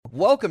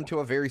Welcome to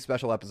a very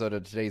special episode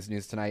of Today's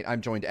News Tonight.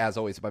 I'm joined, as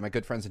always, by my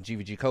good friends and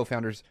GVG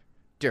co-founders,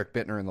 Derek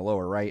Bittner in the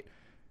lower right,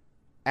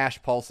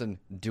 Ash Paulson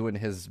doing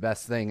his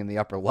best thing in the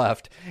upper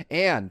left,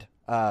 and,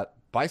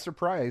 by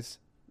surprise,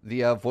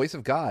 the voice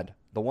of God,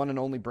 the one and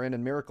only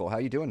Brandon Miracle. How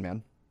you doing,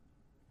 man?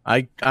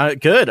 I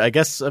good. I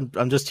guess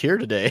I'm just here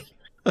today.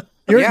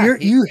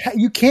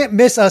 You can't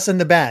miss us in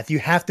the bath. You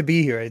have to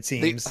be here, it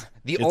seems.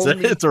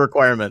 It's a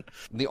requirement.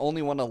 The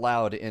only one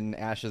allowed in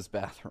Ash's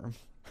bathroom.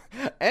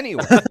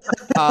 Anyway,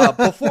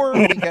 before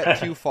we get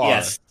too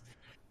far,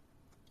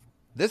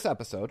 this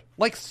episode,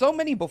 like so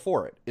many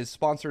before it, is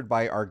sponsored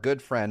by our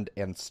good friend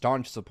and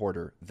staunch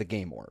supporter, The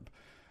Game Orb.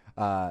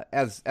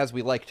 As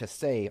we like to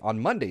say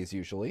on Mondays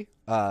usually,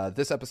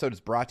 this episode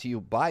is brought to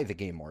you by The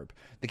Game Orb.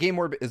 The Game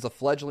Orb is a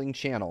fledgling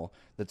channel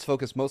that's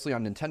focused mostly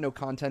on Nintendo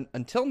content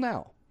until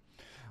now.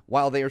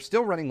 While they are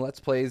still running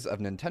Let's Plays of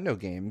Nintendo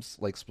games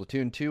like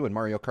Splatoon 2 and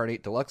Mario Kart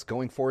 8 Deluxe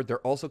going forward, they're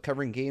also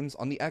covering games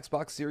on the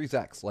Xbox Series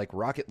X like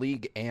Rocket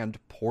League and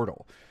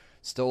Portal,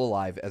 still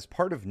alive as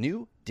part of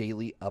new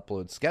daily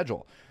upload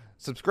schedule.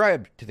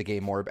 Subscribe to the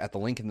Game Orb at the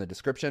link in the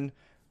description.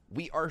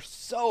 We are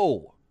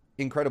so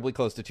incredibly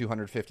close to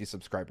 250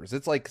 subscribers.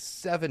 It's like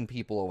 7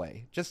 people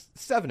away, just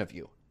 7 of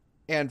you.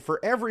 And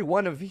for every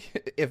one of you,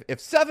 if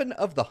 7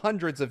 of the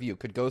hundreds of you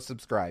could go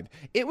subscribe,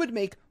 it would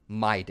make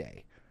my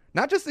day.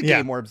 Not just the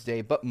Game Orb's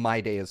day, but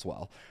my day as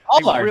well.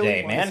 All our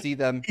day, man. See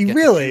them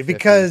really,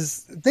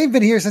 because they've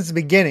been here since the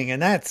beginning, and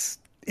that's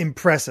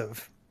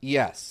impressive.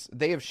 Yes,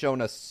 they have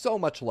shown us so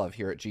much love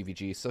here at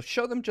GVG, so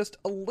show them just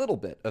a little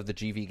bit of the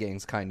GV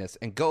Gang's kindness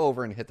and go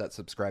over and hit that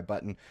subscribe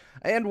button.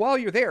 And while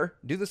you're there,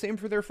 do the same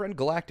for their friend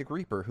Galactic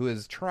Reaper, who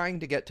is trying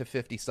to get to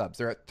 50 subs.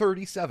 They're at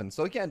 37,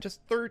 so again, just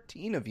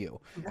 13 of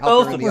you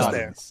out there in the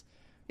audience.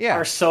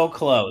 Are so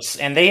close,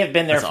 and they have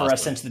been there for awesome.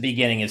 us since the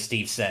beginning, as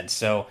Steve said,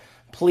 so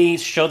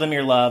please show them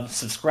your love,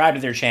 subscribe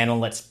to their channel,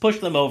 let's push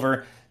them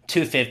over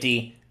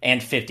 250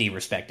 and 50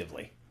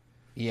 respectively.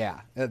 Yeah,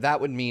 that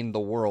would mean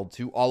the world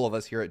to all of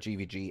us here at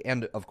GVG,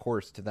 and of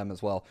course to them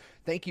as well.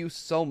 Thank you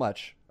so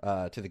much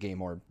to the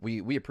Game Orb.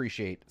 We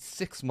appreciate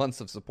 6 months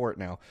of support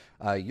now.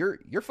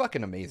 You're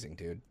fucking amazing,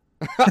 dude.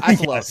 I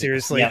love it.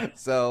 Seriously. Yep.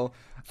 So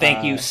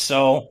Thank you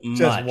so much.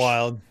 Just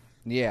wild.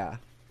 Yeah.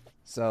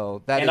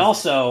 So that and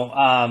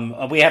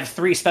also, we have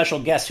 3 special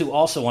guests who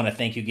also want to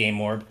thank you,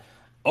 Game Orb.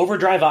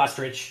 Overdrive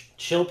Ostrich,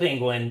 Chill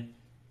Penguin,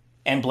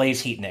 and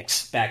Blaze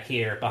Heatnix back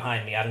here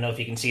behind me. I don't know if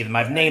you can see them.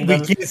 I've named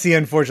them. We can't see,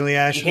 unfortunately,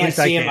 Ash. You can't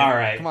see them? All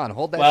right. Come on,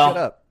 hold that Well, shit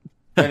up.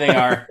 There they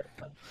are.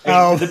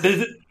 Oh.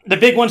 The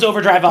big one's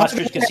Overdrive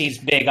Ostrich because he's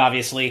big,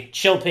 obviously.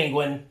 Chill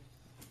Penguin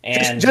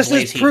and just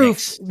Blaze as proof,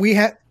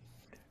 Heatnix.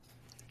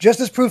 just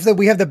as proof that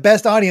we have the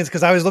best audience,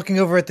 because I was looking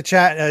over at the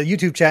chat,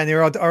 YouTube chat, and they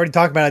were already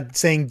talking about it,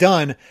 saying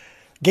done.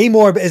 Game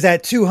Orb is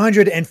at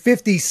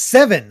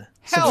 257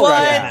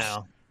 subscribers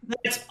now.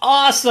 That's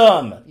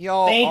awesome.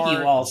 Y'all Thank are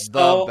you all the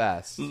so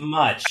best.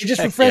 much. I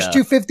just refreshed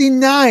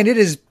 259. It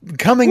is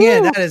coming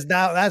in.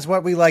 That's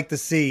what we like to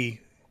see.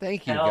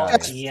 Thank you, Hell guys.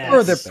 That's yes.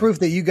 further proof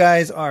that you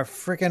guys are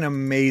freaking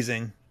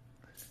amazing.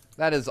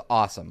 That is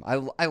awesome.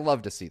 I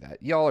love to see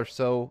that. Y'all are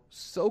so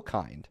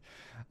kind.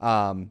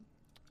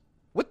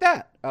 With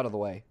that out of the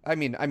way, I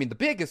mean, the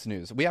biggest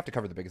news. We have to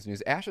cover the biggest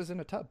news. Ash is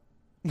in a tub.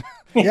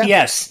 Yeah.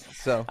 Yes.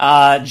 So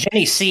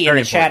Jenny C in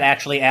the chat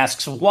actually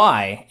asks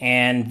why,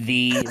 and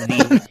the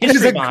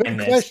history behind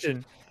this.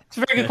 Question. It's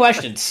a very good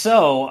question.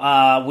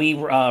 So we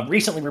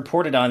recently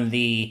reported on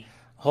the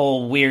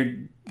whole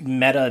weird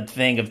meta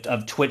thing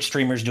of Twitch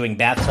streamers doing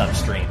bathtub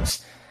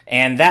streams.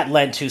 And that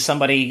led to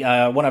somebody,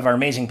 one of our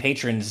amazing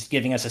patrons,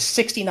 giving us a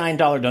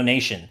 $69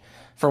 donation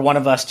for one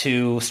of us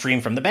to stream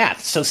from the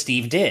bath. So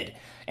Steve did.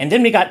 And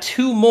then we got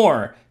 2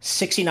 more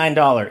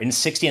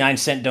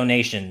 $69.69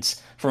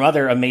 donations from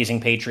other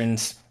amazing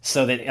patrons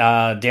so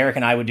that Derek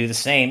and I would do the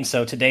same.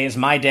 So today is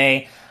my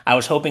day. I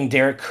was hoping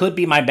Derek could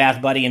be my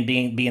bath buddy and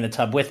be in the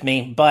tub with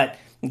me, but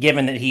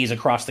given that he's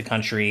across the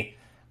country,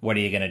 what are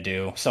you going to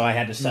do? So I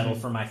had to settle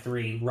for my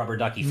 3 rubber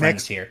ducky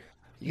friends here.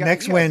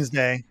 Next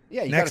Wednesday.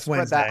 Yeah, you got to Next spread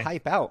Wednesday. that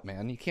hype out,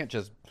 man. You can't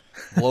just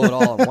blow it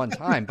all at one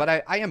time. But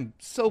I am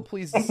so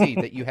pleased to see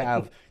that you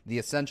have the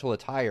essential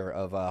attire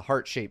of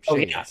heart-shaped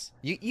shades.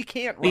 You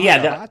can't run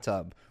a hot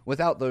tub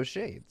without those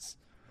shades.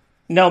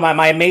 No,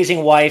 my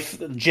amazing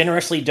wife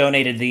generously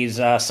donated these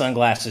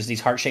sunglasses,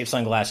 these heart-shaped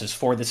sunglasses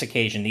for this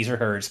occasion. These are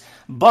hers.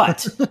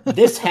 But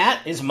this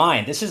hat is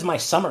mine. This is my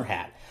summer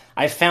hat.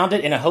 I found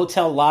it in a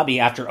hotel lobby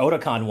after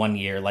Otakon one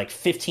year, like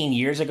 15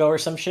 years ago or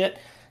some shit.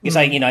 Because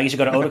I used to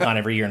go to Otakon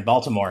every year in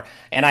Baltimore,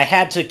 and I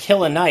had to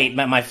kill a night.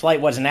 My flight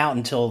wasn't out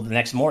until the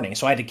next morning,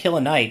 so I had to kill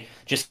a night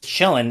just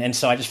chilling. And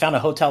so I just found a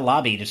hotel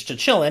lobby just to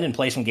chill in and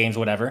play some games,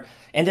 whatever.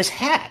 And this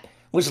hat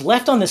was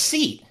left on the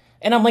seat,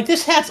 and I'm like,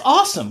 this hat's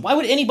awesome. Why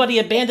would anybody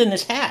abandon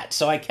this hat?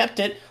 So I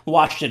kept it,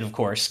 washed it, of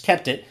course,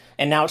 kept it,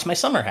 and now it's my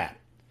summer hat.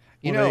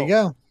 There you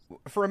go.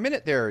 For a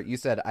minute there, you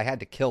said I had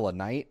to kill a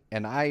knight,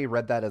 and I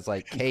read that as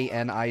like Knight.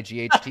 I'm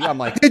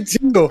like, I did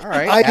too. all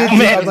right. I did.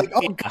 Man. I was like,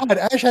 oh god,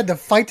 Ash had to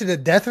fight to the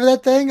death for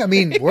that thing. I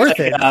mean, worth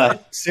it.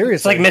 It's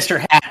Seriously. like Mr.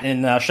 Hat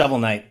in Shovel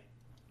Knight.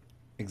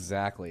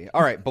 Exactly.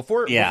 All right,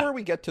 before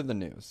we get to the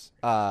news,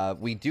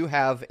 we do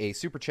have a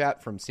super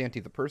chat from Santi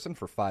the Person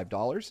for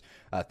 $5.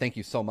 Thank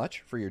you so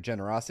much for your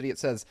generosity. It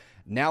says,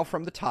 now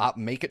from the top,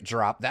 make it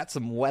drop. That's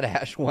some Wet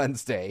Ash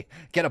Wednesday.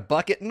 Get a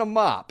bucket and a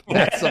mop.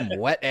 That's some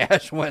Wet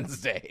Ash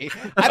Wednesday.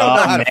 I don't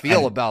know how to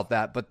feel about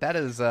that, but that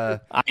is... I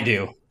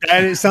do.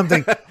 That is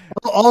something.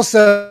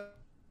 Also...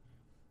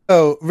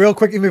 So real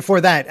quick, even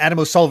before that, Adam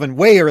O'Sullivan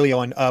way early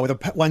on with a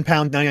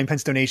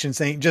 £1.99 donation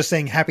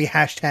saying happy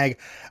hashtag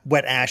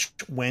Wet Ash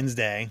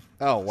Wednesday.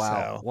 Oh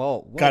wow! So,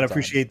 well gotta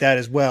appreciate that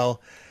as well.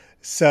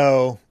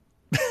 So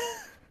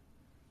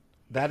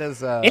that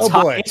is it's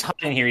hot. It's hot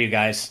in here, you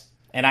guys,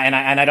 and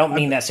I don't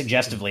mean that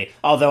suggestively.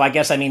 Although I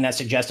guess I mean that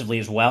suggestively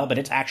as well. But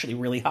it's actually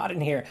really hot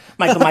in here.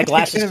 My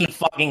glasses keep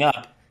fogging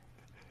up.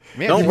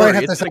 Man, don't worry,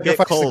 have to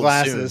sacrifice the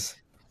glasses. Soon.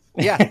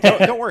 Yeah,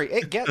 don't worry.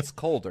 It gets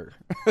colder.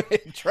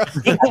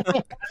 Trust me.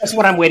 That's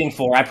what I'm waiting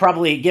for. I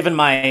probably, given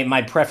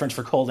my preference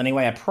for cold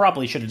anyway, I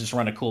probably should have just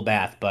run a cool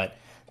bath, but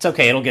it's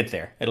okay. It'll get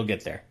there.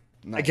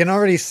 Nice. I can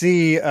already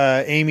see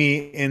Amy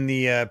in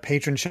the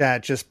patron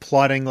chat just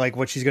plotting like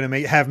what she's going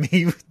to have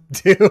me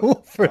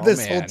do for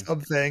this whole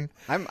tub thing.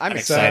 I'm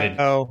excited.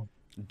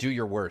 Do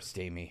your worst,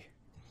 Amy.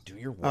 Do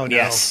your worst. Oh, no.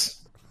 Yes.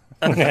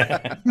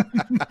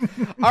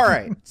 All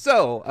right.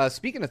 So,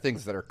 speaking of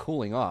things that are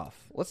cooling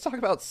off, let's talk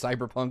about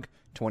Cyberpunk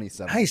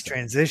 2077. Nice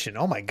transition.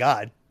 Oh my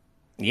god.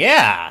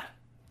 Yeah.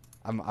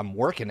 I'm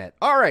working it.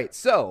 All right.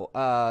 So,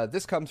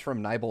 this comes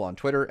from Nibel on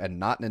Twitter and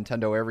not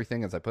Nintendo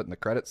Everything, as I put in the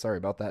credits. Sorry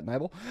about that,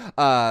 Nibel.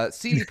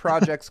 CD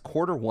Projekt's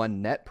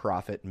Q1 net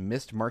profit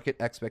missed market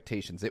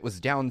expectations. It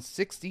was down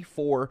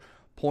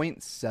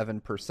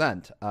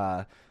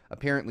 64.7%.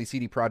 Apparently,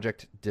 CD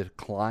Projekt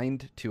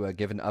declined to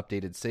give an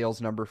updated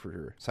sales number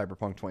for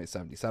Cyberpunk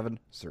 2077.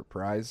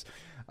 Surprise.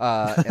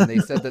 And they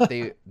said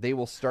that they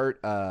will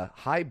start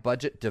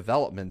high-budget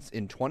developments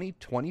in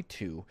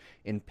 2022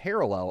 in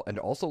parallel and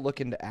also look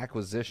into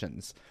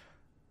acquisitions.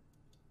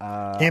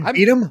 Can't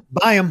beat them?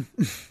 Buy them.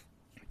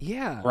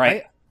 Yeah.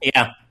 Right.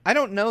 I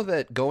don't know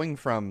that going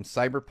from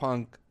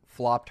Cyberpunk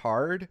flopped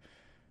hard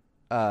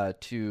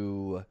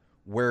to...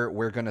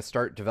 we're going to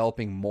start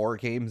developing more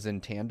games in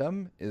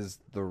tandem is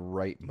the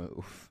right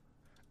move.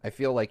 I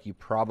feel like you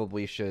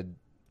probably should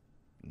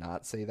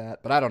not say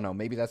that, but I don't know.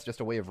 Maybe that's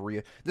just a way of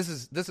This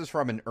is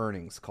from an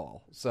earnings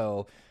call.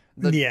 So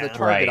the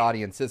target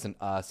audience isn't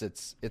us.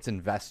 It's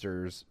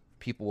investors,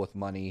 people with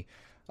money.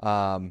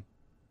 I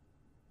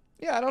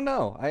don't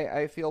know.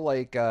 I feel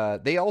like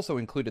they also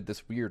included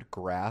this weird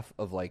graph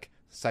of like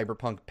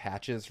Cyberpunk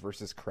patches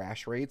versus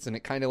crash rates, and it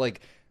kind of like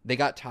they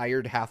got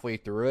tired halfway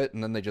through it,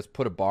 and then they just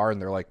put a bar,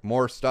 and they're like,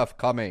 more stuff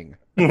coming.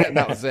 And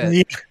that was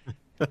it.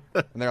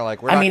 And they're like,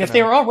 if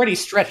they were already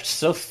stretched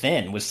so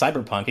thin with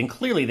Cyberpunk, and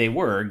clearly they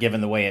were,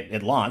 given the way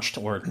it launched,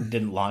 or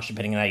didn't launch,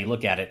 depending on how you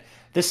look at it,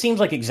 this seems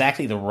like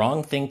exactly the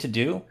wrong thing to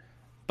do.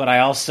 But I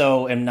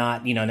also am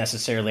not,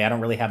 necessarily, I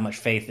don't really have much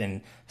faith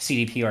in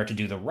CDPR to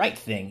do the right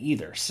thing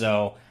either.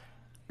 So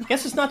I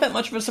guess it's not that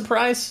much of a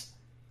surprise.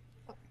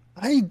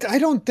 I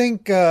don't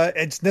think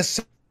it's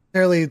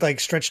necessarily like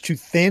stretched too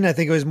thin. I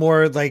think it was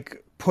more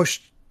like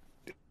pushed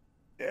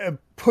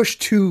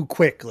too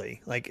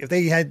quickly. Like if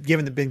they had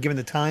been given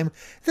the time,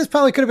 this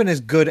probably could have been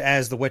as good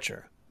as The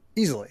Witcher,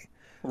 easily.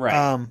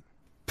 Right.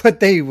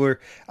 But they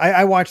were.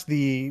 I watched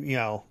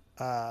the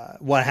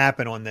what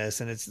happened on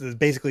this, and it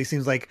basically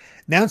seems like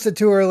announced it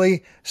too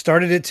early,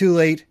 started it too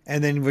late,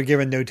 and then we're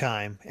given no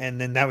time, and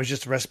then that was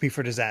just a recipe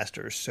for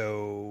disaster.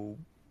 So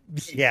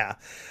yeah.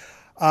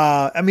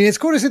 I mean, it's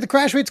cool to see the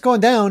crash rates going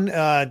down.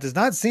 Does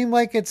not seem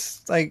like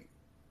it's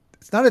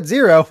not at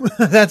zero.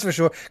 That's for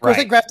sure. Of course,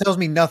 that graph tells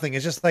me nothing.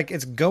 It's just like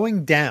it's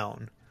going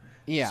down.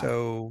 Yeah.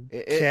 So,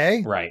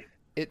 okay. Right.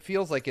 It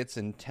feels like it's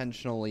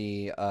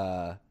intentionally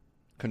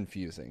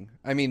confusing.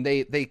 I mean,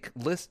 they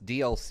list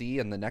DLC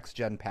in the next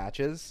gen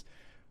patches,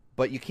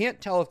 but you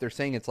can't tell if they're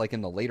saying it's like in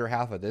the later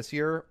half of this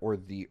year or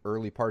the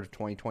early part of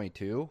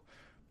 2022.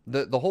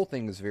 The whole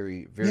thing is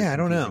very, very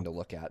confusing to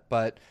look at.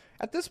 But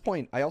at this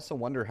point, I also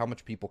wonder how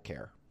much people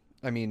care.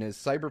 I mean, is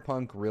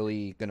Cyberpunk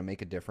really going to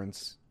make a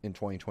difference in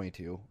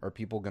 2022? Are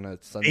people going to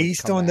suddenly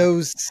based on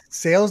those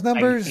sales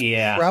numbers?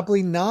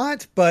 Probably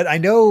not. But I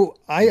know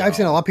I've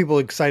seen a lot of people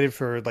excited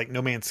for like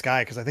No Man's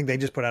Sky because I think they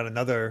just put out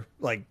another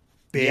like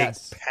big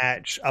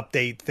patch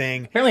update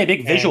thing. Apparently, a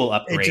big visual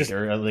upgrade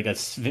or like a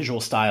visual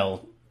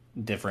style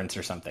difference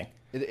or something.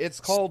 It's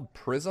called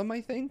Prism,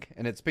 I think,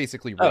 and it's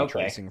basically ray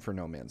tracing for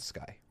No Man's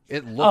Sky.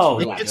 It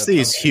looks really it's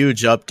these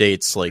huge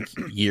updates like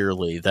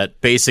yearly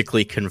that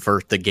basically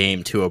convert the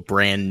game to a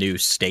brand new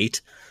state.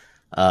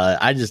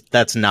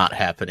 That's not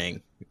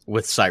happening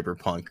with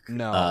Cyberpunk.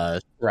 No,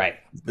 right.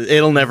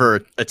 It'll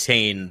never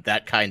attain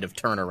that kind of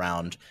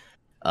turnaround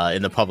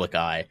in the public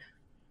eye.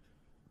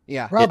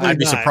 Yeah, probably I'd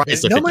be not.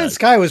 surprised if No Man's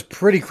Sky was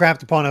pretty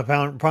crapped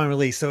upon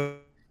release, so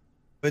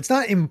it's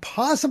not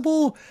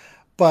impossible.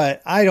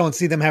 But I don't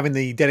see them having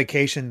the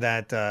dedication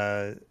that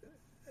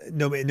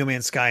No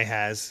Man's Sky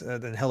has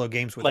than Hello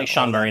Games with. Like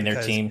Sean Murray and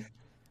their team.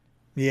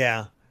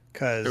 Yeah,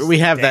 Because we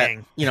have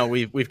that.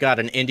 We've got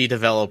an indie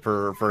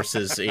developer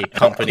versus a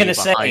company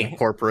behind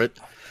corporate.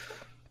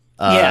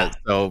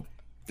 So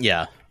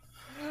yeah,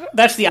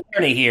 that's the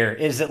irony here.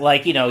 Is that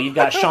like you've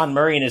got Sean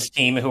Murray and his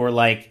team who are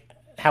like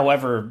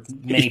however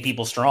many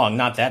people strong,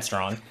 not that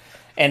strong,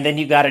 and then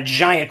you got a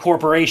giant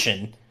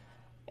corporation,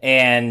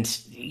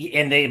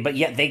 but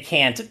yet they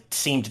can't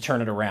seem to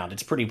turn it around.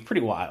 It's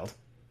pretty wild.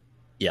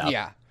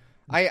 Yeah.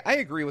 I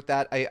agree with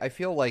that. I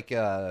feel like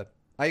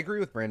I agree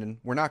with Brandon.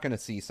 We're not going to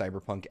see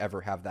Cyberpunk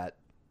ever have that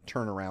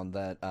turnaround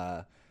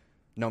that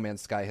No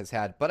Man's Sky has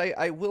had. But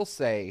I will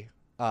say,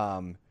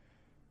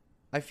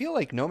 I feel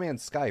like No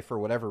Man's Sky, for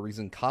whatever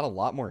reason, caught a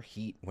lot more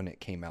heat when it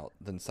came out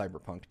than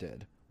Cyberpunk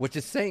did, which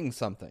is saying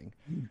something.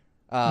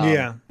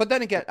 But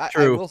then again, I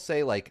will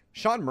say, like,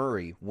 Sean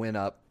Murray went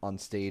up on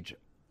stage,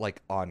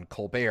 like, on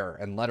Colbert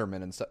and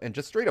Letterman and stuff, and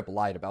just straight up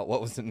lied about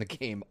what was in the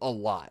game a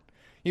lot.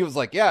 He was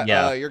like, you're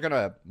going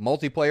to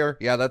multiplayer.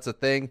 Yeah, that's a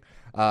thing.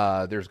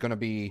 There's going to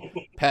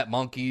be pet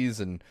monkeys,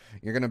 and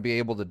you're going to be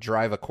able to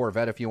drive a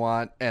Corvette if you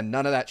want. And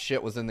none of that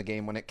shit was in the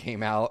game when it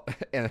came out.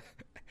 And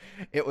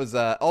it was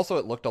also,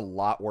 it looked a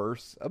lot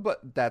worse,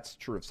 but that's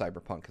true of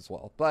Cyberpunk as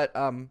well. But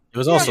it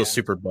was also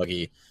super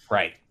buggy.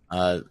 Right.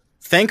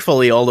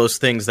 Thankfully, all those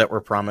things that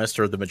were promised,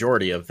 or the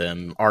majority of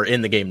them, are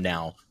in the game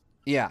now.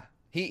 Yeah.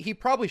 He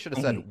probably should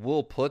have said,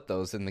 we'll put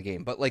those in the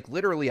game. But, like,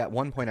 literally at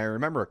one point, I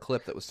remember a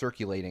clip that was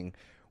circulating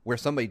where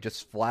somebody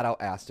just flat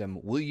out asked him,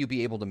 will you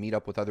be able to meet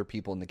up with other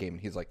people in the game?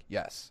 And he's like,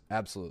 yes,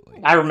 absolutely.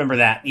 I remember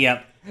that.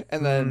 Yep.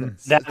 And then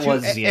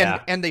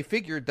and they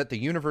figured that the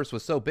universe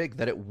was so big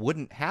that it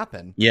wouldn't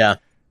happen. Yeah.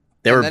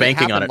 They were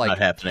banking on it not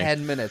happening.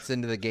 10 minutes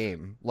into the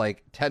game,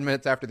 like 10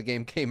 minutes after the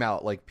game came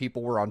out, like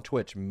people were on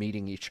Twitch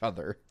meeting each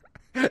other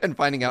and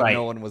finding out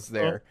no one was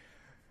there.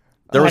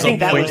 There was a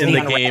point in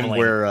the game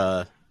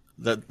where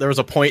there was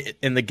a point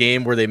in the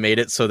game where they made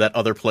it so that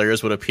other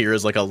players would appear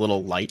as like a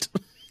little light.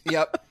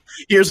 Yep.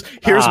 Here's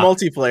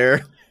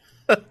multiplayer.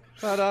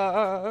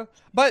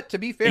 But to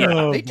be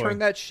fair, they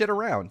turned that shit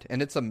around,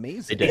 and it's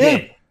amazing. They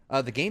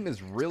did. The game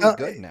is really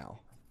good now.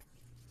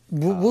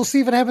 We'll see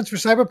if it happens for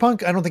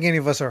Cyberpunk. I don't think any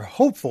of us are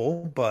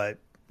hopeful, but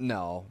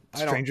no,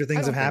 stranger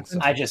things have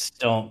happened. So. I just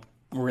don't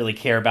really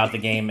care about the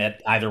game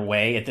at either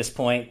way at this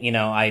point.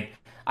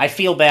 I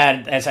feel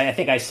bad, as I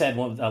think I said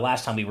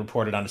last time we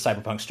reported on the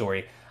Cyberpunk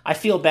story. I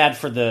feel bad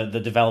for the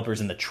developers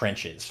in the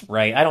trenches,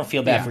 right? I don't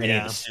feel bad for any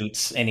of the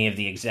suits, any of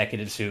the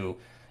executives who,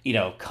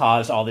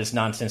 caused all this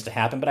nonsense to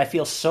happen. But I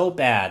feel so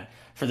bad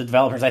for the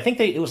developers. I think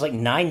it was like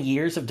 9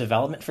 years of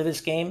development for this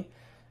game.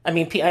 I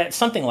mean,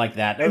 something like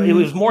that. It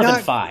was more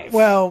than 5.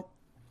 Well,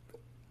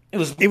 it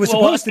was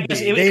supposed to be.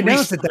 They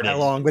announced it that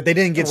long, but they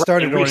didn't get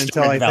started on it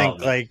until I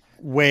think like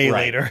way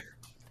later.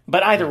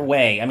 But either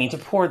way, I mean, to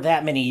pour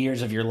that many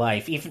years of your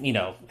life, even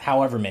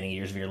however many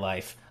years of your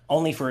life,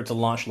 only for it to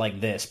launch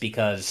like this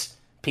because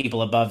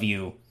people above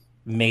you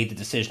made the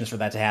decisions for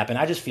that to happen.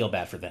 I just feel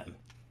bad for them.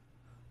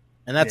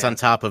 And that's on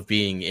top of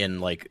being in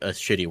like a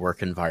shitty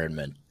work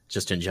environment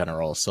just in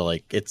general. So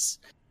like it's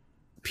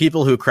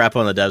people who crap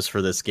on the devs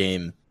for this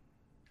game.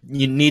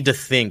 You need to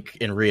think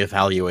and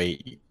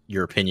reevaluate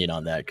your opinion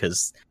on that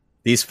because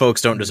these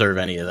folks don't deserve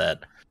any of that.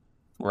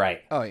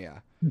 Right. Oh yeah.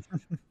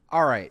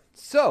 All right.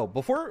 So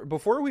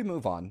before we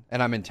move on,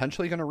 and I'm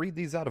intentionally going to read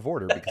these out of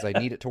order because I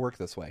need it to work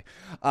this way.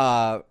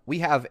 We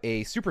have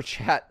a super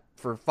chat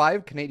for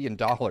 $5 Canadian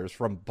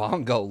from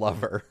Bongo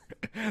Lover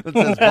that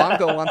says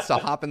Bongo wants to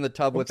hop in the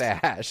tub with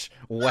Ash,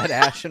 wet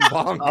Ash and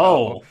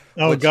Bongo.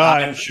 Oh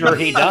God! I'm sure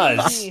he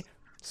does.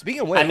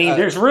 Speaking of which, I mean,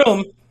 there's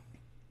room.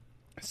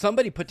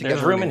 Somebody put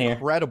together an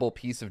incredible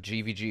piece of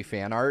GVG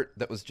fan art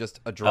that was just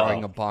a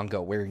drawing of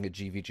Bongo wearing a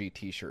GVG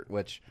T-shirt,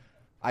 which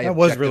I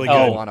was really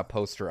good. Want a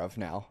poster of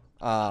now.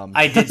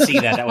 I did see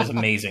that. That was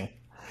amazing.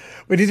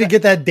 We need to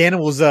get that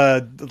Danimals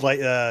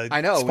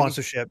I know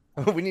sponsorship.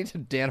 We need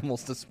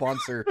Danimals to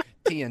sponsor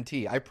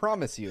TNT. I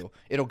promise you,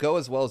 it'll go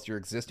as well as your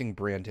existing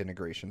brand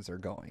integrations are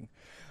going.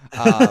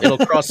 It'll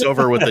cross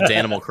over with the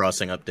Danimal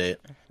Crossing update.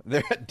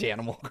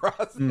 Danimal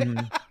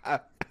Crossing.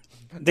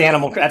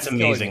 Danimal, that's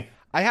amazing.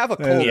 I have a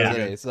cold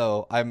today,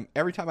 so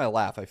every time I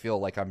laugh, I feel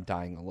like I'm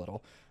dying a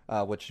little.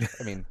 Which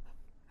I mean,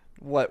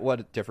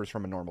 what differs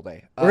from a normal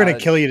day? We're gonna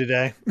kill you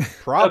today.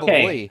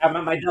 Probably.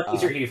 Okay. My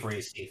duckies are here for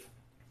you, Steve.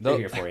 They're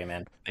here for you,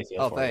 man.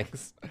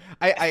 Thanks.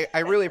 I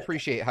really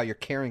appreciate how you're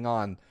carrying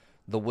on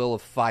the will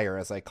of fire,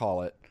 as I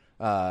call it.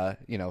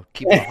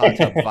 Keeping the hot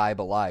tub vibe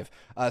alive.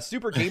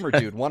 Super Gamer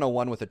Dude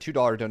 101 with a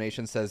 $2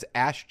 donation says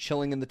Ash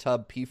chilling in the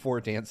tub,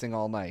 P4 dancing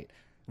all night.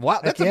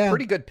 Wow, that's a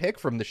pretty good pick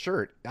from the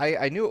shirt.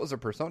 I knew it was a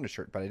Persona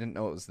shirt, but I didn't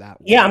know it was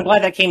that one. Yeah, I'm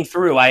glad that came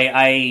through.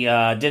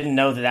 I didn't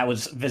know that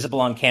was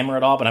visible on camera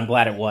at all, but I'm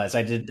glad it was.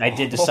 I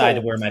did decide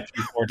to wear my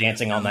P4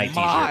 dancing all night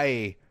t-shirt.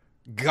 My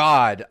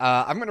God,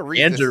 I'm gonna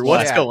read Andrew, this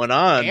what's going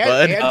on,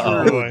 bud?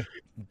 Andrew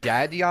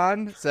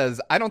Dadion says,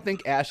 I don't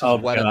think Ash is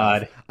wet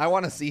enough. I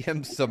want to see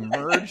him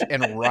submerge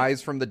and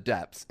rise from the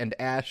depths, and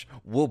Ash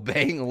will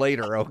bang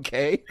later,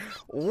 okay?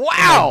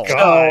 Wow!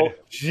 Oh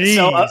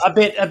so a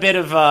bit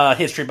of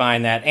history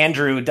behind that.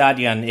 Andrew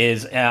Dadion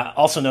is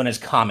also known as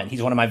Common.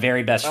 He's one of my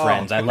very best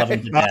friends. I love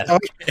him to death.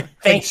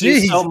 Thank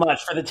you so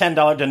much for the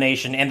 $10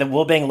 donation, and the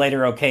will bang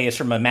later, okay, is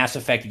from a Mass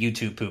Effect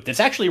YouTube poop. That's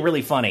actually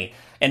really funny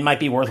and might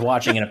be worth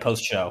watching in a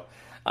post-show.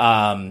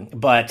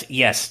 But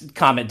yes,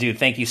 Comet Dude,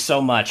 thank you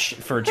so much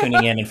for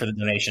tuning in and for the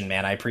donation,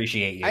 man. I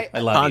appreciate you. I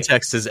love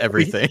context is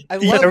everything. I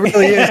love it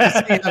really is.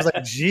 I was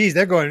like, geez,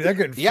 they're getting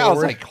forward. I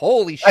was like,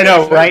 holy shit. I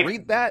know, right?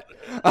 Read that.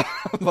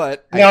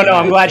 But no,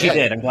 I'm glad you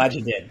did. I'm glad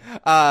you did.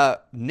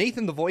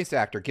 Nathan, the voice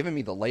actor, giving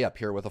me the layup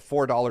here with a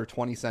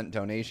 $4.20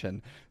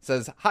 donation,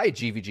 says, hi,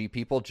 GVG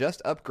people,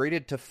 just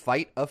upgraded to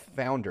Fight a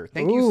Founder.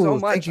 Thank you so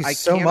much. Thank you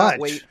so much.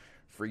 Wait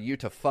for you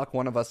to fuck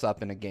one of us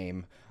up in a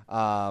game.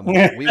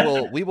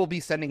 We will be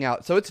sending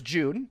out. So it's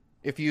June.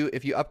 If you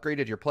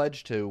upgraded your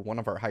pledge to one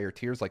of our higher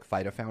tiers, like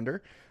Fight a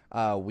Founder,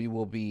 we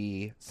will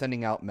be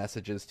sending out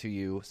messages to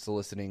you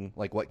soliciting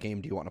like what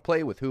game do you want to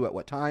play with who at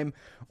what time,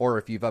 or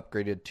if you've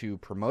upgraded to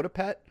Promote a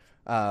Pet,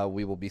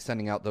 we will be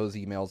sending out those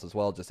emails as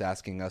well, just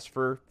asking us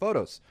for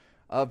photos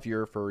of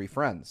your furry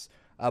friends.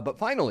 But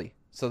finally,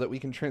 so that we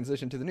can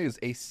transition to the news,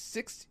 a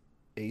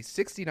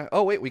 69.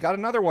 Oh wait, we got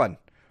another one.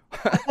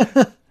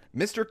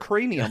 Mr.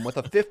 Cranium with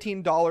a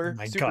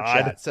 $15 super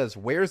chat says,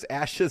 where's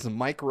Ash's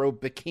micro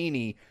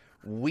bikini?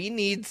 We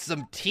need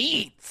some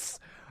teets.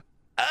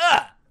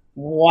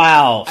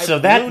 Wow. So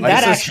that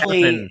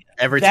actually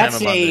every time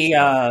that's a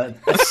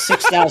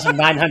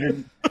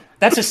 $6,900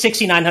 that's a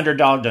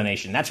 $6,900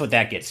 donation. That's what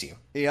that gets you.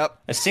 Yep.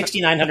 A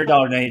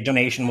 $6,900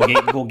 donation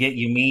will get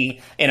you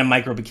me in a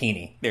micro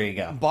bikini. There you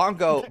go.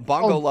 Bongo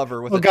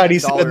Lover with a $10 he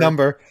said the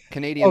number.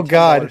 Canadian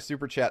 $10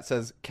 super chat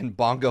says, can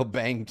Bongo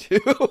bang too?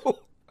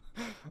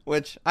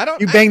 Which I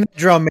don't. You bang the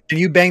drum, man.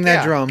 You bang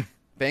that drum.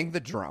 Bang the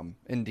drum.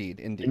 Indeed.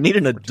 You need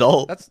an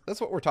adult. That's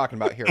what we're talking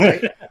about here,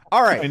 right?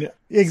 All right.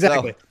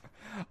 Exactly. So,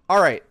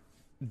 all right.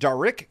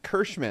 Darik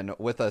Kirschman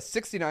with a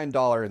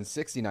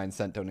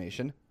 $69.69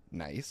 donation.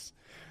 Nice.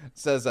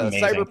 Says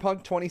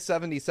Cyberpunk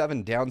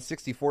 2077 down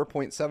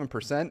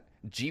 64.7%.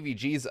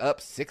 GVG's up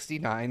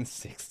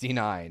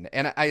 69.69.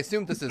 And I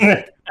assume this is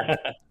like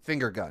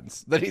finger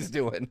guns that he's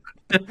doing.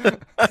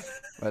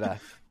 But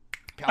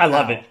I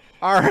love it.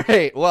 All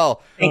right.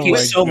 Well, thank you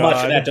so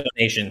much for that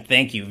donation.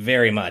 Thank you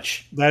very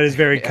much. That is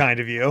very kind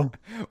of you.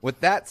 With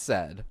that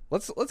said,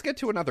 let's get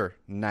to another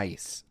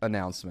nice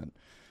announcement.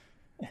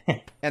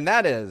 And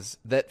that is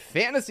that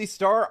Phantasy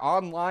Star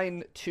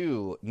Online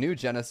 2 New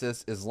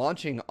Genesis is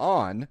launching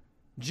on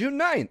June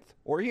 9th,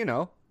 or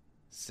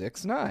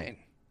 6/9.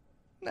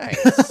 Nice.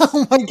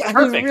 Oh my god!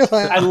 Perfect.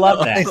 I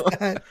love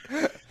that.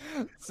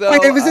 So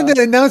it was in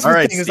the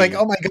announcement thing. It was Steve. like,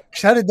 oh my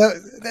gosh, how did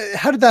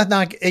that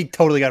not? It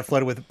totally got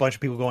flooded with a bunch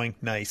of people going,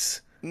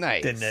 nice,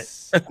 didn't it?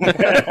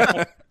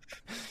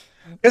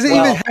 Because it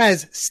even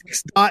has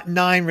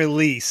 6.9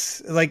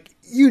 release. Like,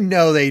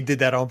 they did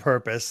that on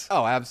purpose.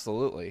 Oh,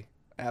 absolutely.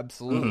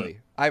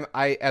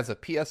 I as a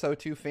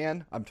PSO2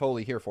 fan, I'm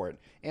totally here for it.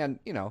 And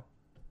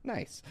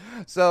nice.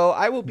 So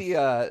I will be.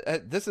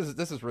 This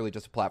is really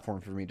just a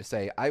platform for me to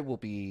say I will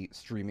be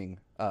streaming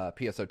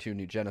PSO2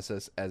 New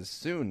Genesis as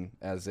soon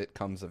as it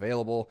comes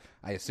available.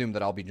 I assume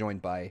that I'll be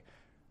joined by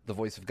the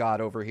voice of God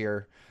over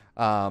here,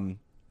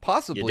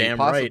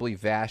 possibly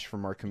Vash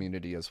from our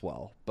community as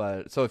well.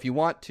 But so if you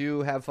want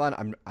to have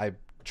fun, I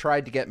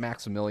tried to get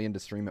Maximilian to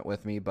stream it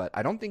with me, but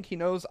I don't think he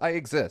knows I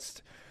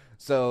exist.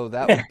 So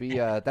that would be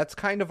that's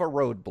kind of a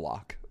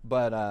roadblock.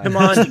 But come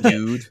on,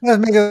 dude. Let's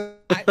make it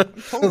a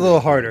little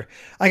harder.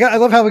 I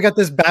love how we got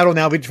this battle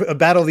now, a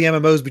battle of the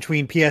MMOs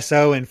between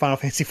PSO and Final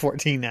Fantasy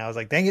 14 now. I was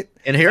like, dang it.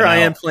 And here I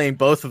am playing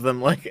both of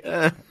them like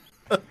I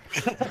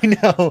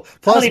know.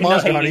 Plus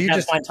Monster Hunter, you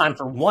just find time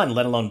for one,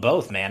 let alone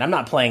both, man. I'm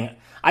not playing.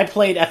 I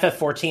played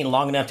FF14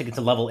 long enough to get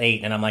to level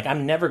 8, and I'm like,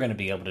 I'm never going to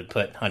be able to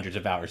put hundreds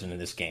of hours into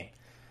this game.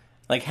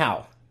 Like,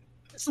 how?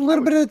 It's a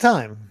little bit at a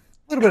time.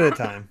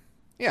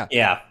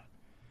 Yeah.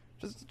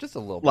 Just a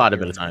little lot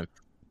of it at a time.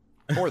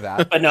 For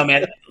that. But no,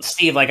 man,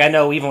 Steve, like, I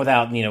know even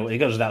without, it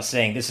goes without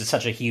saying, this is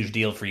such a huge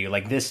deal for you.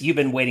 Like, this, you've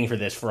been waiting for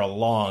this for a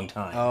long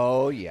time.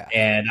 Oh, yeah.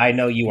 And I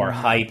know you are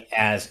hype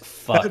as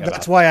fuck.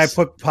 That's why I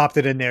popped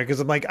it in there,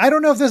 because I'm like, I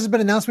don't know if this has been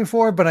announced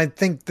before, but I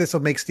think this will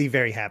make Steve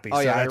very happy. Oh,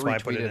 so yeah, that's I why I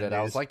put it in.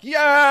 I was like,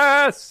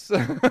 yes!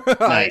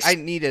 Nice.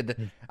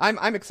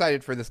 I'm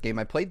excited for this game.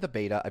 I played the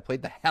beta. I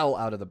played the hell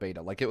out of the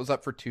beta. Like, it was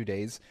up for 2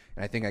 days,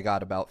 and I think I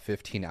got about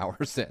 15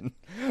 hours in.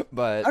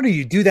 But how do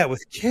you do that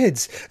with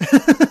kids?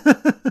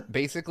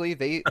 Basically,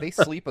 they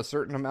sleep a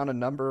certain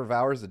number of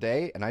hours a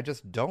day, and I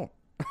just don't.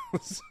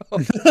 So,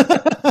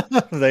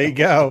 there you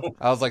go.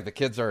 I was like, the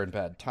kids are in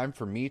bed. Time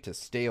for me to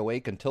stay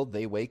awake until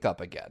they wake up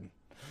again.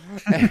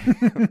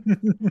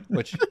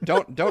 Which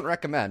don't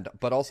recommend,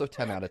 but also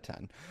 10 out of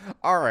 10.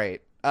 All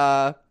right.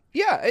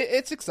 Yeah,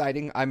 it's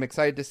exciting. I'm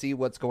excited to see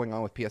what's going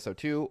on with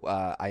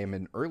PSO2. I am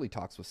in early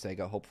talks with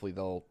Sega. Hopefully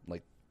they'll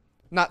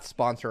not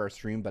sponsor our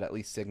stream, but at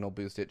least signal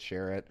boost it,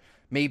 share it,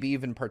 maybe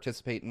even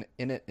participate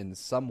in it in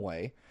some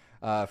way.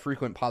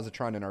 Frequent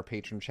Positron in our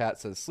patron chat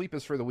says, sleep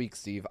is for the weak,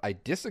 Steve. I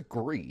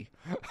disagree,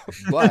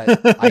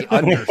 but I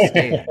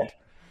understand.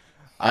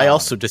 I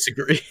also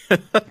disagree.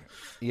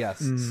 Yes,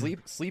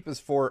 sleep is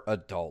for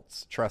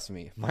adults. Trust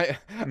me.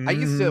 I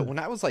used to, when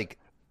I was like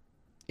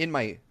in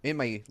my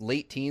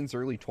late teens,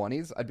 early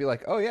 20s, I'd be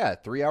like, oh yeah,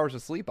 3 hours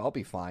of sleep, I'll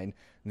be fine.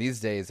 And these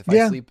days, if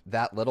I sleep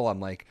that little, I'm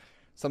like,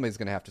 somebody's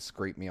gonna have to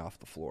scrape me off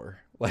the floor.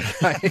 Like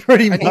I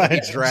need to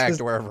be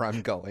dragged wherever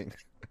I'm going.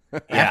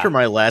 After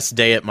my last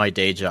day at my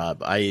day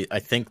job, I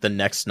think the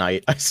next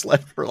night I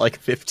slept for like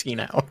 15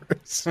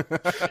 hours.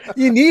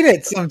 You need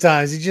it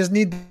sometimes. You just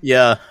need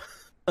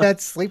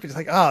that sleep. It's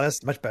like, oh,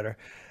 that's much better.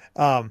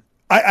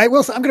 I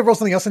will. I'm going to roll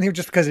something else in here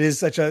just because it is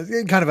such a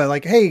kind of a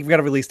like, hey, we got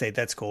a release date.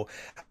 That's cool.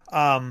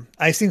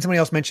 I seen somebody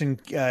else mention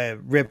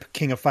RIP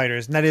King of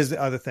Fighters, and that is the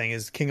other thing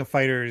is King of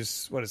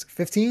Fighters. What is it?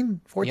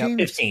 15, 14?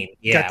 Yep, 15.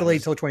 Yeah, got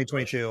delayed till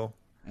 2022.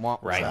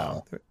 Right.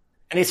 So,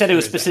 and they said it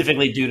was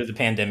specifically due to the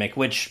pandemic,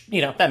 which,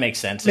 that makes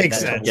sense.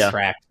 Makes That's sense. totally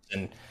tracked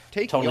and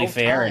Take totally your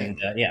fair. time.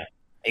 And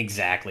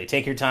exactly.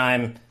 Take your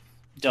time.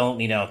 Don't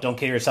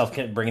kill yourself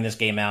bringing this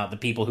game out. The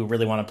people who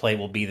really want to play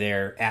will be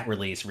there at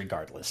release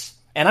regardless.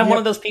 And I'm one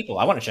of those people.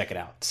 I want to check it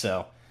out.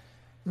 So,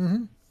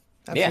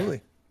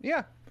 absolutely.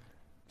 Yeah.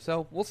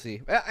 So we'll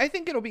see. I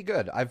think it'll be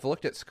good. I've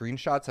looked at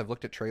screenshots. I've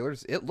looked at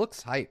trailers. It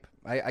looks hype.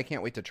 I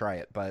can't wait to try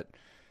it. But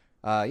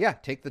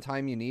take the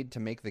time you need to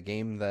make the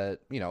game that,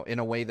 in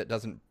a way that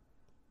doesn't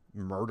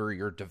murder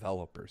your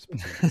developers,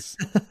 please.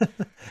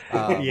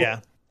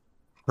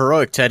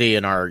 Heroic Teddy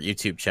in our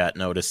YouTube chat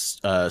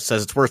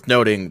says it's worth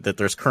noting that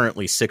there's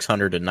currently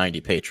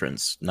 690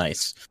 patrons.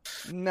 Nice.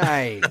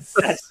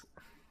 That's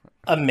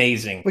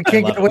amazing. We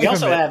can't get away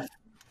from it.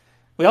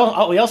 We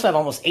also have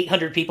almost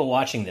 800 people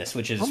watching this,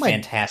 which is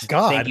fantastic.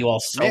 God. Thank you all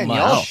so much.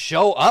 Y'all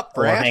show up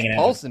for Ash hanging out.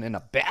 Paulson in a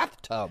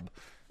bathtub.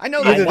 I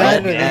know Either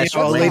that. that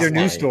or a later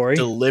news story.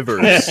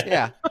 Delivers.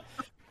 Yeah.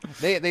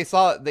 They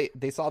saw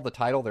the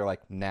title. They're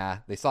like, nah.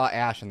 They saw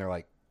Ash and they're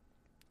like,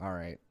 all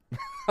right.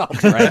 I'll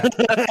try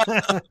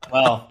it.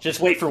 Well, just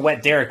wait for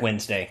Wet Derek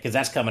Wednesday because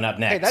that's coming up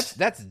next. Hey,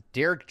 that's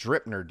Derek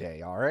Dripner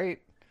Day. All right.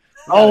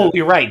 Oh,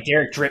 you're right,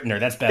 Derek Dripner.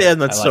 That's better. Yeah,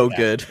 that's so that.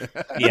 good.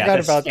 Yeah,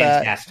 forgot about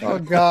fantastic. that. Oh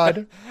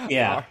God.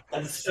 Yeah,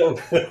 that's so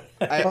good.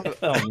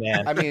 Oh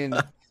man. I mean,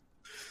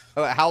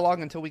 how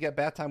long until we get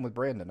bath time with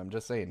Brandon? I'm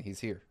just saying, he's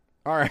here.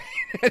 All right.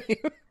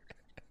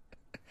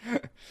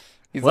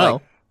 He's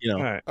all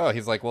right. Oh,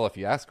 he's like, well, if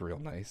you ask real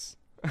nice.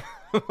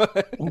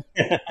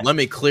 Let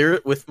me clear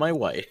it with my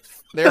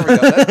wife. There we go.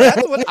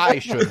 That's what I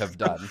should have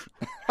done.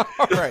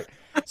 All right.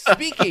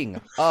 Speaking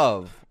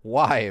of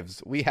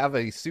wives, we have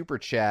a super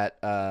chat.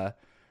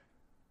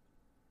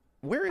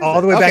 Where is all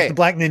it? the way back to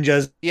Black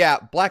Ninjas? Yeah,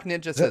 Black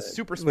Ninja says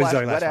Super Splash,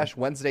 sorry, Wet Ash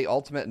Wednesday,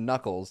 Ultimate, and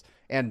Knuckles,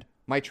 and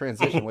my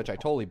transition, which I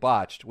totally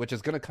botched, which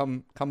is going to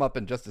come up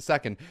in just a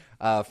second,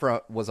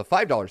 was a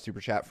 $5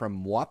 super chat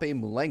from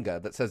Mwape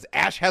Mulenga that says,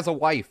 Ash has a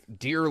wife,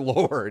 dear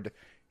Lord.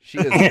 She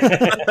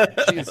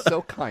is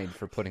so kind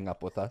for putting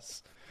up with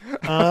us.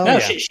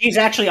 She's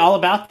actually all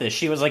about this.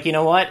 She was like, you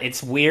know what?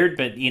 It's weird,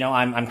 but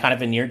I'm kind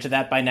of inured to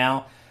that by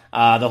now.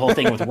 The whole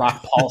thing with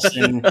Rock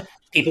Paulson,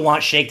 people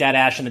want Shake That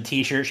Ash in the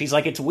t-shirt. She's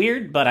like, it's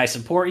weird, but I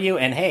support you.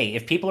 And hey,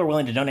 if people are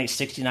willing to donate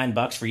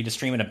 $69 for you to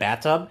stream in a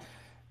bathtub,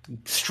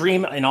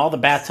 stream in all the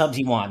bathtubs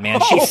you want,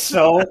 man. She's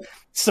so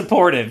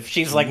supportive.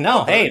 She's like,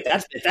 no, hey,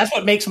 that's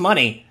what makes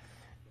money.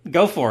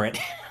 Go for it.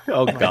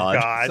 Oh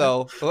God.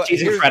 So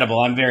she's incredible.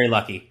 I'm very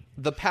lucky.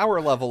 The power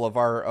level of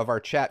our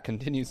chat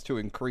continues to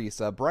increase.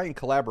 Brian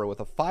Calabro with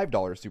a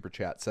 $5 super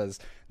chat says,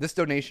 this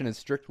donation is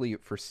strictly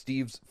for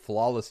Steve's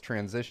flawless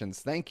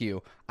transitions. Thank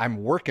you.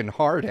 I'm working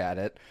hard at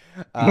it.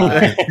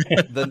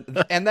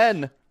 And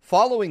then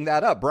following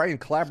that up, Brian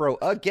Calabro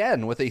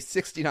again with a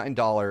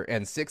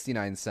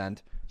 $69.69.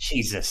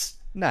 Jesus.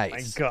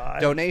 Nice. My God.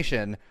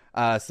 Donation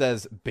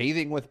says,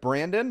 bathing with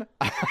Brandon?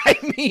 I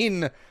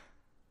mean,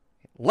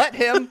 let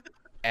him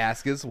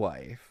ask his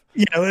wife.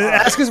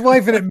 Ask his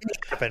wife and it may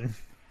happen.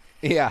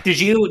 Yeah.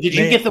 Did you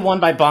get the one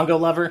by Bongo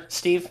Lover,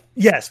 Steve?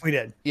 Yes, we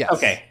did. Yes.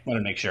 Okay. Want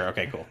to make sure.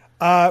 Okay, cool.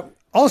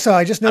 Also,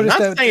 I just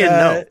noticed I'm not that saying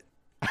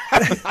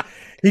no.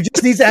 he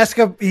just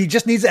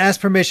needs to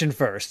ask permission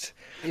first.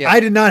 Yeah.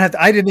 I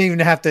didn't even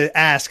have to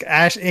ask.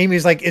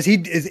 Amy's like,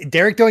 is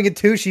Derek doing it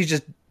too? She's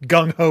just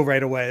gung ho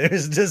right away.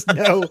 There's just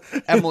no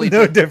Emily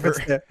no difference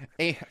there.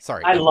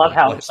 Sorry. I love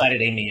how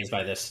excited Amy is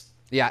by this.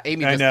 Yeah,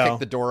 Amy just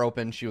kicked the door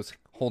open. She was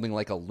holding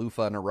like a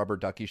loofah and a rubber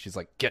ducky. She's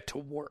like, get to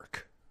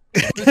work.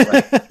 By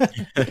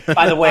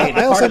the way,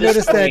 I also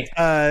noticed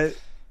that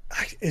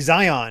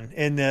Zion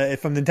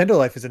from Nintendo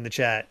Life is in the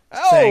chat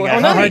saying,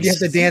 how hard do you have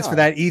to dance for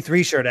that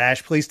E3 shirt,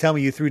 Ash? Please tell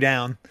me you threw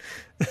down.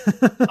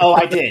 Oh,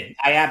 I did.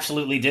 I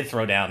absolutely did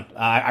throw down.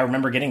 I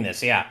remember getting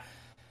this. Yeah.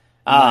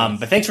 Nice.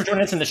 But thanks for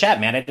joining us in the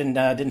chat, man. I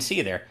didn't see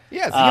you there.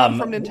 Yeah, Zion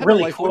from Nintendo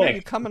really Life. quick. When are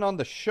you coming on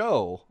the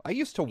show? I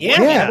used to work.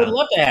 Yeah, I would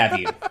love to have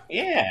you.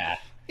 Yeah.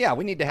 Yeah,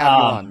 we need to have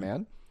you on,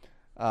 man.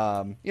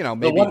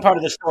 Maybe the one part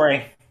of the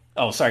story.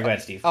 Oh, sorry. Go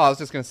ahead, Steve. Oh, I was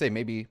just gonna say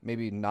maybe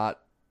not.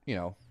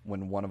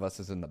 When one of us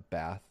is in the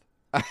bath.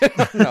 I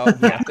don't know.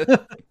 Yeah.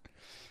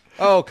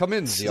 Oh, come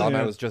in, Xeon.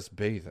 I was just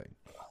bathing.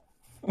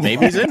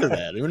 Maybe he's into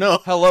that. Who knows?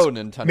 Hello,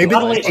 Nintendo.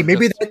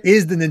 Maybe that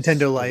is the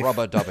Nintendo life.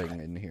 Rub-a-dubbing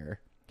in here.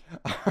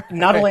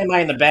 Not only am I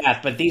in the bath,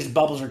 but these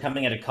bubbles are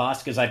coming at a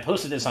cost because I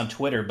posted this on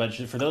Twitter. But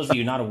for those of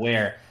you not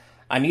aware,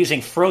 I'm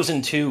using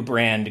Frozen 2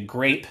 brand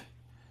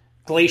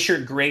Glacier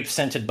grape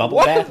scented bubble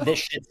bath. This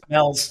shit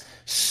smells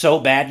so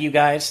bad, you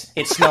guys.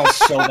 It smells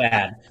so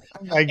bad.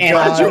 Oh my and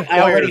God.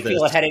 I already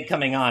feel a headache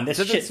coming on. This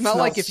Does shit it smell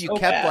like if you so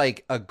kept bad.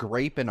 like a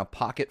grape in a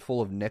pocket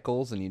full of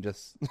nickels and you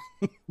just?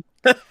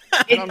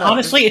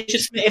 Honestly,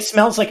 it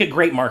smells like a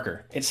grape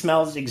marker. It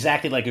smells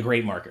exactly like a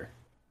grape marker.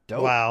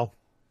 Dope. Wow.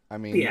 I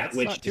mean, Yeah, that's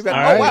which not too is- bad.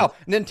 All right. Oh wow,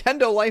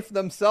 Nintendo Life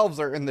themselves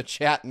are in the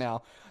chat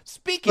now.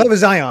 Speaking. That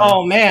was Zion.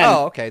 Oh man.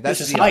 Oh, okay, that's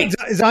this is Xeon. hype.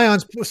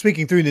 Zion's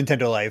speaking through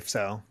Nintendo Life,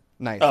 so.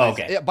 Nice. Oh, nice.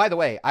 okay. Yeah, by the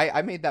way,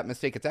 I made that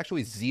mistake. It's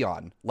actually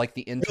Xeon, like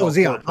the Intel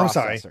Xeon. core I'm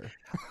sorry. processor.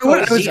 I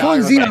was Xeon,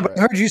 calling okay. Xeon, but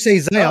I heard you say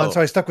Zion, Oh.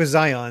 so I stuck with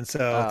Zion.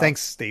 So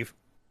thanks, Steve.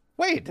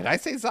 Wait, did I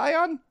say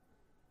Zion?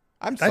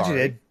 I'm Thought sorry.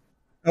 you did.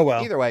 Oh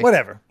well. Either way.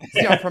 Whatever.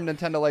 Xeon from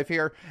Nintendo Life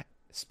here.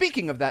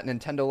 Speaking of that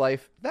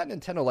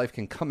Nintendo Life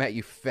can come at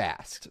you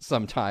fast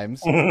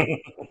sometimes,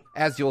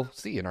 as you'll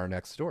see in our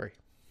next story.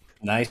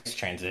 Nice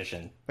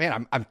transition.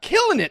 Man, I'm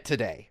killing it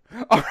today.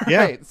 All Yeah.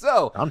 right,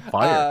 so On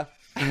fire.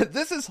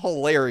 this is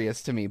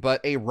hilarious to me,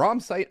 but a ROM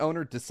site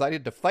owner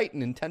decided to fight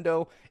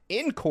Nintendo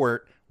in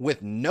court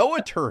with no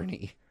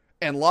attorney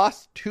and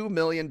lost $2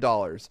 million.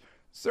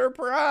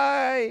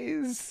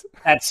 Surprise!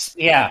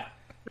 Yeah.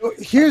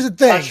 Here's the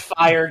thing. Touch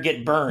fire,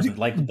 get burned.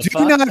 Like what the Do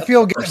fuck? not Of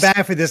feel course.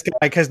 bad for this guy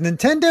because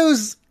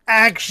Nintendo's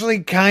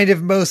actually kind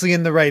of mostly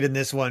in the right in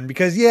this one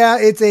because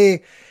it's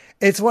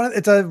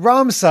a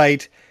ROM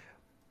site.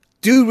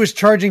 Dude was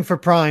charging for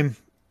Prime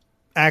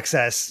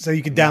access so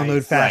you could download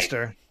Nice.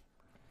 faster.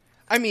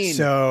 I mean,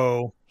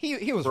 So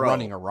he was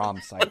running a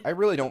ROM site. I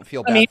really don't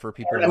feel I bad mean, for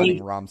people I mean,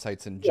 running ROM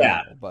sites in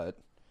general, yeah. but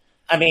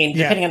I mean,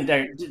 Yeah. depending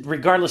on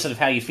regardless of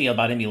how you feel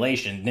about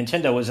emulation,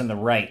 Nintendo was in the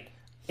right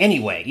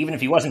anyway, even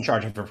if he wasn't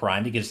charging for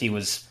Prime because he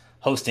was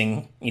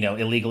hosting,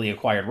 illegally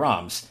acquired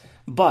ROMs.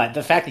 But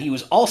the fact that he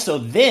was also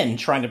then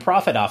trying to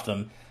profit off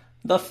them,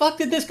 the fuck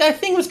did this guy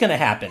think was going to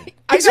happen?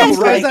 I know,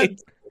 Exactly.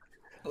 right?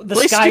 The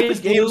Play sky stupid is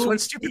games, blue, win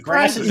stupid the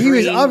grass prizes. is He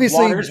was green, obviously-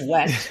 water's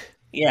wet.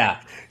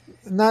 Yeah.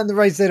 not in the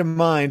right state of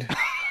mind.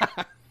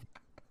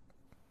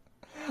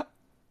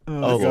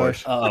 Oh, Lord.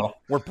 Uh-oh.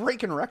 We're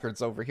breaking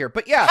records over here.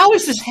 But yeah, How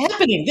is this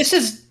happening? This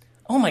is...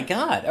 Oh my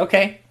god.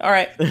 Okay. All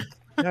right.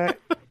 All right.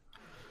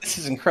 This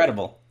is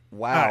incredible.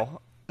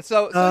 wow.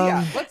 So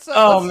yeah, let's.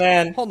 Oh,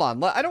 man. Hold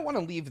on. I don't want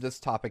to leave this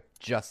topic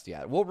just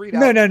yet. We'll read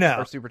out. No.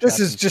 Our super This chats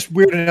is and- just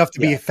weird enough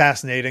to be Yeah.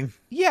 fascinating.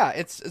 Yeah,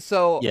 it's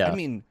so. Yeah. I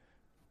mean,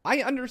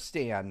 I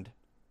understand,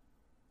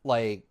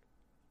 like,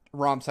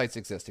 ROM sites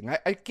existing.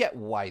 I get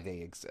why they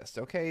exist.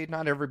 Okay,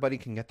 not everybody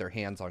can get their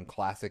hands on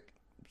classic,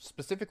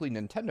 specifically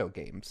Nintendo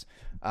games.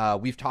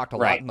 We've talked a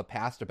lot Right. in the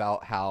past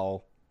about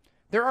how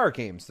there are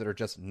games that are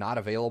just not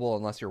available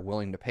unless you're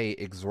willing to pay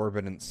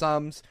exorbitant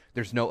sums.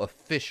 There's no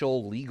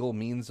official legal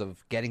means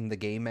of getting the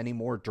game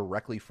anymore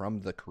directly from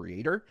the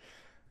creator.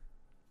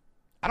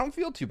 I don't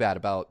feel too bad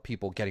about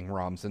people getting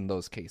ROMs in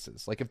those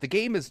cases. Like, if the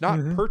game is not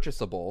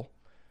purchasable,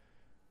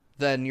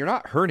 then you're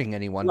not hurting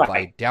anyone by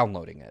Right.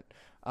 downloading it.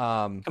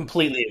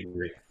 Completely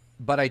agree.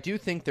 But I do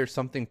think there's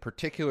something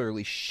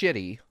particularly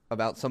shitty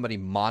about somebody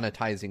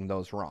monetizing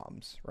those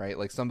ROMs, right?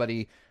 Like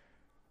somebody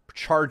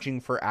charging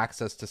for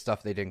access to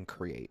stuff they didn't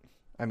create.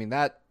 I mean,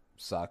 that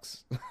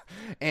sucks.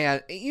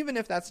 And even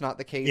if that's not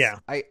the case, Yeah.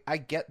 I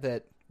get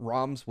that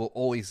ROMs will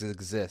always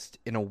exist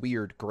in a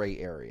weird gray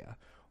area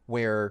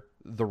where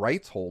the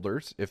rights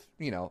holders,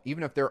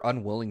 even if they're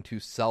unwilling to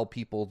sell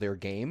people their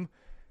game,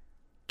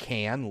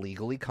 can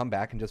legally come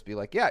back and just be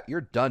like, yeah,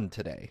 you're done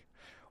today.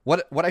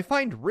 What I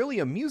find really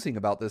amusing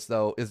about this,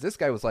 though, is this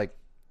guy was like,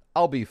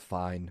 I'll be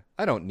fine.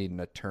 I don't need an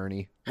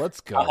attorney. Let's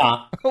go.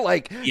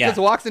 Like, Yeah. just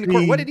walks into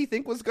court. What did he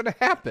think was going to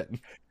happen?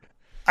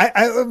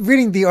 I'm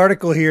reading the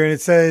article here, and it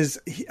says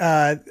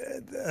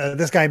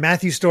this guy,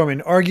 Matthew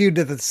Storman, argued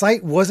that the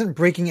site wasn't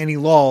breaking any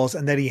laws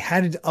and that he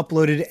hadn't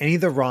uploaded any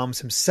of the ROMs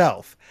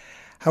himself.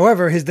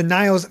 However, his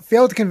denials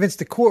failed to convince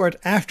the court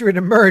after it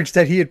emerged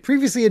that he had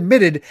previously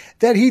admitted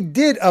that he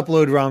did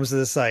upload ROMs to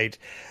the site.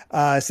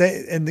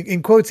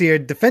 In quotes here,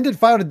 defendant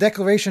filed a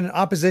declaration in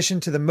opposition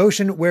to the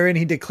motion wherein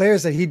he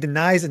declares that he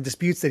denies and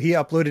disputes that he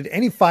uploaded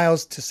any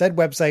files to said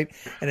website,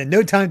 and in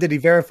no time did he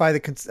verify the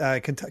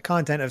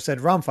content of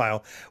said ROM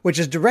file, which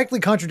is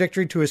directly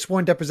contradictory to his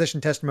sworn deposition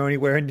testimony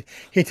wherein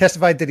he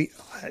testified that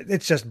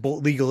it's just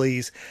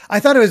legalese. I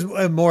thought it was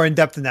more in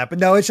depth than that, but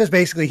no, it's just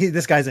basically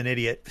this guy's an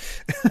idiot.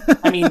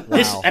 I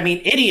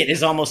mean, idiot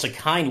is almost a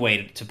kind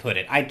way to put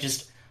it.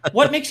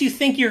 What makes you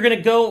think you're going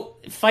to go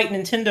fight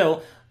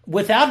Nintendo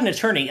without an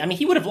attorney? I mean,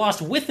 he would have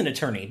lost with an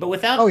attorney, but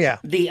without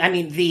the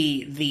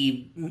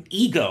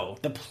ego,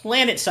 the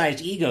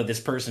planet-sized ego this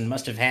person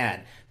must have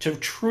had to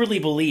truly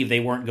believe they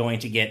weren't going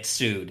to get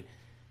sued.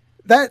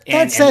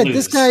 That said,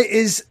 this guy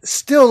is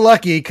still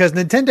lucky because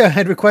Nintendo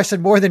had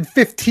requested more than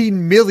 $15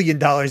 million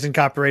in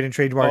copyright and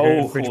trademark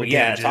infringement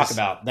damages. Talk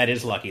about that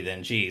is lucky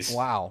then. Jeez.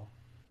 Wow.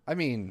 I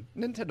mean,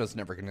 Nintendo's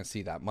never going to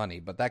see that money,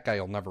 but that guy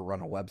will never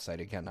run a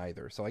website again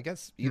either. So I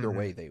guess either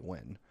way they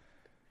win.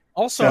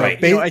 Also, I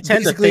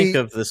tend to think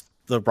of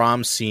the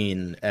ROM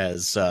scene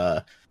as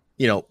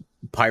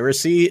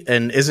piracy,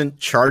 and isn't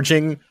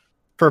charging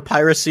for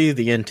piracy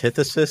the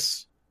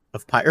antithesis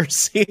of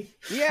piracy?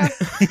 Yeah.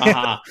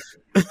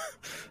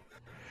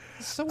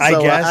 So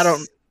I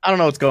guess I don't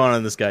know what's going on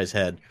in this guy's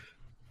head.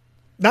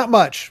 Not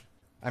much.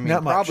 I mean,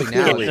 Not probably much.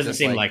 now It doesn't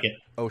seem like it.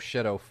 Oh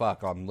shit! Oh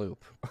fuck! On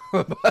loop.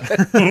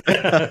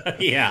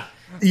 Yeah.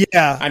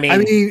 Yeah. I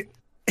mean,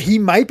 he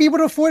might be able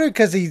to afford it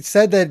because he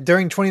said that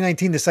during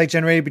 2019 the site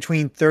generated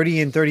between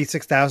 $30,000 and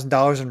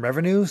 $36,000 in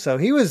revenue. So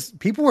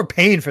people were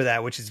paying for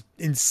that, which is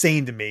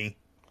insane to me.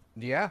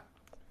 Yeah.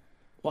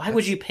 Why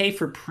would you pay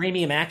for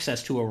premium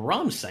access to a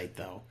ROM site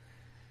though?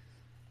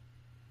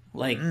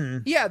 Like,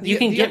 yeah, you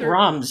can get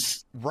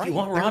ROMs. Right. If you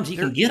want ROMs, you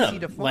They're can get easy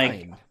them. to Like,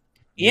 find.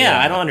 yeah,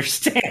 I don't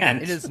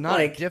understand. It is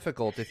not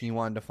difficult if you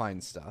wanted to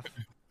find stuff.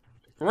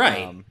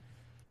 Right.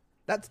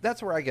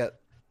 That's where I get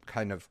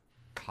kind of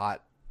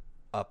caught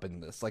up in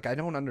this. Like, I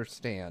don't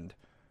understand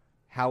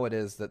how it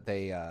is that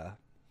they I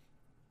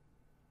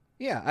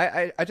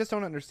just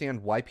don't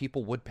understand why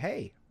people would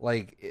pay.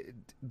 Like,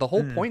 the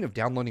whole point of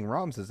downloading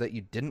ROMs is that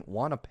you didn't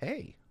want to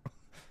pay.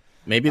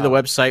 Maybe the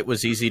website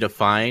was easy to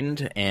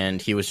find,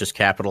 and he was just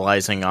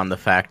capitalizing on the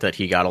fact that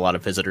he got a lot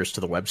of visitors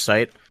to the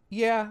website.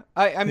 Yeah,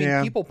 I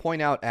mean, people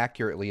point out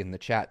accurately in the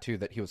chat, too,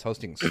 that he was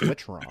hosting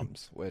Switch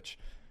ROMs, which,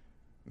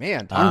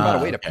 man, talk about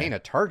a way to paint a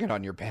target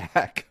on your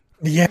back.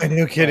 Yeah,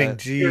 no kidding.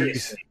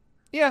 Jeez.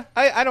 Yeah,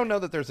 I don't know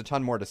that there's a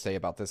ton more to say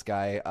about this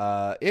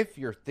guy. If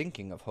you're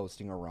thinking of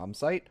hosting a ROM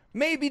site,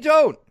 maybe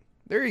don't.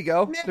 There you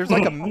go. There's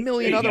like a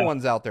million other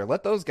ones out there.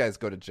 Let those guys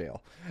go to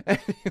jail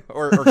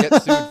or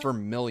get sued for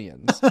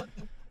millions.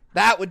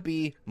 That would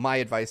be my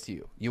advice to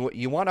you.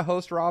 You want to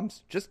host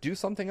ROMs? Just do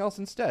something else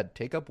instead.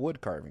 Take up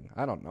wood carving.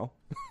 I don't know.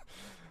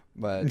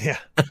 But yeah.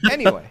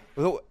 Anyway,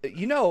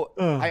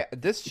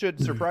 this should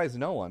surprise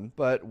no one,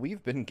 but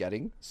we've been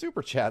getting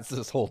super chats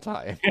this whole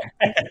time.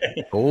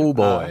 Oh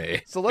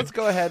boy. So let's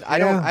go ahead.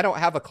 I don't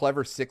have a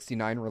clever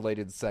 69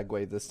 related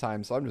segue this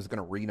time, so I'm just going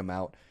to read them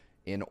out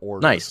in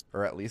order. Nice.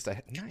 Or at least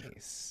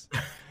nice.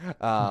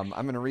 I'm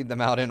going to read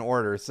them out in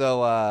order.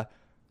 So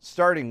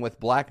starting with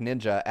Black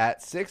Ninja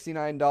at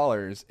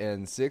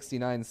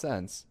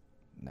 $69.69.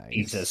 Nice.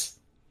 Jesus.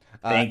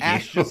 Thank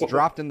Ash you. just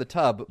dropped in the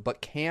tub,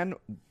 but can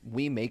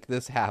we make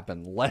this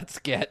happen? Let's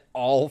get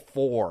all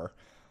four.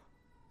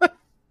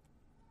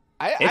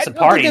 It's a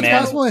party, man.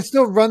 man. Possible to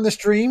still run the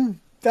stream.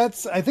 I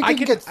think I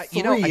can get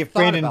three. I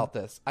thought about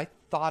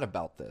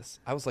this.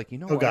 I was like,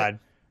 what? God.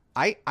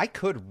 I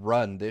could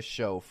run this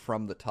show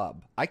from the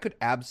tub. I could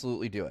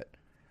absolutely do it.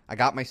 I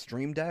got my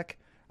Stream Deck.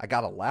 I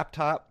got a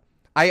laptop.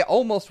 I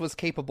almost was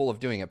capable of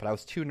doing it, but I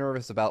was too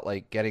nervous about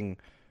like getting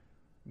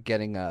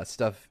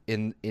stuff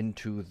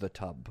into the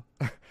tub.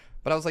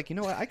 But I was like, you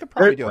know what? I could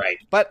probably do it.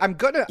 But I'm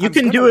gonna. You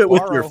can do it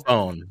with your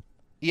phone.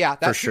 Yeah,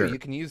 that's true. You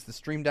can use the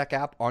Stream Deck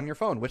app on your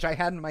phone, which I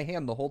had in my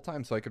hand the whole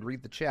time, so I could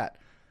read the chat.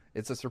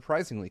 It's a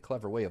surprisingly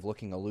clever way of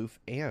looking aloof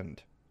and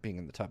being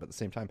in the tub at the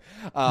same time.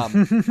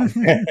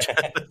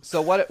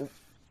 So what?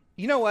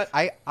 You know what?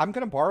 I'm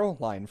gonna borrow a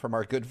line from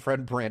our good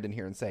friend Brandon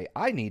here and say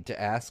I need to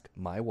ask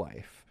my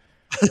wife.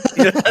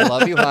 I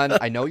love you, hon.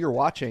 I know you're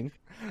watching.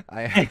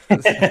 You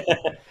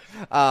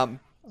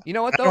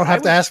know what though? I don't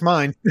have to ask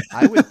mine.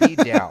 I would be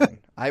down.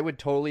 I would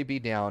totally be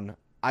down.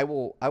 I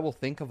will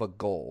think of a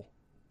goal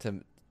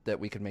that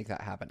we could make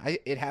that happen.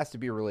 It has to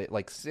be really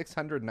like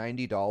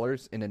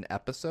 $690 in an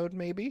episode,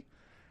 maybe.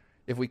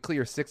 If we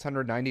clear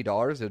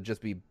 $690, it'd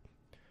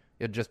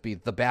just be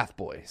the Bath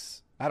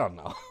Boys. I don't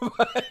know.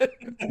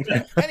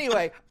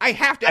 Anyway, I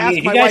have to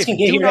ask my wife.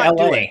 Do not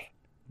do it.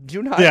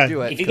 Do not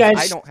do it. Because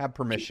I don't have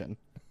permission.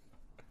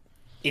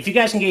 If you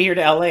guys can get here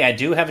to LA, I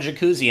do have a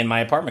jacuzzi in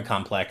my apartment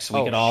complex.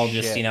 We could all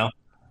just, there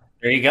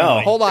you go.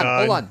 Hold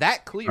on.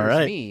 That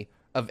clears me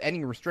of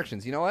any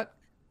restrictions. You know what?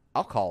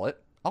 I'll call it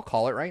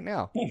right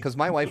now because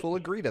my wife will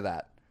agree to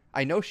that.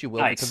 I know she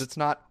will because it's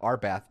not our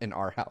bath in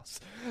our house.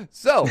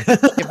 So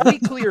if we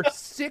clear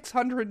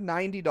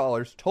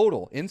 $690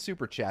 total in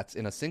Super Chats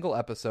in a single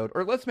episode,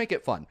 or let's make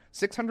it fun,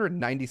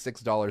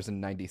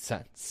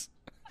 $696.90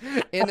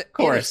 in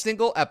a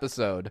single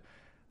episode,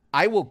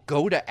 I will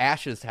go to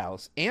Ash's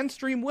house and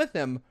stream with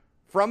him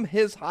from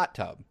his hot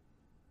tub.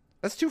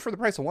 That's 2 for the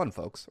price of 1,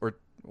 folks. Or,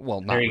 well,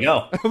 not there you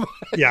really. go.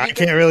 Yeah, I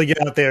can't really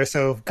get out there,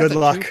 so good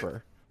luck.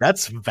 Twofer.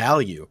 That's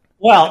value.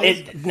 Well,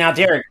 now,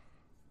 Derek,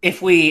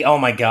 oh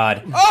my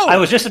God. Oh! I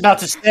was just about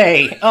to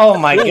say, oh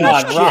my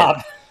God, shit.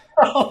 Rob.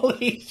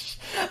 Holy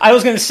I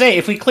was going to say,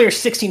 if we clear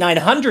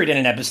 6,900 in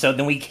an episode,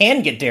 then we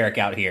can get Derek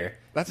out here.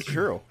 That's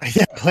true.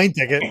 Yeah, plane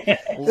ticket.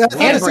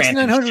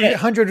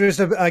 6,900 was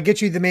to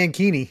get you the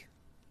Mankini.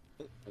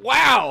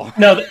 Wow.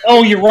 No,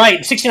 you're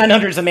right.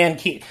 6,900 is the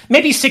Mankini.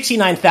 Maybe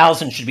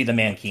 69,000 should be the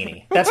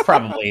Mankini. That's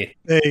probably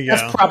there you go.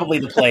 That's probably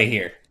the play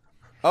here.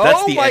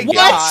 Oh the my end game.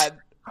 god!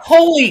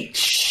 Holy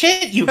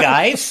shit, you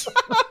guys!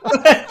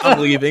 I'm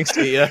leaving.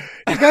 See ya.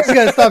 You guys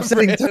gotta stop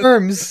setting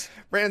terms.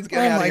 Brandon's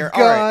getting Oh out of my here.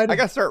 All right, God. I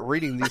gotta start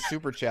reading these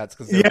super chats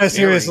because Yeah,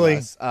 seriously.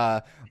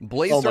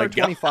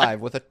 Blazestar25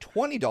 with a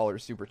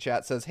 $20 super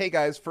chat says, "Hey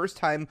guys, first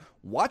time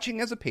watching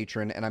as a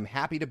patron, and I'm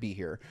happy to be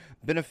here.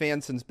 Been a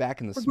fan since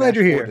back in the We're Smash glad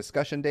you're 4 here.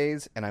 discussion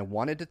days, and I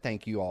wanted to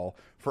thank you all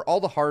for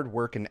all the hard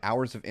work and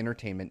hours of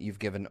entertainment you've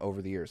given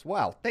over the years."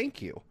 Wow, thank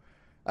you.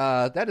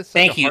 That is such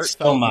Thank a you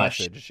so heartfelt much.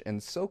 message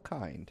and so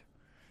kind.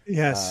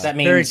 Yes, That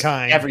very means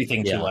kind.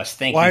 everything Yeah. to us.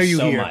 Thank Why are you you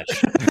so here?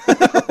 much.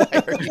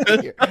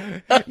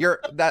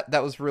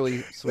 That was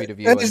really sweet of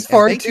you. That and- is and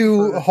far thank you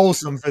too for-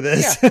 wholesome for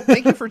this. Yeah,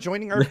 thank you for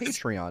joining our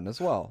Patreon as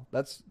well.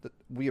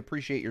 We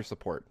appreciate your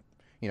support.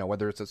 You know,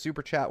 whether it's a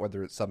super chat,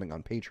 whether it's subbing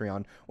on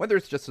Patreon, whether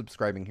it's just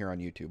subscribing here on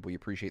YouTube, we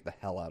appreciate the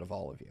hell out of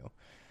all of you.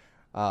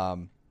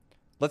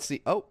 Let's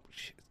see. Oh,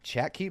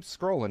 chat keeps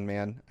scrolling,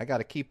 man. I got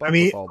to keep up I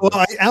mean, with all this.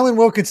 well, Alan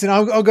Wilkinson,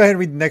 I'll go ahead and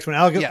read the next one.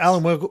 Yes.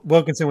 Alan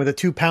Wilkinson with a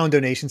 £2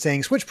 donation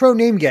saying, Switch Pro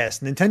name guess,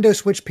 Nintendo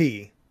Switch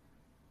P.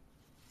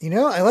 You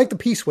know, I like the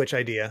P Switch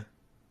idea.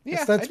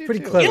 Yeah, that's I do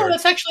pretty too. clever. Yeah,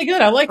 that's actually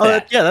good. I like Oh,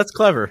 that. yeah, that's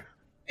clever.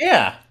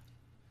 Yeah.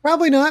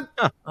 Probably not,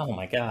 Oh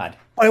my god.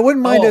 but I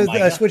wouldn't mind Oh my a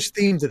God. Switch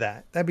theme to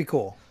that. That'd be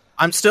cool.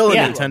 I'm still a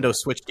Yeah. Nintendo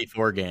Switch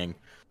D4 gang.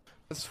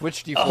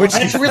 Switch Oh, default.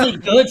 that's really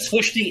good.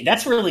 Switch D.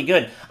 That's really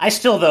good. I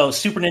still though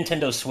Super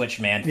Nintendo Switch,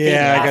 man.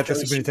 Yeah, I got After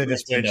the Super Nintendo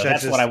Switch. That's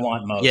That's what just- I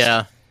want most.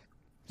 Yeah,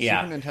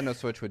 Yeah. Super Nintendo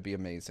Switch would be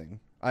amazing.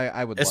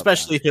 I would love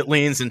especially that. if it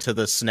leans into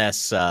the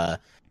SNES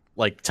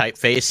like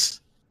typeface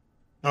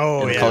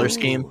Oh, and the yeah. color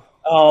scheme.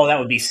 Oh, that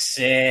would be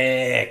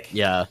sick.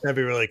 Yeah, That'd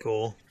be really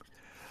cool.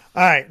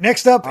 All right,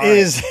 next up All right.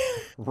 is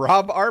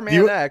Rob Arman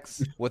You-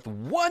 X with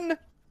 $100.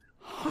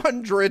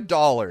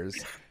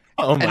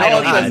 oh And my all I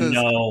it don't says even is,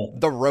 know.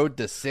 "The road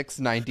to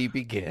 690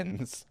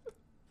 begins."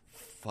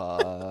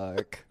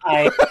 Fuck.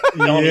 I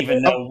don't Yeah.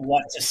 even know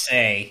what to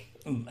say.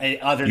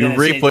 Other You than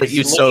reap what it's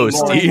you looking sow, more and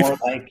Steve. more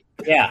like,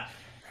 yeah.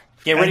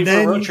 Get ready And for a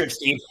then- road trip,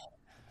 Steve.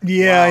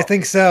 yeah, I Wow.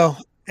 think so.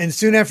 And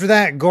soon after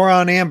that,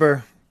 Goron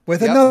Amber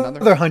with Yep,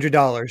 another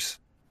 $100.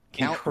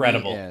 Count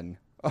Incredible. me in.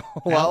 Oh,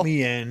 Count well,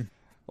 me in.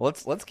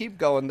 let's keep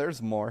going.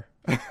 There's more.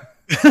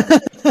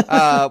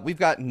 We've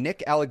got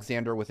Nick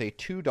Alexander with a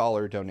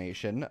 $2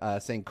 donation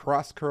saying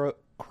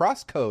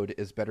Crosscode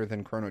is better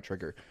than Chrono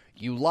Trigger.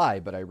 You lie,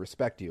 but I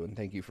respect you and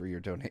thank you for your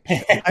donation.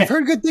 I've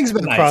heard good things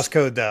about Nice.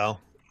 Crosscode, though.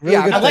 Really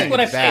yeah, good I'm not I like saying what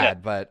it's I've seen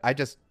bad, but I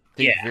just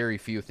think Yeah. very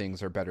few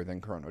things are better than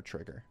Chrono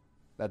Trigger.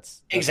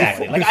 That's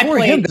Exactly. all. Like, I Before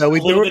played him, though, a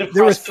little bit of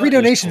there were Crosscode. 3 It was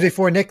donations cool.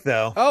 before Nick,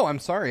 though. Oh, I'm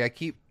sorry. I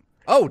keep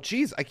trying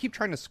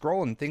to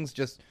scroll and things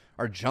just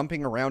are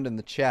jumping around in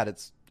the chat.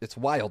 It's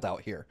wild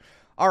out here.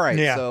 All right,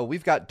 Yeah. so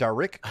we've got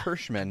Darik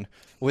Kirschman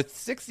with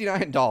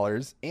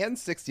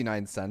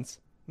 $69.69.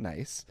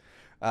 Nice.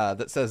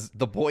 That says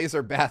the boys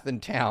are back in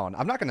town.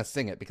 I'm not going to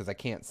sing it because I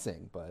can't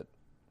sing, but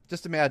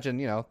just imagine,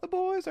 the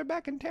boys are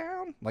back in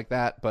town like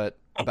that, but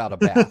about a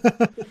bath.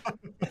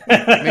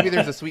 Maybe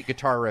there's a sweet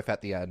guitar riff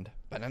at the end.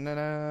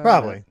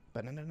 Probably.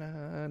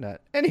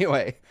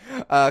 Anyway,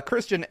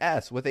 Christian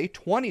S with a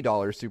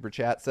 $20 super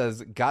chat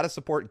says, "Gotta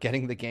support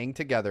getting the gang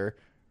together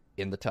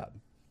in the tub."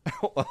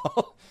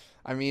 Well,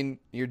 I mean,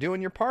 you're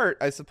doing your part,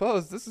 I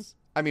suppose.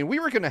 We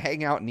were going to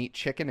hang out and eat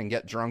chicken and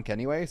get drunk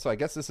anyway, so I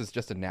guess this is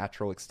just a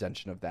natural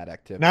extension of that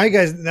activity. Now you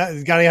guys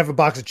got to have a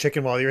box of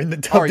chicken while you're in the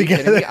Oh, tub are you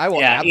kidding together. me? I will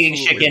Yeah, absolutely.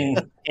 eating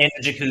chicken in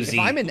a jacuzzi. If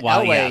I'm in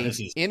while, LA yeah, this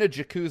is in a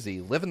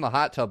jacuzzi, living the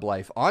hot tub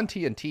life on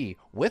TNT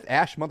with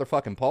Ash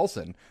motherfucking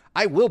Paulson,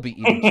 I will be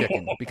eating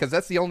chicken because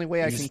that's the only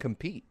way I can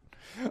compete.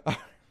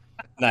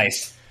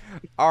 nice.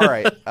 All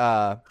right.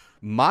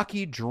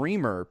 Maki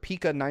Dreamer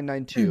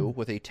Pika992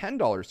 with a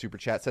 $10 super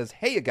chat says,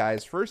 "Hey you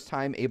guys, first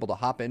time able to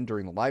hop in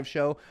during the live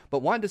show,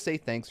 but wanted to say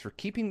thanks for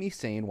keeping me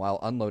sane while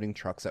unloading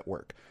trucks at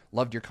work.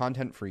 Loved your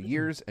content for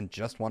years and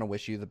just want to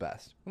wish you the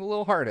best." With a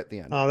little heart at the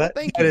end. Oh,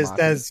 Thank you, Maki.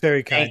 that's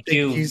very kind. Thank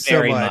you so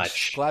very much.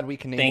 much. Glad we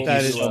can Thank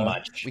able you to, so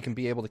much. we can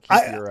be able to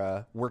keep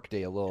your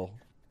workday a little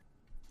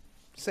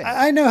sane.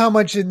 I know how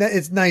much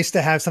it's nice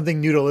to have something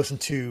new to listen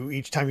to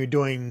each time you're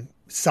doing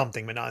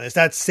something monotonous.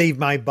 That saved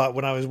my butt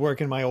when I was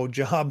working my old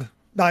job.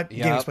 Not Game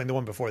Yep. Explain, the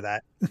one before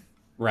that.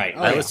 Right.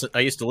 Oh, I yeah. I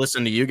used to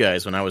listen to you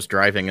guys when I was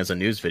driving as a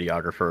news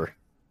videographer.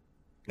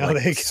 Oh, there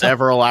you go.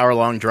 Several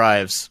hour-long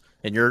drives,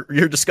 and your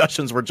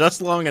discussions were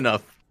just long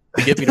enough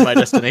to get me to my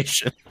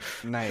destination.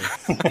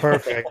 Nice.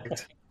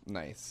 Perfect.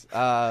 Nice.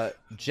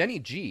 Jenny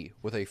G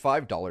with a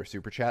 $5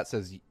 super chat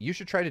says, "You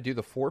should try to do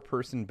the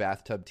 4-person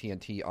bathtub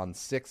TNT on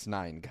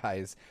 6ix9ine,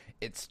 guys.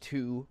 It's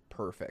too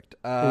perfect."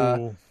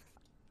 Ooh.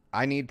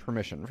 I need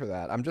permission for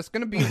that. I'm just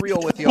going to be real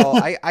with y'all.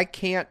 I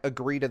can't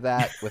agree to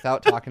that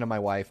without talking to my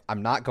wife.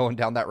 I'm not going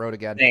down that road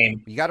again.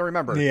 Same. You got to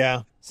remember,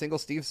 Yeah. Single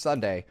Steve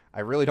Sunday. I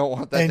really don't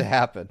want that And- to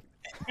happen.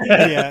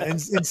 Yeah. And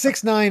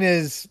 6ix9ine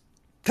is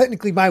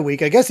technically my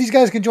week. I guess these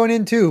guys can join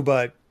in too,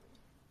 but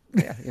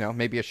Yeah,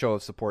 maybe a show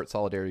of support,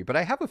 solidarity. But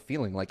I have a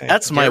feeling like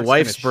That's my Garrett's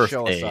wife's gonna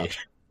show us birthday. up.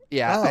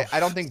 Yeah, Oh. I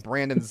don't think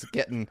Brandon's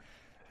getting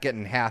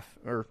getting half,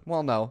 or,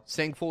 well, no,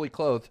 staying fully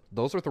clothed.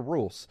 Those are the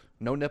rules.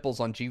 No nipples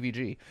on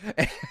GVG.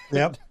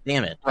 Yep.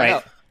 Damn it.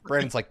 Right.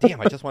 Brandon's like,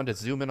 damn, I just wanted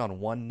to zoom in on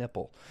one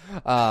nipple.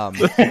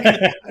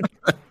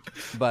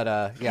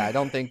 But yeah, I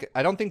don't think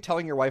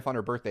telling your wife on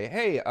her birthday,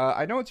 hey,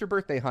 I know it's your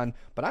birthday, hun,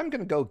 but I'm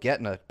gonna go get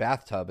in a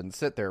bathtub and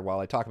sit there while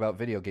I talk about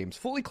video games,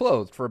 fully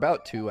clothed for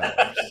about 2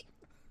 hours.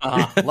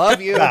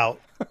 Love you. About.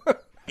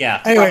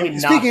 Yeah. Anyway,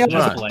 speaking of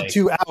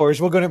 2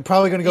 hours, we're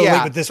probably gonna go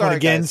late with this one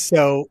again. Guys.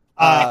 So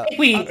I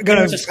think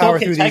there's a power Skull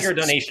through Tiger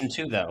these. donation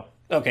too, though.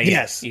 Okay.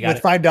 Yes, you got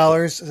with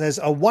 $5 says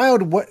a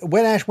wild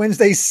Wet Ash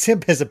Wednesday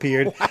simp has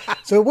appeared.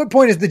 So at what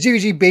point is the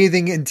GVG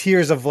bathing in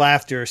tears of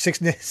laughter?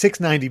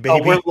 690, baby.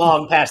 Oh, we're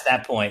long past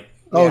that point.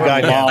 Oh,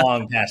 God, yeah.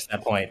 Long past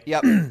that point.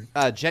 Yep.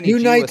 Jenny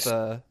Moon G Knight- with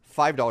a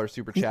 $5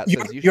 super chat You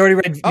says already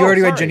read. You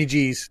already read sorry. Jenny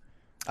G's.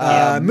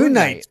 Yeah, Moon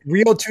Knight,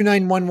 Real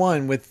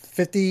 2911 with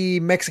 50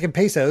 Mexican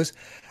pesos,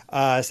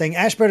 saying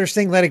Ash better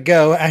sing "Let It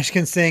Go." Ash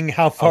can sing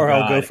 "How Far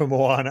I'll Go" from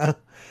Moana.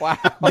 Wow.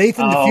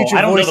 Nathan, the future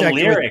I don't know voice the actor.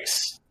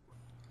 lyrics.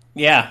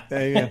 Yeah.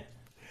 There you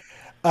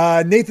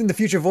go. Nathan, the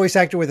future voice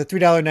actor, with a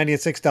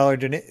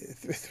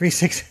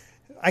 $3.96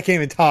 I can't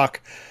even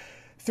talk.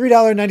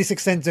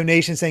 $3.96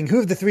 donation, saying, "Who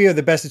of the three are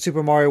the best at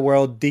Super Mario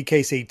World?"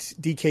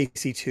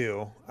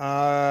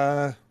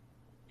 DKC2.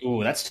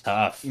 Ooh, that's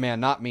tough. Man,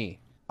 not me.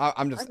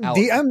 I'm just out.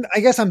 I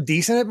guess I'm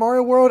decent at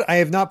Mario World. I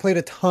have not played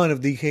a ton of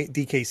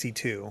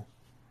DKC2.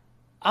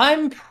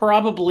 I'm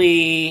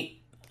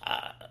probably.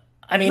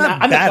 I'm a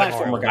Not bad at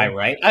platformer Mario guy, World.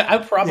 right? I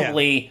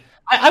probably. Yeah.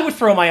 I would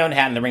throw my own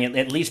hat in the ring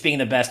at least being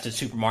the best at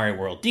Super Mario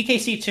World.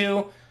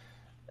 DKC2,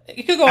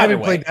 it could go I either haven't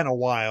way. played that in a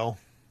while.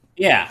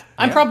 Yeah,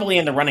 I'm probably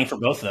in the running for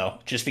both though,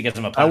 just because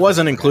I'm a. I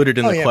wasn't included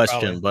in the question,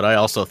 probably. but I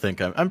also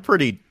think I'm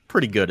pretty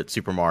good at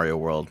Super Mario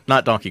World.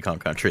 Not Donkey Kong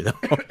Country though.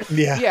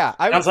 Yeah, Yeah,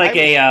 sounds like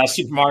a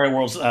Super Mario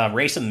World's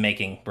race in the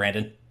making,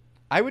 Brandon.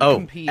 I would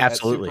compete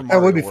absolutely. at Super Mario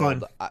That would be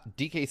World. fun.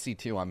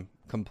 DKC2, I'm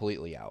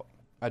completely out.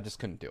 I just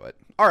couldn't do it.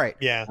 All right.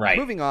 Yeah. Right.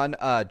 Moving on,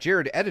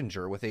 Jared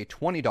Edinger with a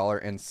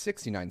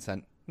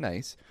 $20.69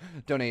 nice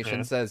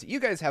donation says, "You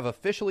guys have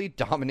officially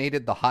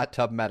dominated the hot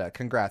tub meta.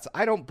 Congrats."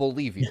 I don't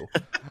believe you.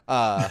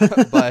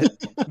 But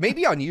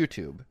maybe on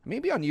YouTube.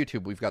 Maybe on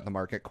YouTube we've got the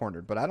market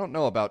cornered, but I don't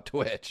know about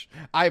Twitch.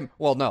 I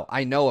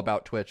know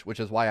about Twitch, which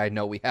is why I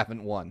know we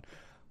haven't won.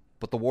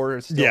 But the war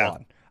is still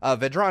on.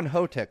 Vedran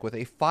Hotek with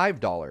a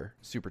 $5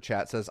 super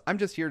chat says, "I'm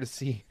just here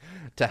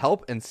to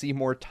help and see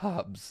more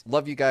tubs.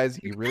 Love you guys.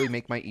 You really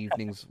make my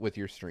evenings with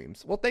your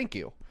streams." Well, thank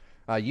you.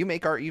 You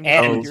make our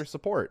evenings with your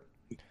support.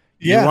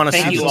 You want to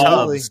see the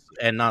absolutely. tubs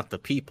and not the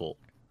people.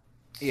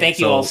 Thank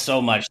you all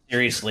so much,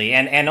 seriously.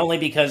 And only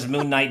because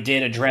Moon Knight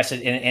did address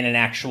it in an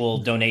actual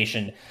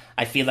donation,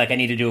 I feel like I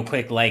need to do a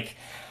quick, let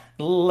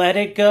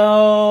it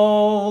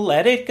go,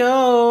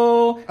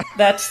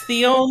 that's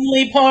the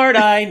only part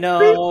I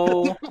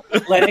know.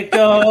 Let it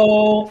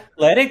go,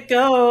 let it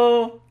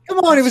go. Come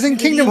on, it was in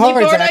Kingdom the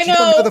only Hearts. part I Actually,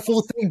 know. for the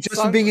full thing, just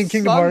for being in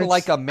Kingdom Hearts.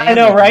 Like a man I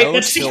know, with right? no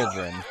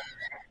children.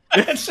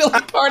 That's the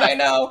only part I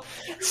know.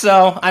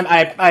 So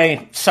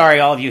I'm sorry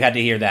all of you had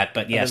to hear that,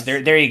 but yes,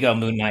 there you go,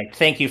 Moon Knight.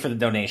 Thank you for the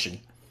donation.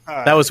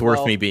 That was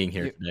worth me being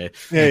here today.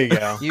 There you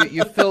go.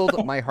 You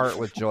filled my heart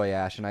with joy,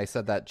 Ash, and I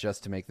said that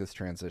just to make this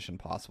transition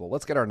possible.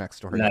 Let's get our next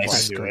story Nice. on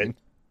screen.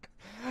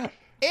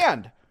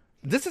 And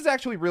this is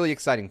actually really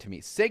exciting to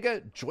me.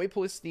 Sega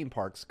Joypolis theme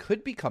parks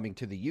could be coming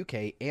to the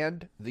UK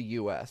and the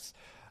US.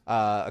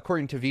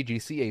 According to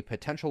VGC, a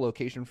potential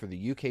location for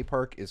the UK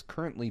park is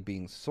currently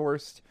being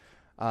sourced.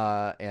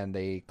 And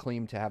they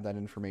claim to have that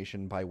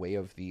information by way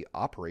of the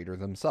operator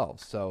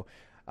themselves. So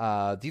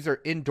these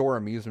are indoor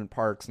amusement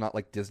parks, not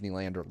like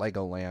Disneyland or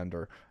Legoland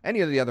or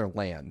any of the other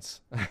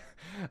lands.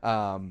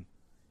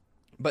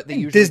 But they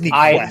usually Disney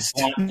I Quest.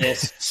 want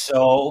this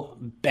so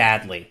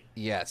badly.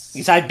 Yes.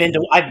 Because I've been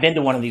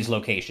to one of these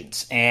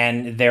locations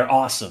and they're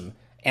awesome.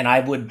 And I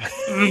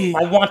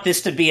want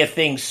this to be a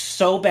thing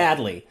so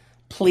badly.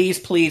 Please,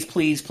 please,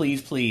 please,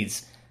 please,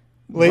 please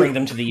bring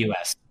them to the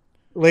US.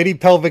 Lady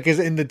Pelvic is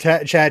in the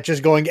chat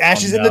just going,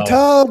 Ash is in the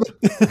tub.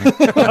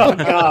 Oh,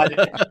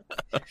 God.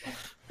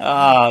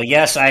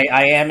 Yes, I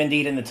am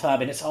indeed in the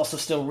tub. And it's also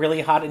still really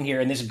hot in here.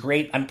 And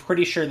I'm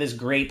pretty sure this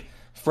great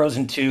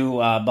Frozen 2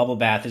 bubble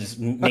bath is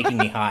making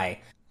me high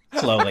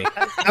slowly.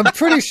 I'm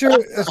pretty sure.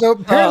 So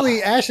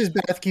apparently Ash's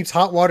bath keeps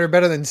hot water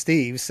better than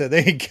Steve's. So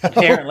there you go.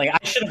 Apparently. I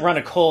should have run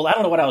a cold. I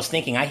don't know what I was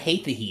thinking. I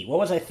hate the heat. What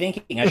was I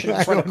thinking? I should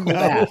have just run a cold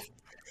bath.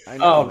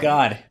 Oh,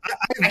 God.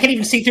 I can't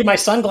even see through my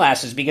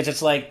sunglasses because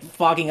it's like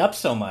fogging up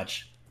so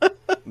much.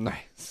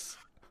 Nice.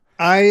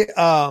 I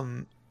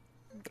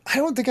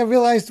don't think I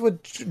realized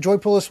what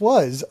Joypolis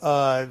was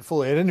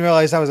fully. I didn't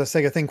realize that was a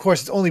Sega thing. Of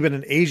course, it's only been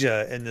in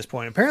Asia at this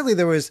point. Apparently,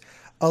 there was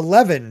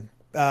 11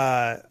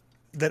 that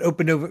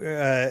opened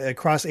over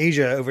across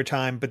Asia over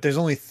time, but there's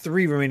only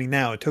 3 remaining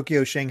now: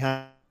 Tokyo,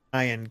 Shanghai,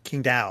 and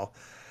Qingdao.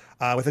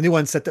 With a new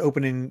one set to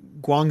open in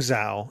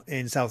Guangzhou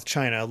in South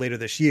China later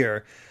this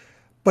year.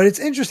 But it's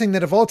interesting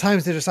that of all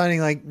times they're deciding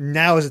like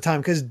now is the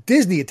time, because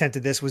Disney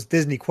attempted this with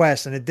Disney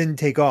Quest and it didn't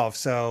take off.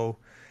 So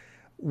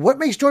what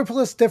makes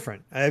Joypolis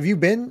different? Have you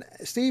been,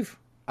 Steve?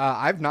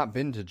 I've not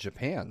been to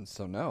Japan,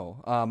 so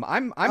no.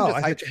 I'm just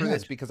hyped for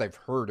this because I've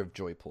heard of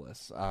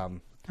Joypolis.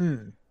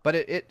 But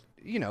it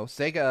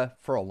Sega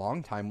for a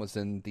long time was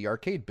in the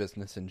arcade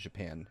business in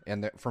Japan,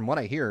 and from what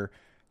I hear,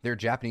 their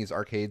Japanese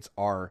arcades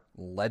are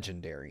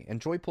legendary.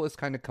 And Joypolis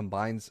kind of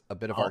combines a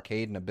bit of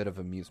arcade and a bit of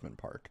amusement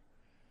park.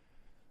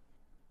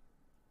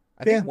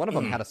 I think one of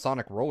them had a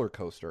Sonic roller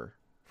coaster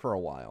for a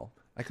while.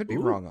 I could be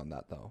wrong on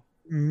that, though.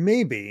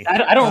 Maybe.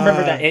 I don't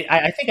remember that.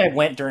 I think I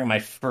went during my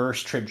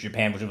first trip to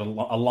Japan, which was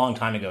a long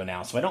time ago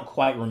now, so I don't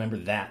quite remember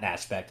that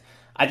aspect.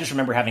 I just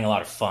remember having a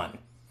lot of fun.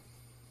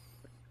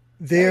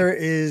 There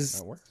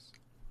is...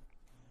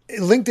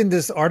 Linked in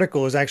this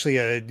article is actually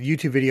a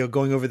YouTube video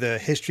going over the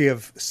history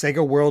of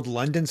Sega World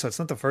London, so it's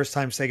not the first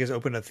time Sega's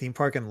opened a theme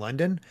park in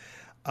London.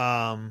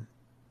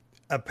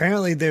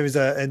 Apparently there's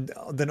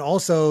then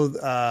also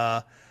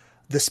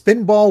the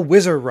Spinball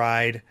Wizard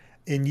Ride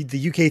in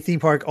the UK theme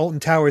park Alton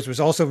Towers was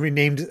also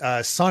renamed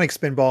Sonic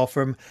Spinball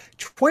from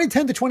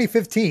 2010 to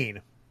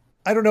 2015.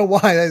 I don't know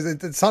why.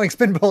 Sonic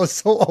Spinball is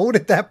so old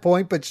at that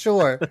point, but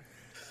sure.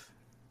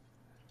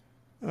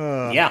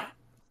 Yeah.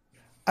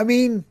 I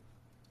mean,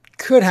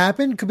 could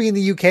happen. Could be in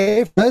the UK.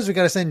 If it does, we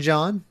got to send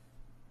John.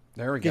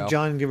 There we go. Get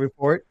John to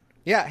report.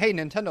 Yeah. Hey,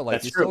 Nintendo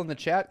Life, you still in the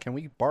chat? Can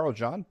we borrow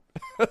John?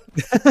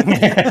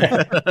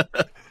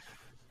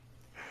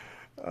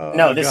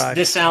 No,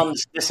 this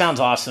sounds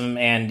awesome,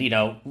 and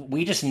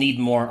we just need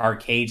more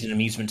arcades and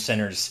amusement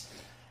centers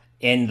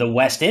in the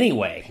West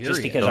anyway. Period.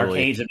 Just because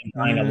arcades have been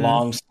dying a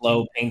long,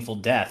 slow, painful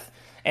death,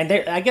 and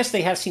I guess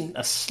they have seen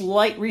a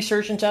slight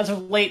resurgence as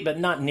of late, but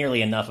not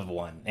nearly enough of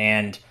one.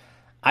 And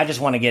I just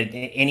want to get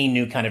any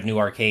new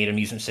arcade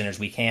amusement centers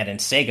we can. And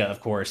Sega,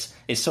 of course,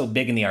 is so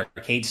big in the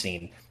arcade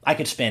scene. I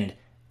could spend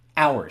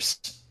hours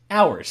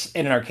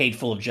in an arcade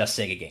full of just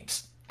Sega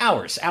games.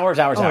 Hours,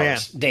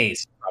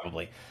 days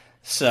probably.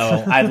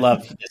 So I'd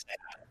love this to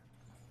happen.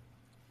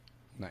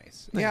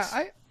 Nice.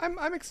 Yeah,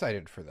 I'm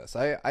excited for this.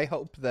 I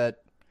hope that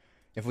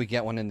if we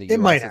get one in the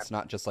US, it's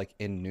not just like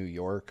in New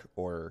York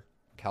or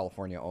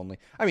California only.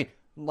 I mean,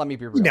 let me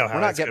be real. We're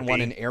not getting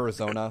one in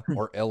Arizona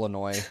or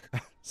Illinois.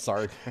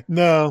 Sorry.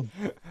 No.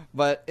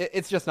 But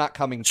it's just not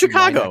coming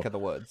Chicago. To my neck of the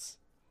woods.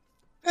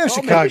 Yeah,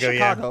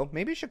 Chicago,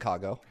 Maybe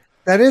Chicago.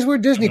 That is where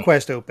Disney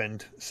Quest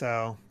opened,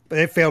 so... But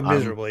it failed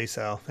miserably,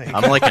 so...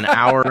 I'm like an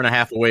hour and a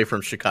half away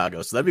from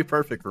Chicago, so that'd be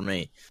perfect for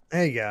me.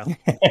 There you go.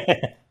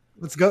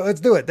 Let's go.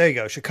 Let's do it. There you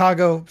go.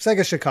 Chicago.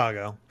 Sega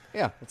Chicago.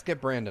 Yeah, let's get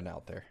Brandon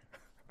out there.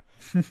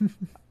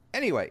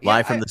 Anyway.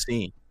 Live from the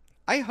scene.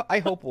 I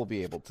hope we'll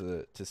be able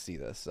to see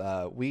this.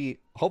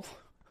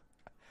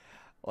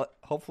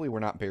 Hopefully we're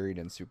not buried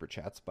in super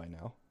chats by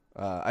now.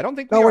 I don't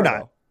think we're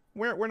not.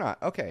 We're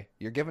not. Okay,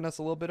 you're giving us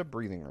a little bit of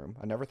breathing room.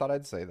 I never thought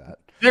I'd say that.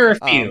 There are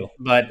a few,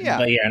 but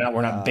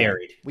we're not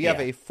buried. We have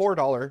a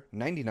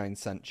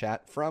 $4.99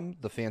 chat from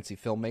the Fancy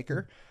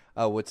Filmmaker,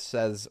 which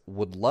says,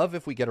 would love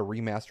if we get a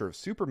remaster of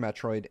Super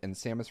Metroid and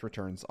Samus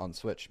Returns on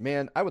Switch.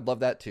 Man, I would love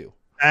that too.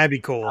 That'd be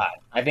cool.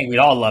 I think we'd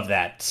all love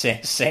that.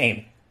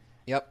 Same.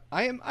 Yep.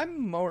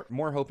 I'm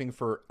more hoping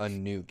for a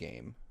new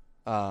game.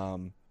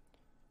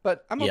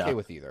 But I'm okay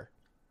with either.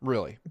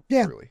 Really.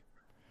 Yeah. Really.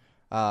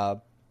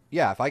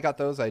 Yeah, if I got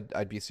those,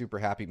 I'd be super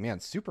happy. Man,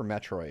 Super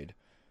Metroid,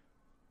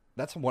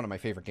 that's one of my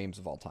favorite games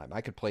of all time.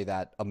 I could play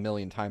that a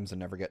million times and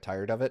never get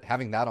tired of it.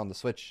 Having that on the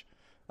Switch,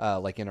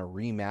 like in a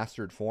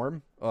remastered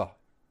form,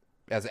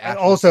 as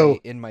also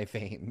in my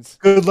veins.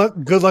 Good luck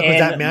with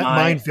that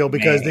minefield,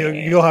 because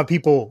you'll have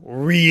people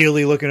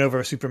really looking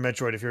over Super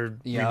Metroid if you're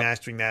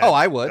remastering that. Oh,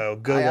 I would. So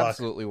good luck.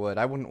 Absolutely would.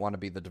 I wouldn't want to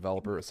be the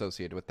developer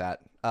associated with that.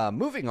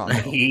 Moving on.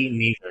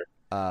 Me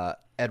neither.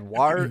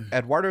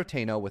 Eduardo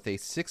Teno with a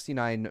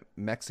 69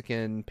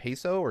 Mexican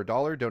peso or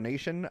dollar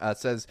donation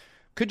says,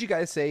 could you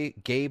guys say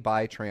gay,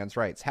 bi, trans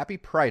rights? Happy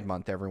Pride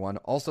Month, everyone.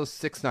 Also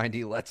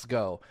 $6.90. Let's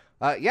go.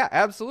 Yeah,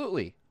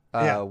 absolutely.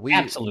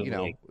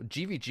 Absolutely.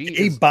 GVG gay,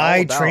 is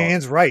bi,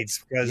 trans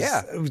rights.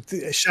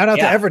 Shout out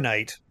to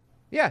Evernight.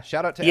 Yeah,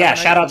 shout out to Evernight.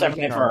 Shout out to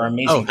Evernight for our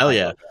amazing. Oh, hell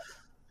yeah.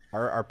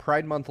 Our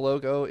Pride Month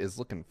logo is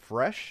looking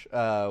fresh.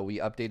 We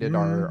updated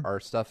our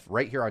stuff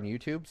right here on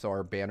YouTube, so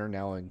our banner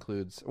now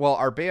includes... Well,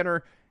 our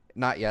banner,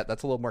 not yet.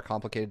 That's a little more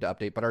complicated to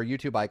update, but our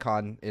YouTube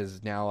icon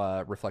is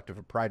now reflective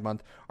of Pride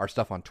Month. Our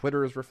stuff on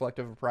Twitter is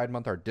reflective of Pride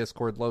Month. Our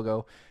Discord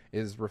logo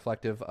is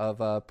reflective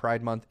of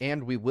Pride Month,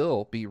 and we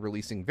will be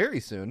releasing very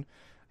soon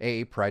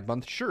a Pride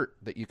Month shirt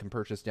that you can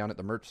purchase down at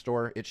the merch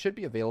store. It should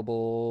be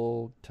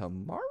available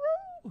tomorrow,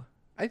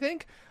 I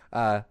think.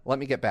 Let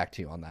me get back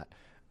to you on that.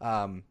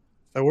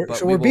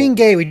 So we're being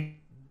gay. We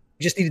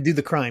just need to do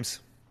the crimes.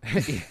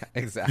 Yeah,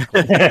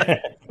 exactly.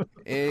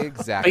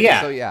 Exactly.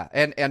 Yeah. So yeah,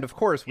 and of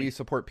course we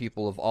support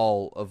people of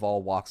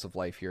all walks of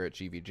life here at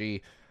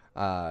GVG.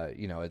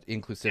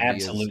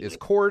 Inclusivity is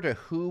core to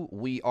who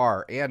we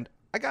are, and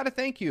I got to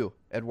thank you,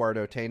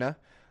 Eduardo Tena,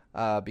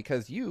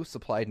 because you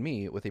supplied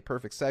me with a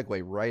perfect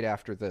segue right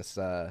after this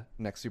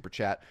next super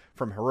chat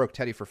from Heroic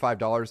Teddy for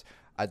 $5.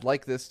 I'd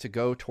like this to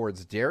go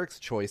towards Derek's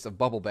choice of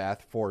bubble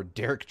bath for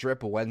Derek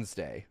Drip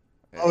Wednesday.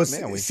 Oh,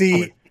 man,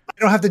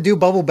 don't have to do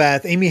bubble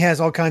bath. Amy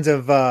has all kinds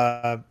of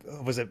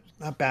was it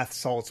not bath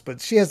salts,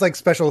 but she has like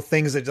special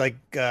things that like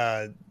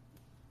bath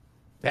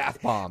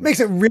bombs. Makes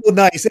it real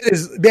nice. It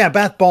is, yeah,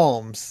 bath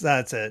bombs.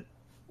 That's it.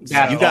 You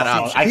got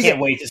options. I can't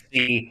wait to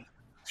see.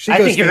 I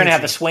think you're going to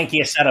have the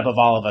swankiest setup of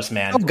all of us,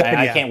 man.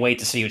 I can't wait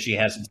to see what she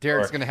has in store.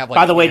 Derek's going to have, like,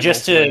 by the way,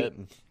 just to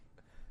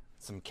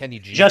some Kenny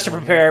G. Just to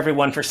prepare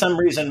everyone, for some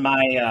reason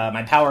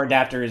my power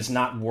adapter is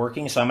not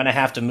working, so I'm going to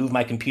have to move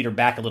my computer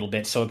back a little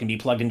bit so it can be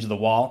plugged into the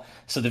wall.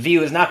 So the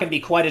view is not going to be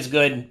quite as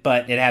good,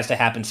 but it has to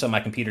happen so my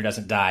computer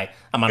doesn't die.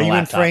 I'm on a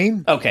laptop. Are you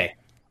in frame? Okay.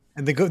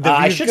 And the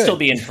I should still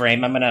be in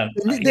frame. I'm going to.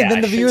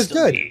 Then the view is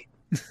good.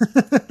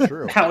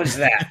 True. How is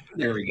that?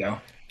 There we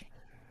go.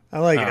 I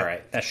like it. All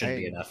right, that should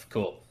be enough.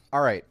 Cool. All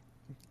right,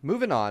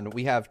 moving on.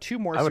 We have two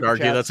more. I would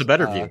argue chats. that's a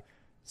better view.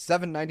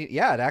 $7.90.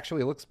 Yeah, it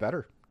actually looks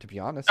better, to be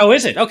honest. Oh,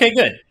 is it? Okay,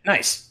 good,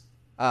 nice.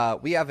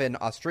 We have an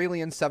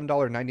Australian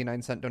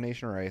 $7.99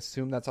 donation, or I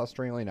assume that's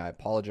Australian. I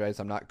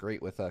apologize. I'm not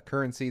great with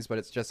currencies, but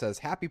it just says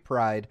Happy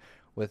Pride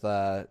with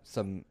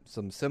some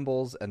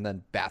symbols and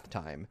then bath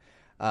time.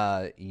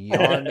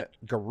 Jan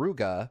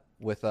Garuga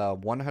with a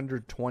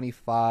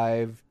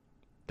 $125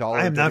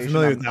 I am donation. not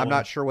familiar with that I'm one.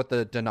 not sure what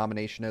the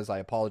denomination is. I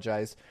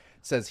apologize.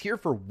 Says here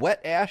for Wet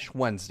Ash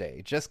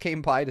Wednesday. Just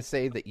came by to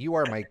say that you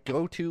are my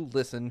go-to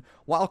listen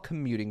while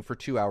commuting for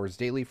 2 hours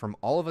daily. From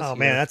all of us. Oh here,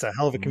 man, that's a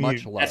hell of a commute.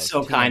 much love. That's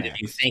so TNX. kind of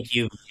you. Thank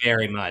you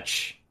very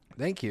much.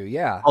 Thank you.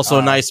 Yeah. Also,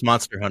 a nice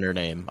Monster Hunter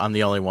name. I'm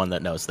the only one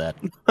that knows that.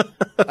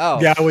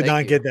 Oh, Yeah, I would thank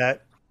not you. get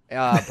that.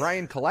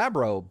 Brian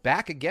Calabro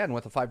back again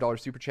with a $5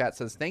 super chat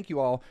says, thank you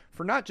all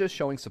for not just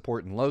showing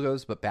support in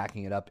logos, but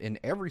backing it up in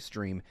every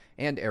stream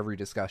and every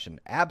discussion.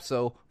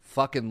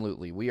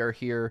 Abso-fucking-lutely. We are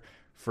here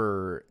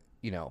for,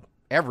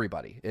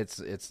 everybody.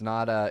 It's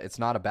not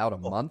about a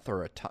month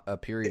or a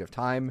period of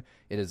time.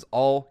 It is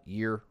all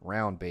year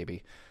round,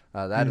 baby.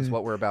 That is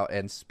what we're about.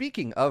 And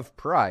speaking of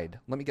Pride,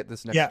 let me get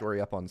this next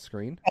story up on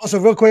screen. Also,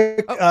 real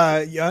quick,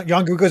 Jan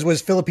Garuga's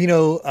was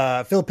Philippine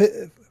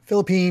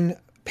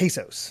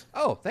pesos.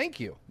 Oh, thank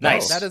you.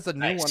 Nice. That is a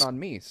new one on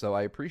me, so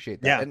I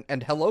appreciate that. Yeah.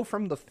 And hello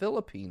from the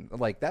Philippines.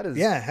 Like, that is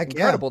heck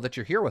incredible that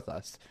you're here with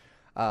us.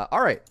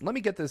 All right, let me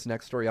get this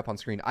next story up on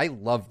screen. I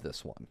love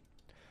this one.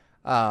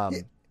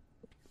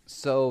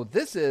 So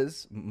this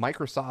is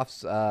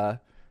Microsoft's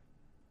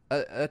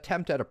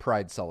attempt at a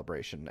Pride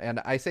celebration. And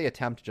I say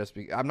attempt just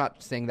because I'm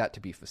not saying that to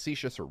be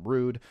facetious or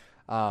rude,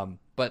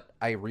 but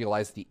I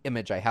realize the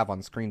image I have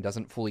on screen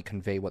doesn't fully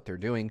convey what they're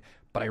doing.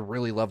 But I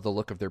really love the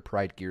look of their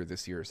Pride gear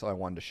this year, so I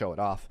wanted to show it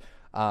off.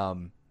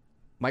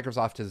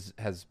 Microsoft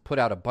has put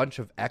out a bunch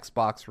of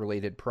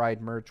Xbox-related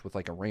Pride merch with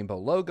like a rainbow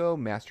logo,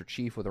 Master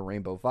Chief with a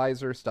rainbow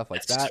visor, stuff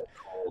like that. So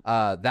cool.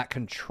 That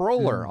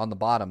controller on the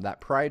bottom,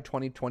 that Pride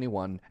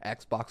 2021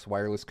 Xbox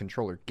wireless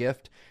controller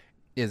gift,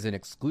 is an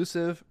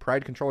exclusive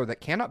Pride controller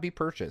that cannot be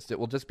purchased. It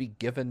will just be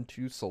given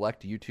to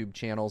select YouTube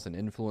channels and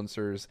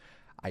influencers.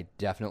 I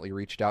definitely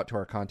reached out to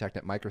our contact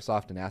at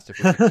Microsoft and asked if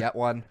we could get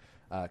one.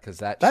 Because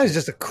that is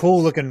just a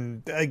cool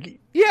looking.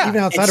 Yeah, even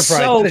outside it's of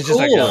Pride, so that is just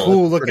like a cool.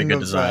 cool Pretty looking good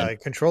design.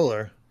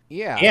 controller.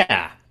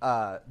 Yeah.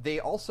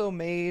 They also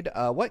made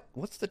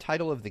what's the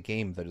title of the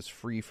game that is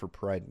free for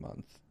Pride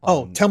Month?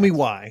 Tell Me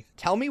Why.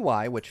 Tell Me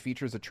Why, which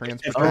features a trans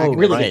I've protagonist, heard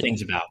really right. good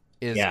things about.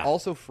 is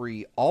also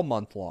free all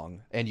month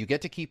long, and you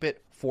get to keep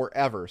it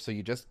forever. So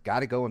you just got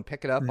to go and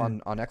pick it up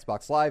on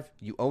Xbox Live.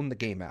 You own the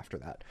game after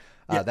that.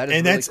 That is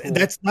and really cool.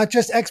 that's not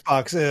just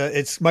Xbox.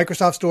 It's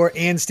Microsoft Store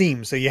and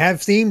Steam. So you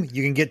have Steam,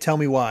 you can get Tell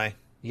Me Why.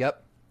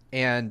 Yep.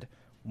 And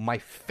my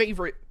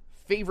favorite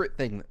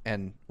thing,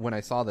 and when I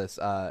saw this,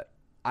 I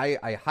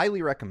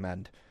highly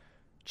recommend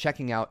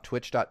checking out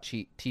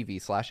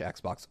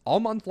twitch.tv/Xbox all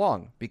month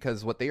long,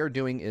 because what they are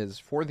doing is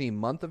for the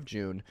month of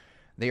June,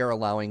 they are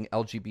allowing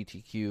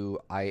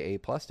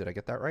LGBTQIA+. Did I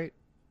get that right?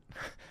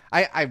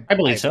 I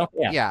believe so.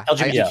 Yeah. Yeah.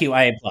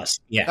 LGBTQIA+.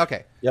 Yeah.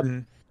 Okay. Yep.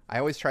 I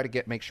always try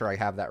to make sure I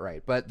have that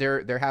right. But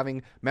they're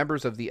having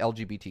members of the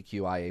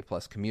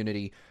LGBTQIA+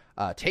 community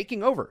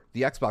taking over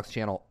the Xbox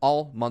channel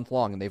all month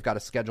long, and they've got a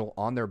schedule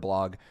on their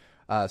blog,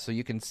 so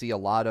you can see a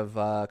lot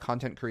of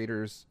content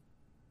creators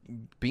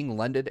being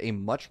lended a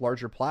much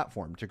larger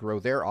platform to grow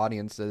their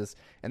audiences,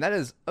 and that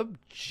is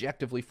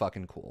objectively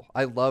fucking cool.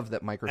 I love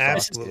that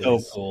Microsoft is So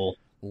cool.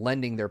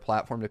 lending their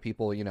platform to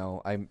people.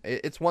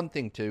 It's one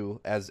thing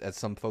to, as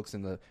some folks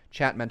in the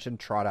chat mentioned,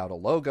 trot out a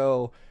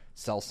logo,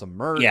 sell some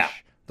merch. Yeah.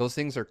 Those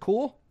things are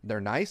cool.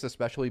 They're nice,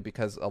 especially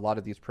because a lot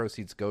of these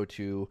proceeds go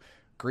to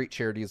great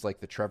charities like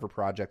the Trevor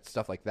Project,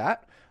 stuff like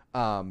that.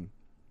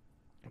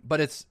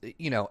 But it's,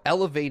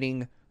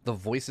 elevating the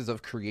voices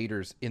of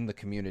creators in the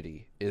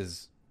community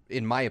is,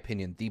 in my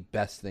opinion, the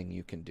best thing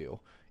you can do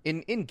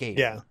in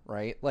gaming,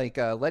 right? Like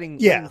letting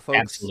folks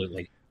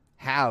absolutely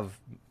have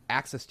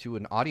access to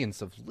an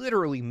audience of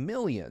literally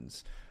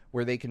millions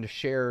where they can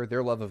share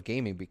their love of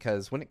gaming,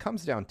 because when it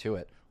comes down to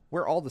it,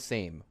 we're all the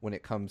same when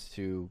it comes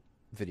to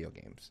video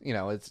games.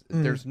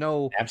 There's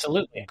no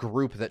absolutely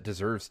group that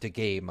deserves to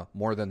game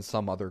more than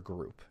some other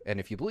group.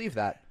 And if you believe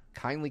that,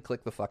 kindly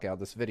click the fuck out of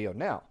this video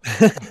now.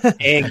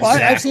 Exactly.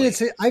 Well,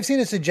 I've seen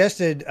it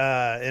suggested in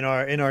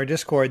our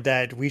Discord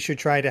that we should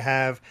try to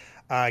have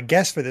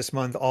guests for this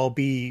month all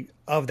be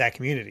of that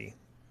community,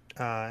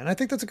 and I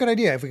think that's a good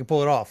idea if we can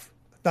pull it off.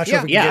 Not sure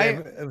if we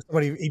can get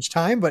somebody each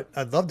time, but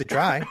I'd love to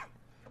try.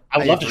 I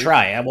would love to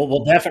try.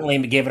 We'll definitely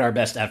give it our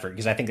best effort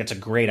because I think that's a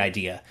great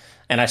idea.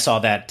 And I saw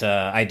that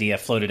idea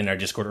floated in our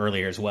Discord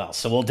earlier as well.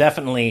 So we'll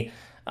definitely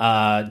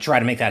try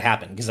to make that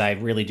happen because I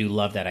really do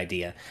love that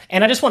idea.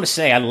 And I just want to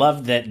say I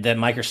love that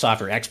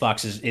Microsoft or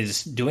Xbox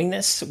is doing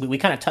this. We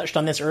kind of touched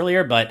on this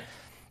earlier, but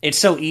it's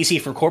so easy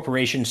for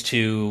corporations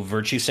to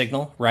virtue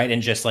signal, right?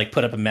 And just like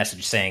put up a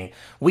message saying,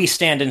 we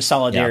stand in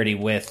solidarity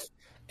with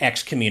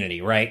X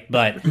community, right?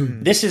 But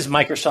this is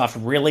Microsoft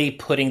really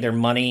putting their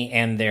money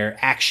and their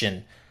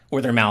action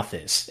where their mouth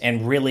is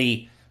and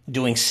really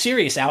doing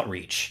serious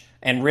outreach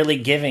and really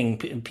giving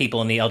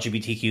people in the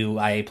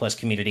LGBTQIA plus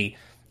community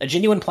a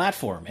genuine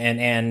platform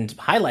and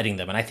highlighting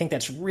them. And I think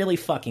that's really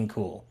fucking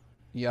cool.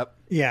 Yep.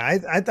 Yeah,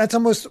 that's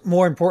almost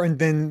more important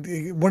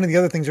than one of the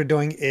other things they're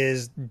doing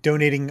is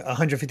donating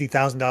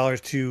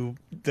 $150,000 to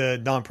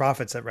the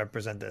nonprofits that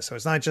represent this. So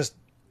it's not just,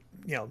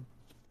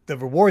 the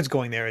rewards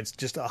going there. It's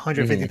just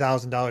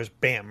 $150,000,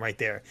 bam, right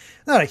there.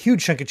 Not a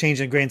huge chunk of change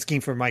in the grand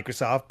scheme for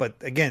Microsoft, but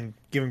again,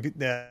 giving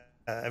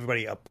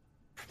everybody a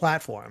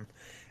platform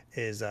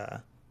is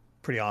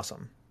pretty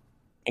awesome.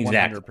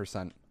 Exactly.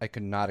 100%. I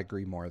could not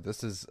agree more.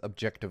 This is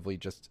objectively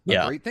just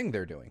a great thing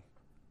they're doing.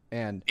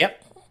 And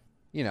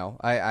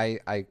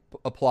I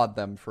applaud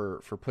them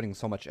for putting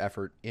so much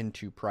effort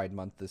into Pride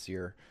Month this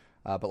year.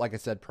 But like I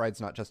said,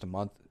 Pride's not just a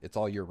month. It's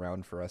all year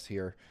round for us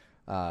here.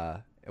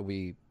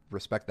 We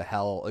respect the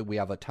hell. We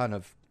have a ton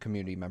of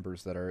community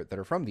members that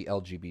are from the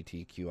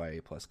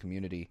LGBTQIA plus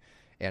community.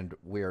 And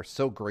we are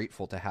so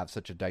grateful to have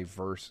such a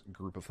diverse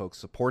group of folks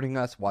supporting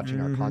us, watching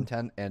our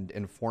content, and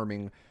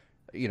informing,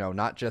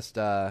 not just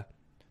our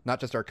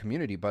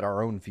community, but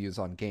our own views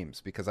on games.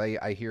 Because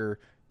I hear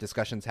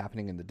discussions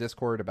happening in the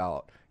Discord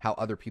about how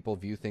other people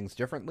view things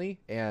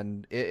differently,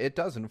 and it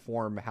does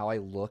inform how I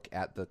look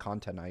at the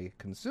content I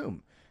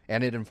consume,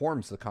 and it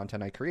informs the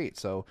content I create.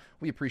 So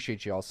we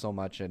appreciate you all so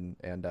much, and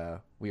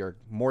we are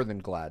more than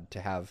glad to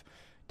have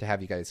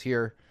you guys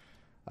here.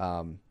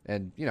 And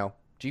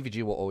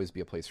GVG will always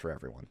be a place for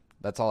everyone.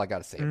 That's all I got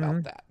to say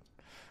about that.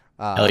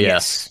 Hell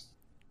yes.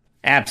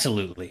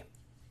 Absolutely.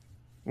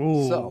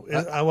 Ooh,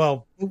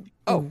 so,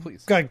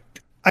 please. God,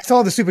 I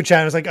saw the super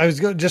chat. I was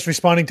just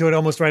responding to it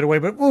almost right away,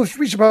 but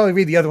we should probably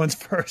read the other ones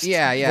first.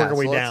 Yeah. Work our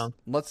way down.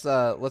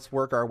 Let's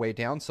work our way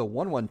down. So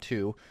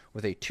 112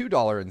 with a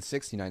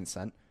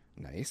 $2.69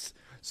 nice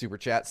super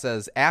chat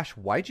says, Ash,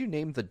 why'd you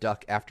name the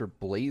duck after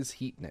Blaze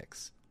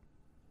Heatnix?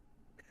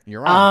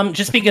 You're on.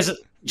 Just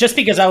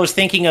because I was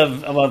thinking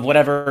of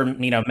whatever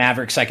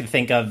Mavericks I could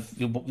think of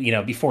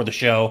before the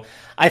show.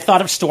 I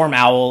thought of Storm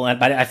Owl,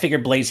 but I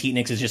figured Blaze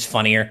Heatnix is just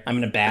funnier. I'm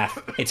in a bath.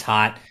 It's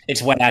hot.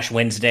 It's Wet Ash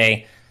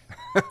Wednesday.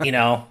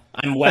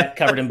 I'm wet,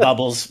 covered in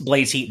bubbles.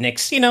 Blaze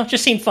Heatnix.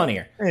 Just seemed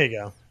funnier. There you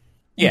go.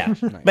 Yeah,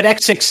 nice. But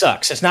X6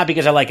 sucks. It's not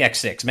because I like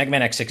X6. Mega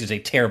Man X6 is a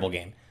terrible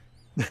game.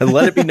 And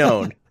let it be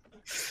known.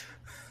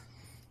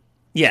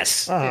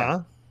 Yes.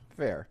 Yeah,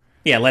 fair.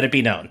 Yeah, let it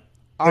be known.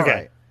 All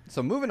right.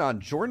 So moving on,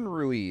 Jordan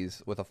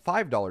Ruiz with a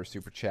 $5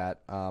 super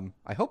chat.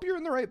 I hope you're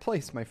in the right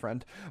place, my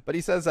friend. But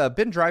he says,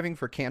 been driving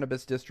for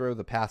Cannabis Distro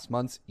the past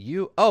months.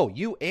 You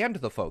and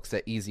the folks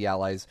at Easy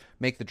Allies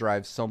make the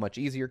drive so much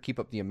easier. Keep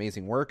up the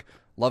amazing work.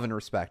 Love and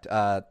respect.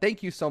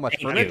 Thank you so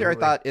much. For a minute there, I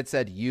thought it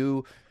said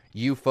you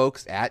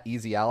folks at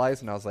Easy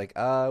Allies, and I was like,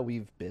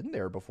 we've been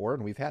there before,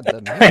 and we've had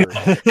them here.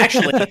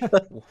 Actually,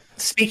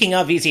 speaking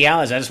of Easy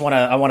Allies,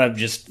 I want to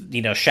just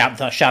shout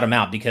them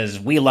out because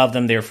we love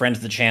them. They're friends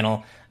of the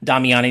channel.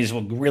 Damiani's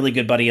a really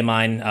good buddy of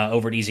mine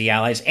over at Easy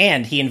Allies,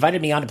 and he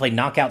invited me on to play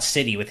Knockout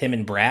City with him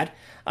and Brad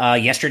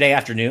yesterday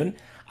afternoon.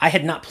 I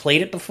had not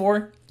played it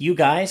before. You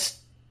guys,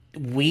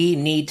 we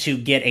need to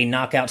get a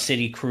Knockout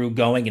City crew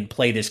going and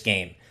play this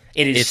game.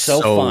 It's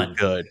so fun.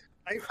 Good.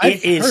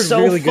 It is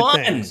so really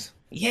fun.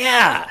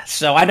 Yeah.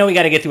 So I know we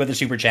got to get through other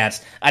super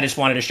chats. I just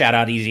wanted to shout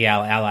out Easy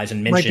Allies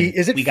and mention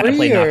we got to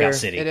play Knockout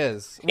City. It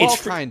is. Well,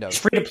 kind of. It's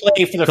free to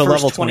play for the first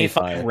level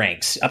 25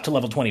 ranks, up to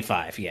level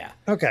 25. Yeah.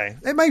 Okay.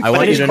 It might. I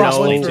want you to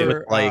know,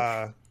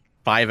 with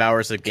 5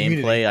 hours of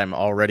gameplay, I'm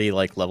already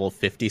level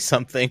 50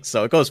 something,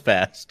 so it goes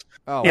fast.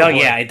 Oh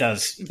yeah, it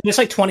does. It's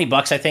like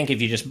 $20, I think,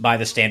 if you just buy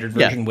the standard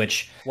version.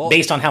 Which,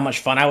 based on how much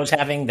fun I was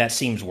having, that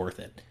seems worth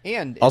it.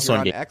 And if you're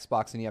on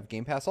Xbox and you have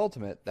Game Pass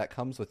Ultimate, that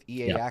comes with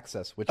EA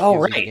Access, which gives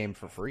you the game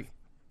for free.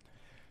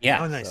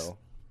 Yeah, nice. So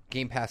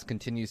Game Pass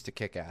continues to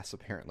kick ass,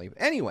 apparently.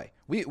 Anyway,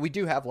 we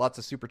do have lots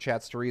of super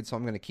chats to read, so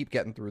I'm going to keep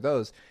getting through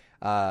those.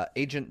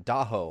 Agent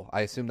Daho,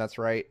 I assume that's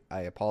right.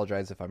 I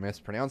apologize if I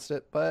mispronounced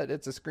it, but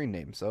it's a screen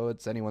name, so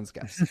it's anyone's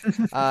guess.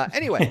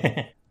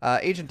 Anyway,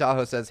 Agent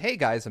Daho says, hey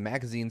guys, a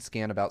magazine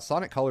scan about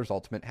Sonic Colors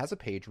Ultimate has a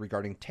page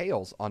regarding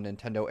Tails on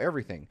Nintendo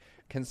Everything.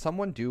 Can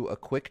someone do a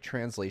quick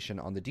translation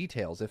on the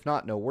details? If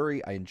not, no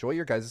worry. I enjoy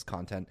your guys'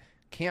 content.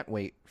 Can't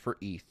wait for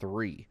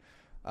E3.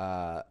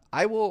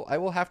 I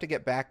will have to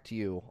get back to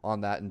you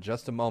on that in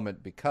just a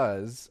moment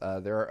because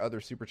there are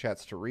other super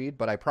chats to read,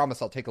 but I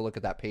promise I'll take a look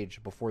at that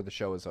page before the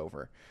show is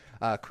over.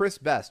 Chris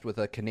Best with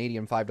a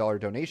Canadian $5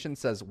 donation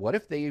says, what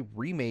if they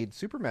remade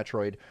Super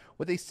Metroid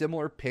with a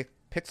similar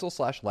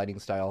pixel/lighting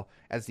style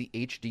as the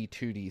HD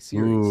 2D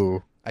series?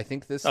 Ooh. I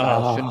think this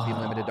style shouldn't be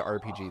limited to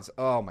RPGs.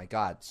 Oh my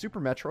god, Super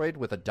Metroid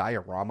with a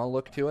diorama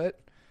look to it.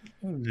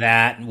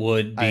 That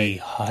would be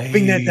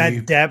Having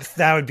that depth,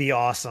 that would be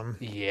awesome.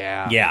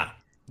 Yeah.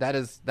 That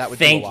would do a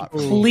Thank lot you,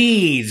 for me.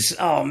 please.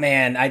 Oh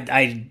man,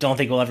 I don't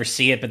think we'll ever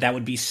see it, but that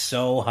would be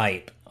so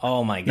hype.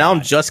 Oh my god. Now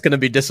I'm just going to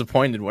be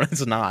disappointed when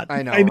it's not.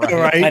 I know,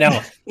 right? I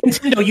know.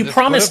 Nintendo, you This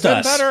promised could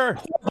have us. been better.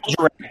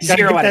 Gotta 0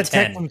 get out that of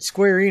tech 10. from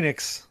Square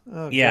Enix.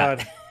 Oh Yeah.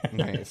 god.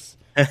 Nice.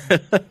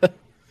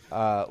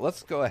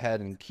 Let's go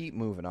ahead and keep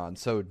moving on.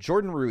 So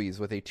Jordan Ruiz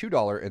with a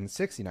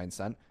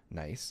 $2.69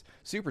 nice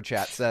super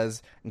chat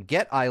says,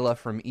 "Get Isla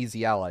from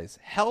Easy Allies."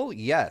 Hell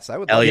yes, I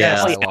would love Hell to yeah.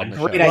 have Yeah, Isla on the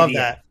great show. Love idea.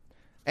 that.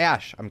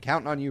 Ash, I'm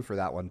counting on you for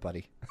that one,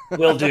 buddy.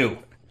 Will do.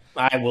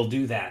 I will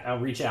do that. I'll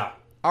reach out.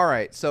 All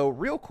right, so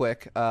real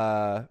quick,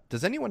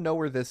 does anyone know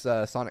where this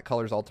Sonic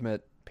Colors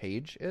Ultimate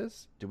page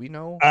is? Do we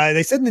know?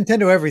 They said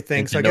Nintendo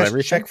everything, so I Nintendo guess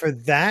everything? check for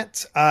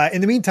that.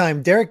 In the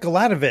meantime, Derek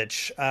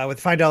Galatovich with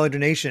a $5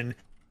 donation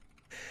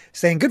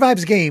saying, "Good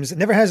Vibes Games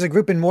never has a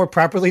group been more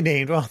properly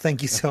named." Well,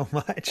 thank you so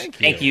much.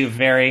 Thank you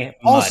very much.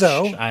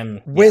 Also,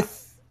 I'm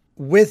with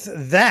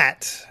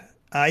that,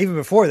 even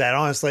before that,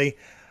 honestly,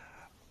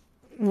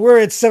 we're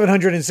at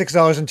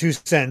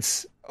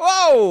 $706.02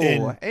 Whoa!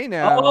 in- Hey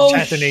now. Oh,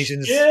 chat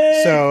donations.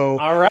 shit. So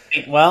all right.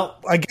 Well,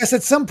 I guess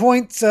at some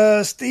point,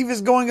 Steve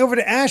is going over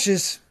to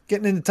Ashes,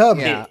 getting in the tub.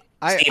 Yeah,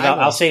 Steve, I will-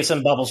 I'll save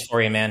some bubbles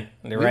for you, man.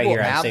 They're we right will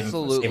here. I'll save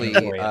absolutely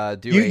them for you.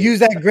 do You a. use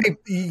that grape.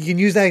 You can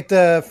use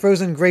that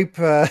frozen grape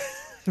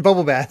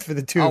bubble bath for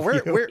the two Oh,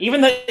 of you. we're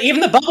Even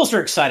the bubbles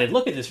are excited.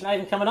 Look at this. They're not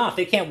even coming off.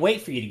 They can't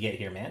wait for you to get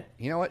here, man.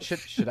 You know what? Should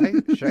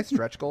I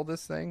stretch goal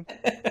this thing?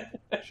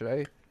 Should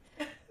I?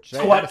 Should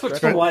I For add a what? For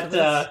stretch goal what? to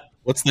this?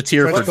 What's the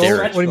tier for Stretch goal?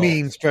 Derek? What do you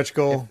mean stretch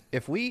goal?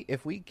 If we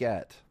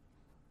get,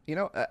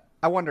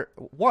 I wonder.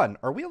 One,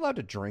 are we allowed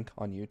to drink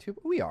on YouTube?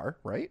 We are,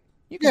 right?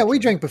 You can Yeah, we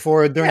drink. drank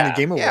before during Yeah, the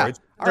Game Yeah. Awards.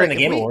 All During right,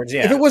 the if Game we- Awards,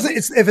 yeah. If it wasn't,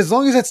 if as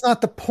long as that's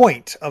not the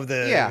point of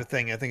the Yeah.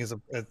 thing, I think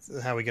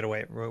it's how we get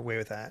away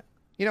with that.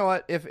 You know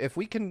what? If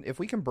we can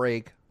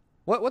break,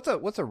 what's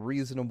a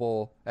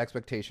reasonable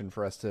expectation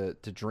for us to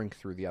drink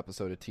through the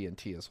episode of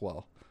TNT as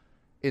well,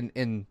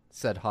 in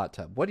said hot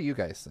tub? What do you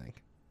guys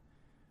think?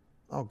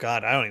 Oh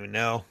God, I don't even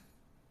know.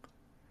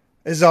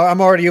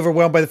 I'm already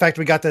overwhelmed by the fact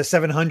we got to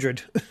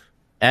 700.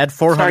 Add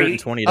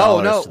 $420 Oh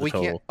no, to the we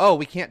total. can't. Oh,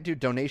 we can't do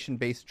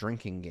donation-based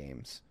drinking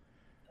games.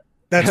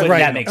 That's That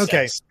right. makes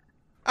Okay, sense.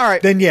 All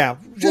right, then yeah,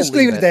 just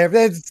leave leave it. it there.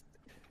 There'll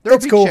there'll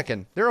be cool.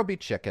 chicken. There'll be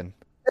chicken.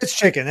 It's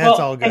chicken. That's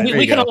Well, all good. and There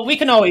we you can go. we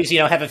can always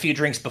have a few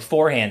drinks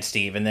beforehand,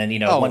 Steve, and then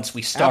once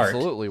we start,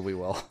 Absolutely, we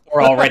will.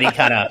 we're already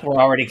kind of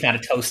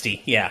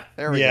toasty. Yeah.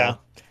 There we Yeah.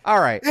 go. All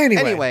right.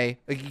 Anyway. Anyway,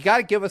 you got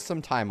to give us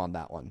some time on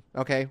that one.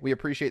 Okay, we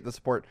appreciate the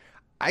support.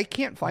 I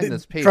can't find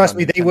this page. Trust on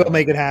me, they Nintendo. will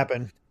make it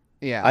happen.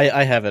 Yeah.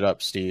 I have it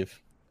up,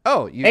 Steve.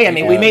 Oh, you, Hey, I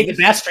mean, we made the you-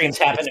 best streams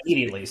happen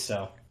immediately,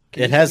 so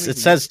Can It you has. send me It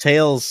the- says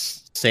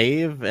Tails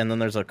save, and then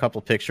there's a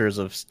couple pictures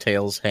of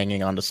Tails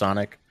hanging onto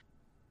Sonic,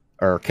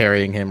 or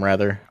carrying him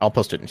rather. I'll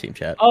post it in team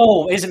chat.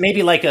 Oh, is it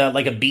maybe like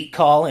a beat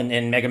call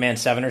in Mega Man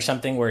 7 or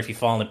something, where if you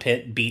fall in the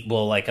pit, beat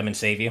will come and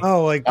save you?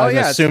 Oh, like Oh I'm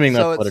yeah, assuming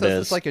so that's what it says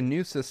is. It's like a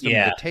new system,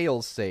 Yeah. the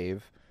Tails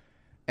save,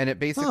 and it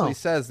basically Oh.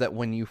 says that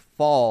when you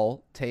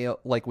fall,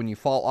 when you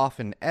fall off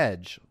an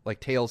edge, like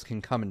Tails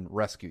can come and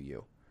rescue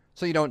you,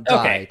 so you don't die.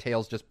 Okay.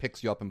 Tails just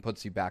picks you up and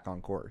puts you back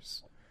on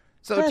course.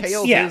 So That's-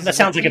 Tails, yeah, is that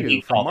sounds like a Ryu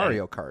beat from call then.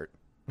 Mario Kart.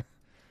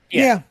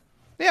 yeah.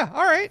 Yeah,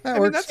 all right. That I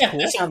mean, works. that's Yeah, cool.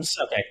 that sounds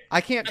okay.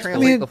 I can't I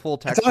translate mean, the full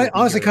text. it's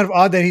honestly kind of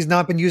odd that he's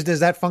not been used as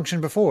that function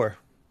before.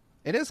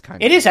 It is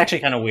kind of. It is actually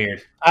kind of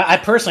weird. I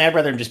personally, I'd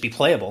rather him just be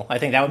playable. I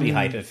think that would be Mm.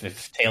 hype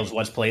if Tails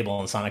was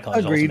playable in Sonic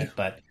Colors Agreed. Ultimate.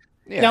 But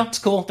Yeah. it's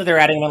cool that they're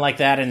adding one like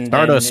that. And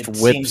Stardust and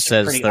it Whip seems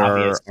says pretty there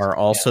obvious. are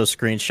also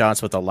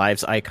screenshots with the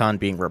Lives icon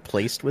being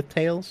replaced with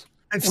Tails.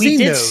 I've We seen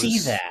did those, see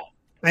that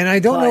and I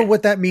don't know but-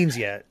 what that means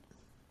yet.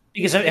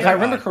 because if I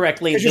remember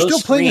correctly, Because you're those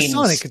still playing as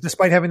screens- Sonic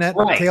despite having that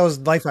Right. Tails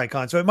life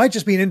icon, so it might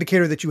just be an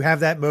indicator that you have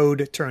that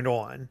mode turned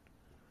on.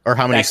 Or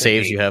how many That could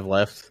saves be. you have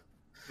left.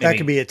 That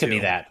could be it, Could be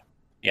too. that.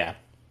 Yeah.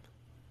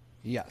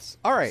 Yes.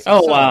 All right.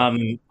 Oh, so-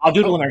 I'll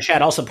Doodle in our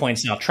chat also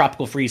points out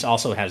Tropical Freeze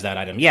also has that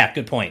item. Yeah,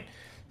 good point.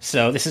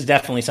 So this is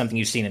definitely something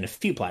you've seen in a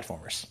few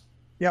platformers.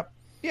 Yep.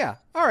 Yeah.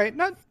 All right.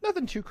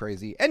 Nothing too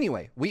crazy.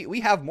 Anyway, we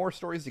have more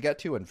stories to get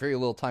to and very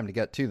little time to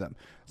get to them.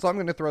 So I'm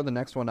going to throw the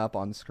next one up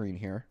on screen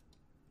here.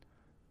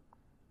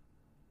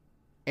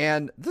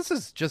 And this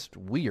is just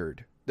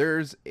weird.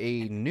 There's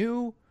a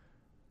new,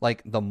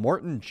 like, the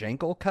Morton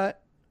Jankel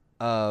cut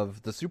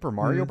of the Super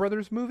Mario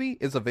Brothers movie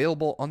is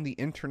available on the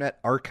Internet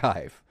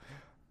Archive.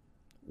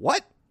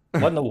 What?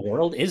 What in the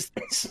world is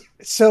this?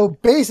 So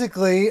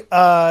basically,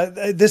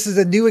 this is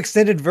a new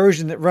extended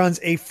version that runs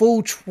a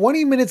full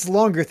 20 minutes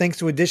longer thanks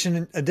to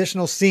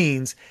additional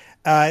scenes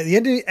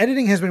The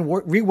editing has been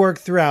reworked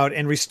throughout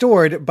and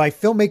restored by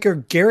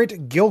filmmaker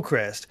Garrett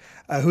Gilchrist,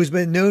 who's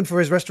been known for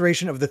his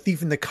restoration of The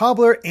Thief and the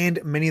Cobbler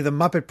and many of the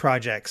Muppet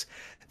projects.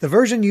 The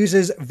version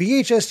uses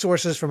VHS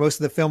sources for most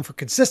of the film for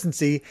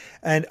consistency,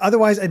 and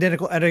otherwise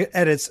identical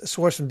edits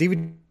sourced from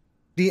DVD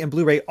and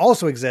Blu-ray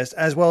also exist,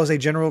 as well as a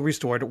general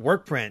restored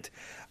work print.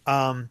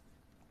 And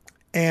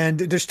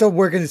they're still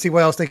working to see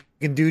what else they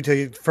can do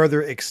to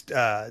further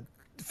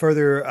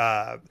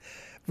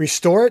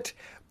restore it.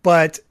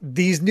 But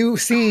these new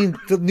scenes,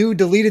 the new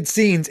deleted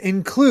scenes,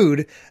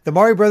 include the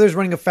Maury brothers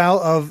running afoul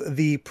of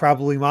the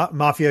probably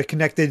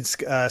mafia-connected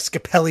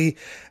Scapelli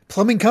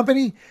Plumbing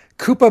Company,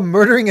 Koopa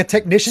murdering a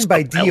technician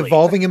by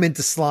de-evolving him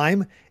into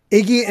slime,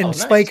 Iggy and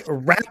Spike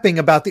rapping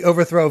about the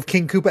overthrow of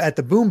King Koopa at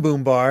the Boom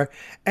Boom Bar,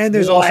 and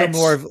there's also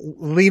more of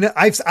Lena.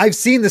 I've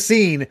seen the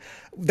scene.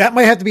 That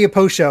might have to be a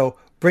post show,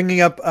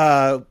 bringing up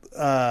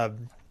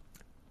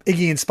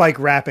Iggy and Spike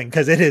rapping,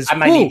 because it is. I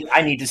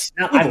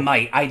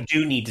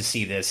do need to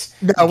see this.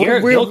 No,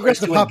 Garrett we're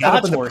Gilchrist going to doing pop that up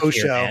God's in the work post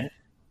here, show. man.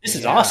 This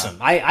is awesome.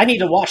 I need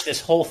to watch this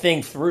whole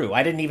thing through.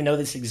 I didn't even know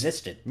this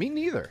existed. Me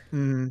neither.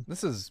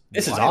 This is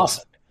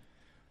awesome.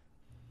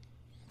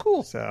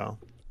 Cool. So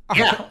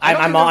yeah,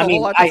 I'm a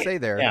whole lot to say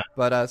there,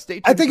 but stay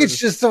tuned. I think it's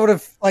just sort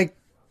of like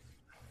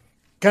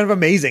kind of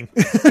amazing.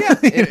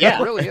 It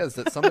really is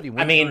that somebody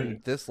went through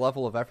this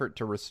level of effort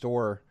to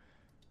restore.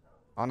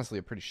 Honestly,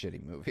 a pretty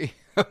shitty movie.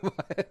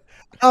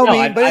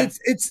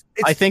 It's.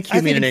 I think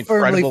you mean an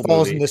incredible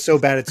falls movie. into so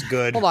bad it's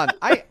good. Hold on,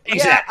 I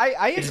it's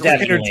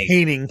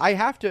entertaining. I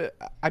have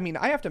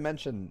to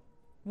mention.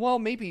 Well,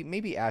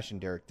 maybe Ash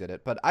and Derek did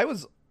it, but I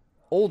was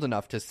old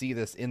enough to see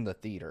this in the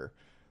theater.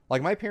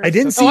 Like my parents. I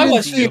didn't see it in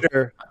the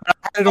theater. I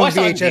had it on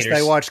VHS that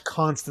I watched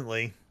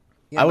constantly.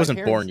 Yeah, I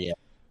wasn't born yet.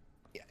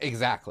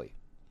 Exactly.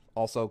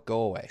 Also,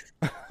 go away.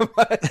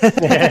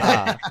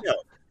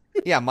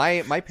 Yeah,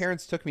 my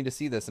parents took me to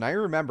see this, and I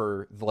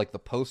remember the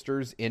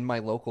posters in my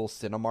local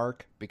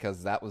Cinemark,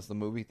 because that was the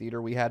movie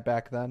theater we had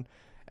back then.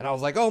 And I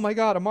was like, oh my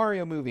god, a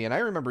Mario movie. And I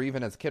remember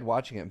even as a kid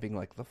watching it and being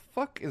like, the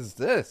fuck is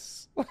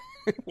this?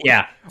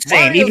 Yeah,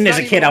 same. Mario's even as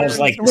a kid, I was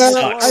like,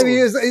 I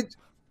mean,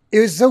 it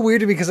was so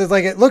weird to me because it's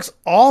like, it looks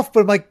off, but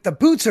I'm like, the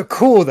boots are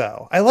cool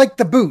though. I like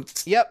the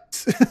boots. Yep.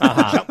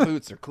 Jump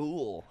boots are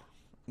cool.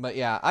 But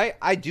yeah,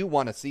 I do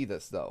want to see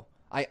this though.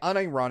 I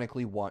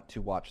unironically want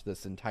to watch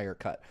this entire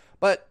cut.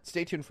 But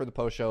stay tuned for the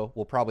post show.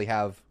 We'll probably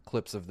have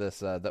clips of this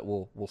that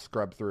we'll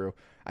scrub through.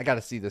 I got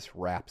to see this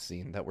rap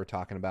scene that we're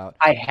talking about.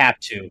 I have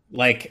to.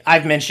 Like,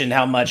 I've mentioned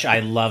how much I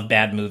love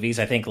bad movies.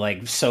 I think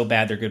so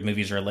bad they're good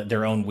movies are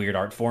their own weird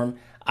art form.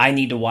 I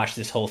need to watch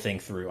this whole thing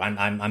through. I'm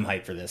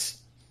hyped for this.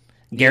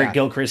 Garrett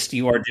Gilchrist,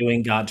 you are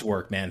doing God's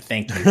work, man.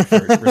 Thank you for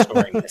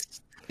restoring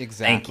this.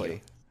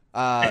 Exactly.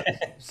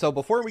 So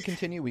before we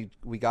continue,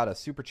 we got a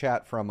super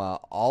chat from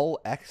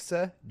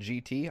Alexa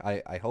GT.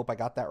 I hope I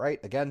got that right.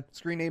 Again,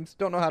 screen names,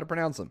 don't know how to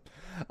pronounce them.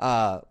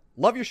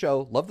 Love your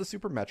show, love the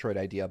Super Metroid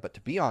idea, but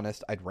to be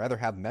honest, I'd rather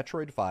have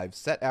Metroid 5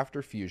 set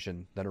after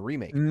Fusion than a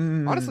remake.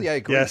 Honestly, I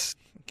agree. Yes.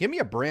 Give me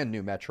a brand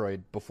new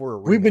Metroid before a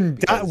remake. We've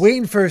been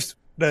waiting for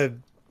the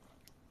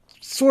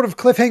sort of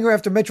cliffhanger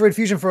after Metroid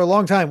Fusion for a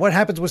long time. What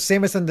happens with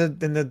Samus and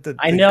the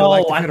I know.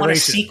 I want a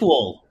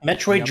sequel.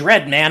 Metroid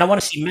Dread, man. I want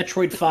to see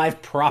Metroid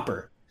 5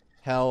 proper.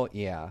 Hell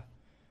yeah.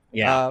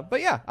 Yeah.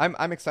 But yeah,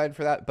 I'm excited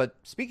for that. But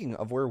speaking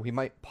of where we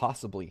might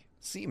possibly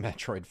see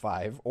Metroid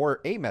 5 or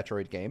a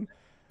Metroid game,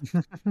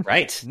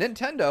 right?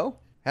 Nintendo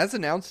has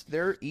announced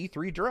their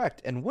E3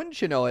 Direct, and wouldn't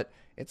you know it,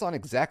 it's on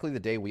exactly the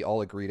day we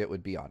all agreed it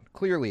would be on.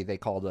 Clearly, they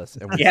called us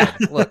and we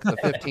said, look, the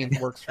 15th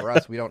works for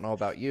us. We don't know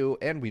about you,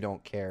 and we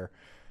don't care.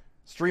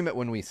 Stream it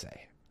when we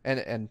say.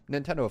 And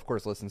Nintendo, of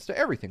course, listens to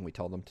everything we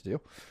tell them to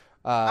do.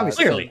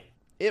 Clearly. So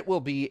it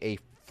will be a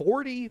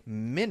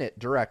 40-minute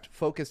Direct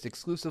focused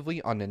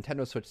exclusively on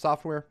Nintendo Switch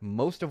software,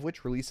 most of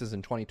which releases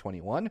in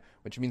 2021,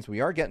 which means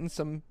we are getting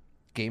some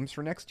games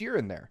for next year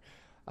in there.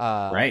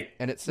 Right.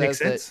 And it says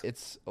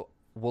that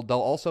they'll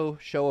also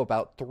show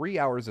about 3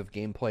 hours of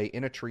gameplay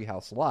in a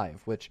Treehouse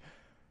Live, which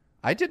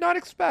I did not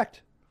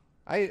expect.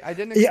 I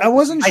didn't expect I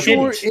wasn't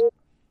sure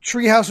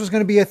Treehouse was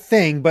going to be a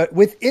thing, but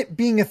with it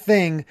being a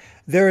thing,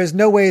 there is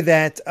no way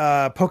that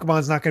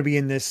Pokemon's not going to be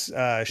in this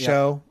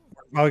show.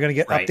 We're probably going to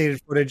get updated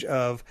footage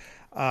of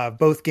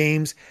both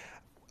games.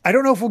 I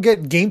don't know if we'll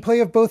get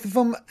gameplay of both of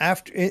them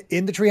after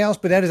in the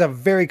Treehouse, but that is a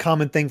very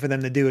common thing for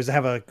them to do, is to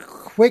have a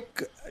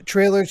quick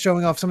trailer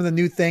showing off some of the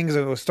new things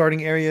or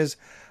starting areas,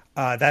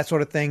 that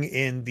sort of thing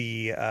in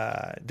the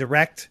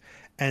Direct.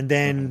 And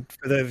then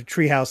for the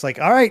Treehouse, like,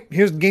 all right,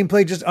 here's the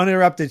gameplay just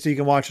uninterrupted so you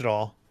can watch it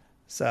all.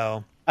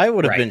 So I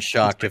would have been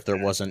shocked if there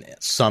wasn't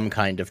some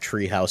kind of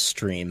Treehouse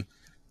stream.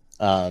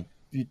 I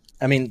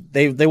mean,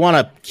 they want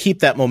to keep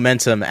that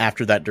momentum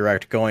after that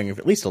Direct going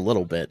at least a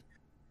little bit.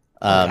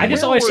 I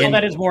just always saw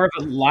that as more of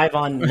a live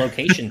on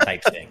location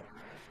type thing.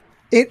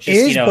 It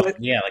is, but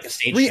like a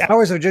stage 3 show.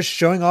 hours of just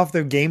showing off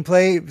their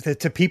gameplay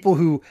to people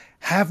who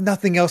have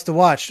nothing else to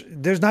watch.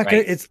 There's not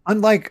gonna. It's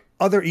unlike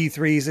other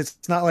E3s.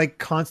 It's not like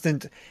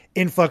constant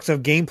influx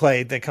of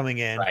gameplay that coming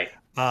in. Right.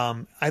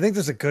 I think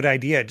that's a good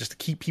idea, just to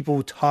keep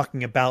people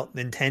talking about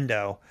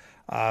Nintendo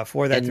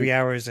for that 3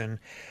 hours. And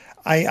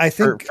I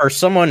think for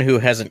someone who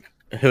had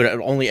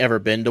only ever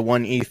been to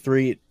one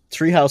E3,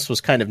 Treehouse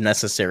was kind of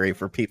necessary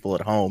for people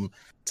at home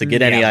to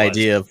get any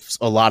idea of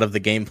a lot of the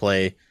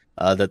gameplay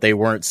that they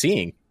weren't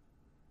seeing.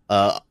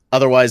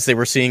 Otherwise, they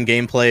were seeing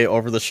gameplay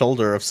over the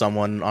shoulder of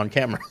someone on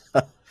camera.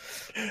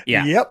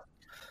 Yeah. Yep.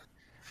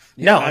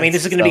 No, I mean,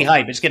 this is going to be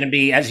hype. It's going to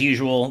be, as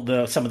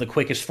usual, some of the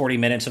quickest 40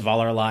 minutes of all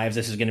our lives.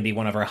 This is going to be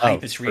one of our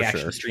hypest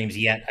reaction streams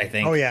yet, I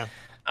think. Oh, yeah.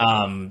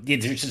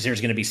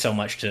 There's going to be so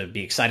much to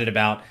be excited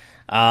about.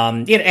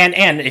 And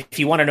if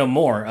you want to know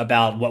more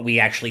about what we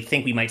actually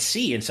think we might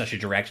see in such a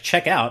direct,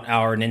 check out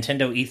our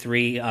Nintendo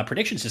E3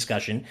 predictions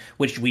discussion,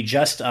 which we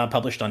just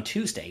published on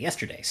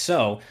yesterday.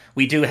 So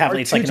we do have,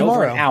 it's like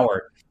over an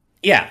hour.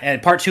 Yeah,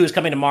 and part 2 is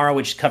coming tomorrow,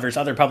 which covers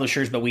other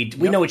publishers, but we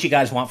know what you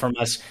guys want from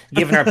us,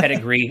 given our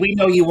pedigree. We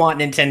know you want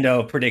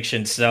Nintendo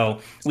predictions,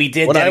 so we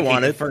did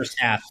dedicate the first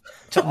half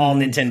to all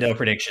Nintendo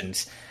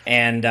predictions.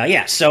 And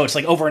so it's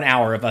like over an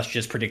hour of us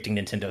just predicting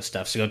Nintendo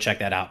stuff, so go check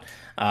that out.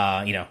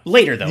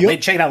 Later, though.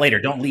 Check it out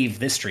later. Don't leave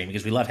this stream,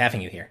 because we love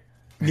having you here.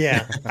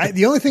 Yeah.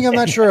 The only thing I'm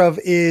not sure of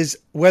is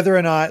whether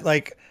or not,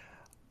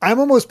 I'm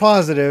almost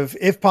positive,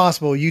 if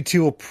possible, you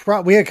two will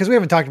probably, because we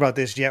haven't talked about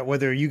this yet,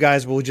 whether you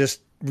guys will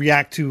just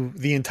react to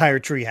the entire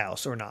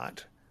Treehouse or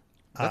not.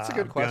 That's a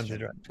good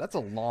question. That's a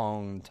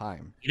long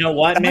time. You know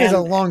what, man? That is a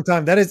long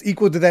time. That is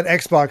equal to that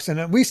Xbox. And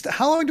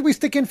how long did we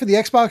stick in for the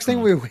Xbox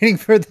thing? We were waiting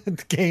for the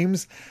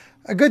games.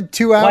 A good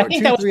 2 hours. Well, I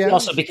think that was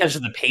also because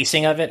of the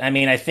pacing of it. I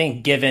mean, I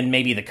think given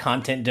maybe the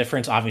content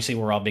difference, obviously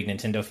we're all big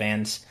Nintendo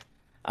fans,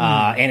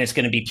 and it's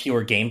going to be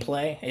pure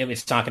gameplay.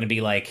 It's not going to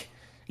be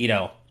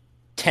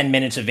 10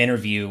 minutes of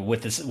interview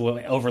with this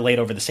overlaid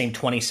over the same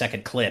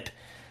 20-second clip.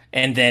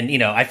 And then,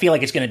 I feel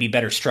like it's going to be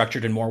better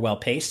structured and more well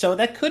paced. So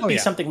that could be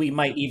something we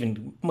might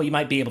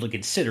be able to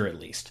consider at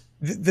least.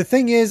 The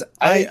thing is,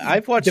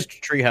 I've watched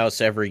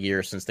Treehouse every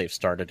year since they've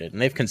started it,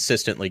 and they've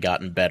consistently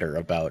gotten better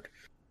about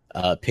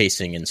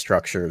pacing and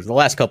structure. The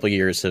last couple of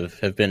years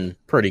have been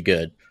pretty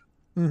good.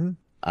 Mm-hmm.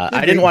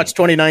 I didn't watch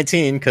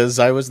 2019 because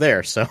I was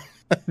there, so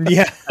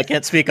yeah, I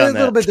can't speak on that. A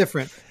little bit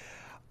different.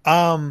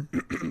 And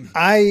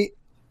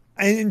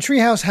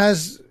Treehouse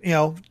has,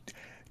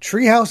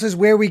 Treehouse is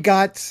where we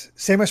got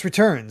Samus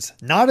Returns,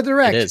 not a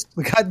direct. It is.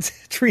 We got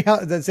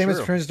Treehouse, the Samus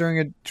Returns during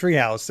a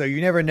Treehouse, so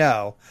you never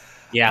know.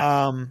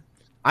 Yeah.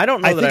 I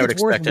don't know that I would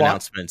expect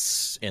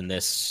announcements in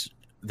this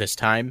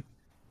time.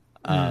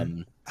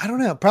 I don't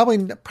know.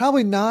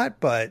 Probably not,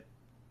 but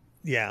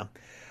yeah.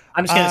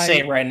 I'm just going to say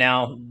it right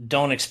now.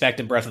 Don't expect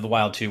a Breath of the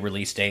Wild 2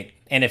 release date.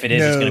 And if it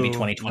is, it's going to be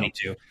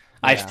 2022. No.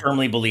 I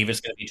firmly believe it's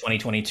going to be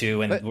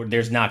 2022, and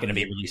there's not going to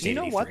be a release date. You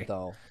know what,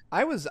 though?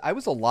 I was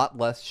a lot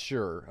less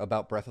sure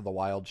about Breath of the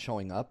Wild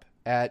showing up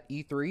at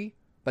E3,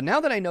 but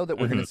now that I know that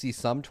we're going to see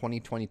some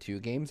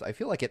 2022 games, I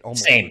feel like it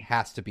almost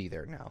has to be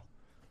there now.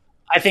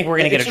 I think we're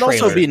going to get a trailer. It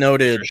should also be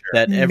noted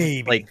that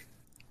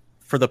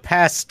for the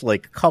past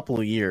couple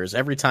of years,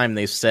 every time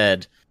they've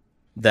said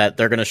that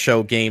they're going to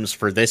show games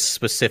for this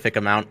specific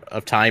amount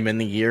of time in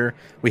the year,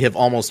 we have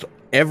almost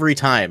every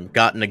time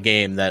gotten a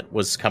game that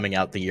was coming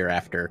out the year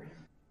after.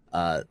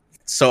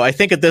 So I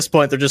think at this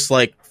point they're just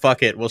like,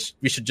 fuck it,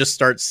 we should just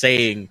start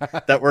saying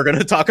that we're going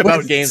to talk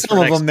about games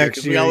for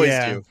next year. We always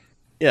do.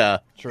 Yeah,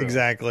 true.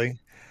 Exactly.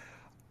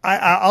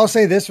 I'll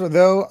say this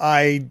though,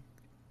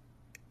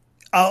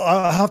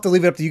 I'll have to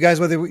leave it up to you guys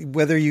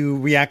whether you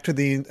react to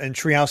the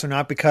Treehouse or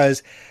not,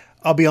 because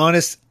I'll be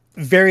honest,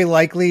 very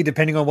likely,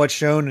 depending on what's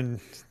shown, and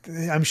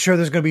I'm sure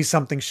there's going to be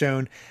something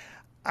shown,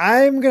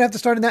 I'm going to have to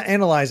start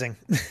analyzing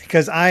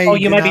because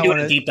you might be doing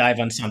a deep dive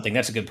on something.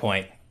 That's a good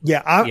point.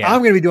 Yeah, I'm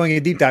going to be doing a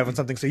deep dive on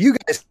something, so you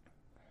guys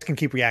can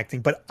keep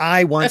reacting, but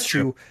I want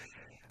to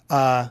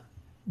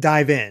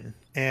dive in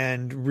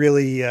and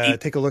really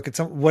take a look at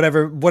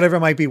whatever it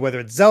might be,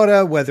 whether it's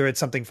Zelda, whether it's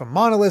something from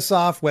Monolith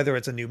Soft, whether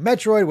it's a new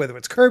Metroid, whether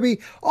it's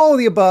Kirby, all of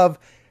the above.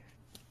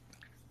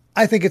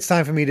 I think it's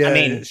time for me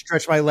to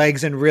stretch my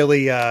legs and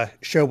really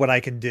show what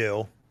I can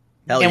do.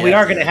 We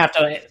are going to have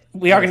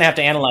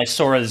to analyze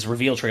Sora's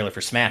reveal trailer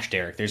for Smash,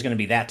 Derek. There's going to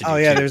be that to do. Oh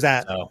yeah, too. Their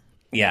that. So,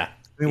 yeah.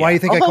 I mean, why do you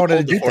think I called it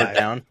a deep dive?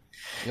 Down.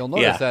 You'll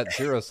notice at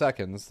 0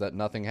 seconds that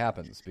nothing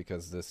happens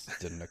because this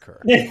didn't occur.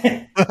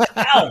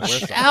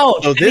 Ouch!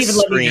 Ouch! So this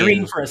let me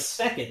dream for a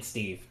second,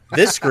 Steve.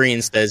 This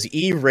screen says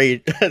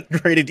rated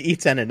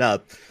E10 and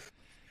up.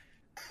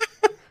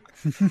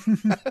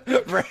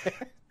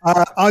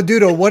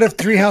 Doodle, what if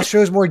Treehouse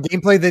shows more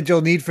gameplay than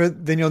you'll need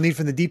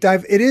from the deep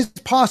dive? It is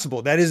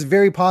possible. That is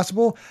very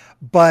possible,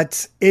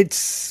 but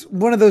it's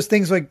one of those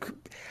things like.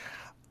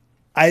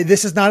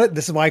 This is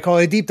why I call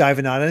it a deep dive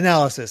and not an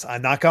analysis.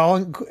 I'm not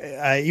calling,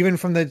 even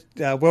from the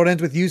World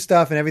Ends With You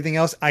stuff and everything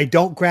else, I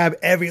don't grab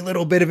every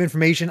little bit of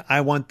information. I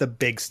want the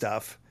big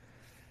stuff.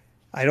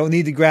 I don't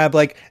need to grab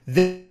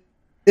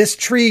this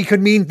tree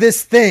could mean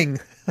this thing.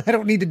 I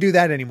don't need to do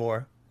that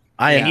anymore.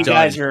 I am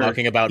done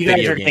talking about video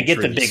games. You guys are going to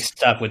get the big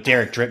stuff with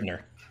Derek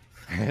Dripner.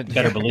 You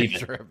better believe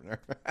it.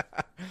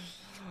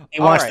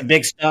 He wants the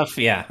big stuff,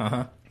 yeah.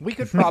 Uh-huh. We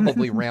could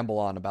probably ramble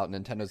on about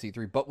Nintendo's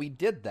E3, but we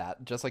did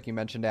that, just like you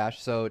mentioned, Ash.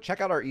 So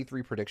check out our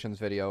E3 predictions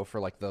video for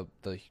like the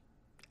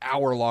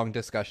hour-long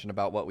discussion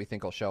about what we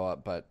think will show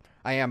up. But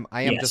I am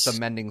just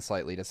amending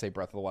slightly to say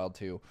Breath of the Wild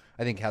 2,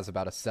 I think has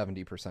about a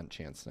 70%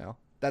 chance now.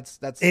 That's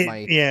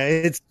my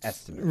it's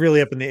estimate.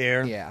 Really up in the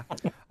air. Yeah.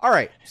 All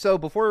right. So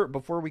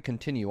before we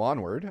continue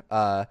onward,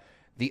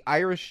 the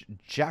Irish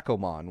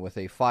Jacomon with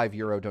a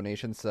 €5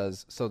 donation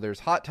says, so there's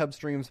hot tub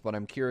streams, but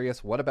I'm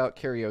curious, what about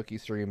karaoke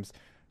streams?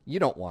 You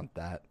don't want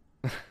that.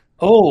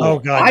 Oh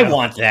God, I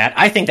want that.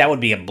 I think that would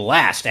be a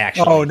blast,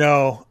 actually. Oh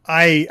no.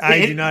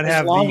 I do not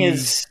have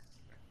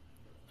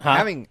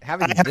having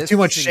I have too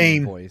much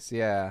shame. Voice.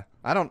 Yeah.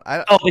 Oh,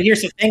 but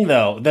here's the thing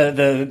though.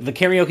 The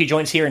karaoke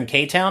joints here in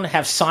K-Town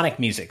have Sonic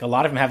music. A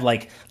lot of them have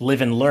like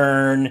Live and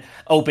Learn,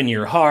 Open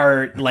Your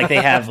Heart, like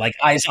they have like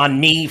Eyes on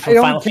Me from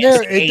Final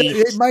Fantasy VIII.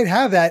 It might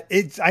have that.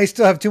 I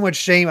still have too much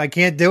shame. I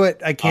can't do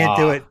it. I can't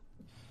do it.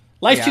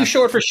 Life's too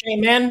short for shame,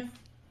 man.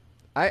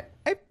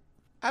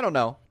 I don't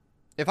know.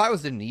 If I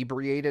was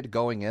inebriated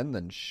going in,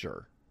 then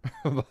sure.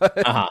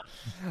 But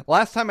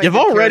last time you've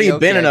already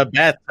been in a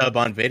bathtub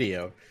on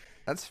video.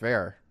 That's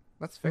fair.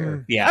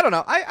 Yeah. I don't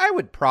know. I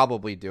would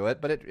probably do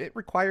it, but it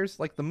requires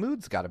like the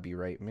mood's got to be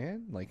right,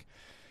 man. Like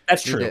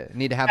that's true.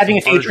 Need to have having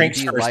a some few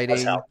drinks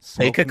lighting.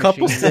 Take a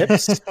couple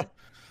sips.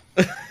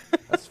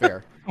 That's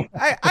fair.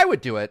 I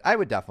would do it. I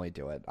would definitely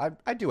do it.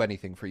 I'd do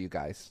anything for you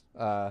guys.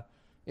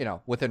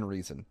 Within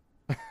reason.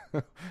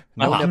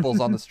 No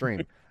nipples on the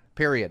stream.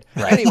 Period.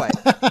 Right. Anyway,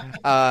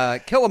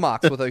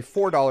 Killamox with a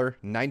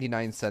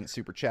 $4.99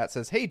 super chat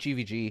says, "Hey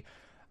GVG,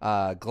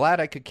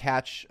 glad I could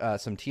catch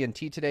some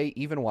TNT today,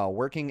 even while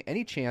working.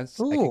 Any chance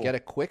I could get a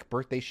quick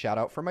birthday shout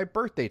out for my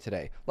birthday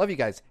today? Love you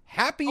guys.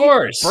 Happy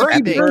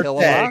birthday,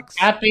 Killamox.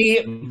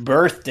 Happy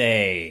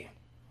birthday.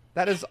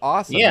 That is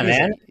awesome. Yeah,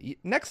 man.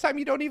 Next time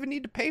you don't even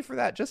need to pay for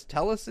that. Just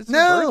tell us it's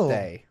your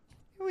birthday.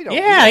 You don't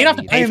have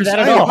to pay for that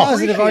at all. I'm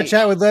positive our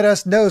chat would let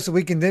us know so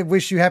we can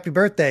wish you happy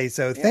birthday.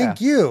 So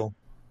thank you.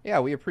 Yeah,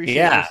 we appreciate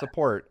your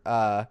support.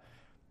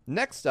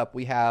 Next up,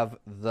 we have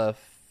the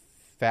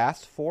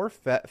Fast 4,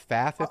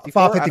 FA54.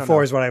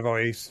 FA54 is what I've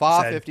always said.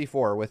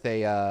 FA54 with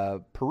a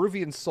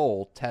Peruvian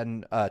Soul,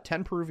 10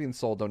 Peruvian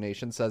Soul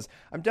donation says,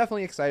 I'm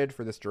definitely excited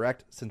for this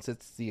direct since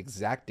it's the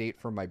exact date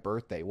for my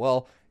birthday.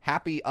 Well,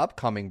 happy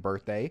upcoming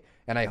birthday,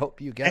 and I hope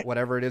you get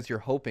whatever it is you're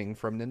hoping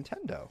from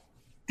Nintendo.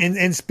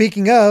 And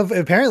speaking of,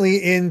 apparently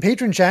in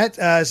patron chat,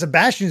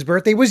 Sebastian's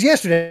birthday was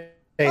yesterday.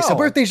 So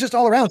birthday's just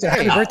all around. So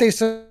happy birthday,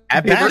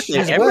 Sebastian,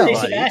 as well. Birthday,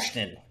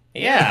 Sebastian.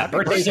 Yeah,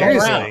 birthday's all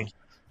around.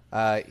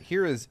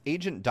 Here is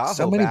Agent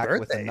Daho back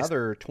with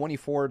another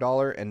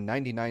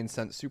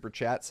 $24.99 super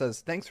chat.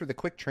 Says, thanks for the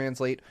quick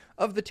translate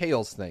of the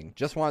Tails thing.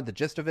 Just wanted the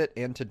gist of it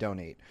and to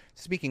donate.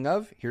 Speaking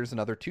of, here's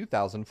another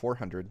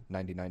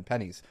 2,499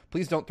 pennies.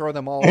 Please don't throw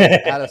them all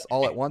at us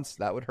all at once.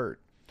 That would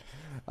hurt.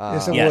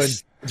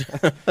 Yes,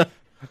 it would.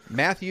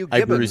 Matthew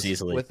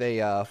Gibbons with a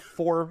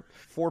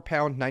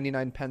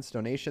 £4.99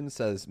 donation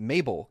says,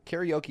 Mabel,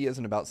 karaoke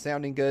isn't about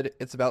sounding good,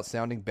 it's about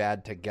sounding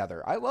bad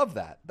together. I love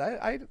that.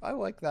 I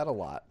like that a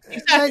lot.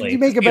 Exactly. You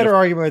make a better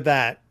argument with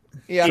that.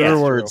 Yeah,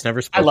 words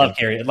never spoken. I love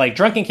karaoke. Like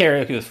drunken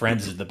karaoke with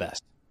friends is the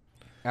best.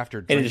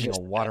 After drinking a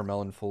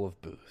watermelon full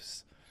of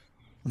booze.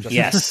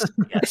 Yes.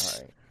 All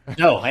right.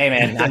 No, hey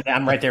man,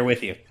 I'm right there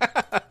with you.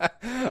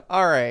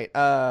 All right,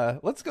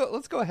 let's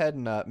go ahead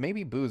and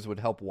maybe booze would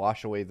help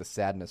wash away the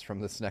sadness from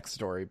this next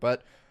story,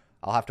 but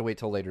I'll have to wait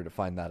till later to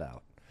find that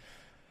out.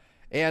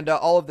 And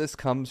all of this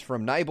comes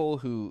from Nibel,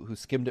 who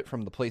skimmed it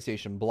from the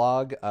PlayStation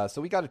blog. So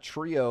we got a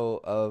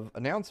trio of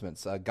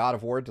announcements. God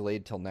of War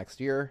delayed till next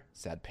year.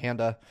 Sad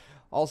Panda.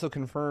 Also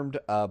confirmed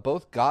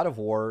both God of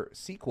War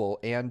sequel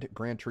and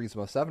Gran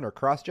Turismo 7 are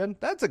cross-gen.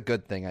 That's a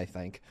good thing, I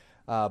think.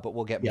 But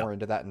we'll get more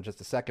into that in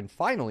just a second.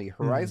 Finally,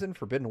 Horizon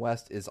Forbidden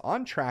West is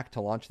on track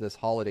to launch this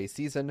holiday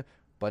season,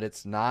 but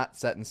it's not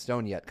set in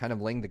stone yet, kind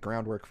of laying the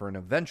groundwork for an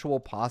eventual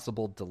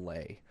possible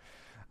delay.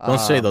 Don't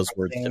say those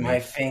words to me. My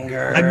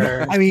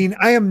finger. I mean,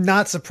 I am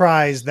not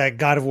surprised that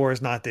God of War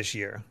is not this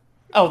year.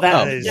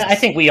 I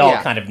think we all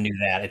kind of knew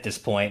that at this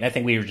point. I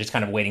think we were just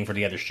kind of waiting for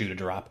the other shoe to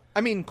drop.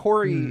 I mean,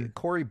 Corey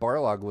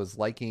Barlog was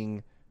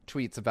liking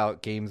tweets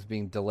about games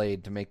being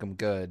delayed to make them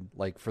good,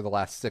 like for the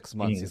last 6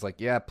 months. He's like,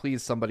 yeah,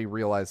 please somebody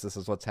realize this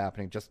is what's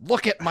happening. Just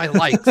look at my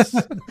likes.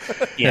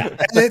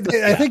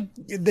 I think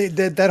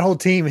that whole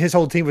team, his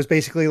whole team was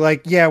basically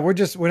like, yeah, we're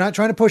not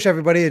trying to push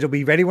everybody. It'll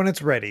be ready when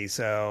it's ready.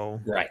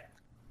 So right.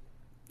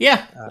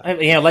 Yeah.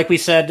 Like we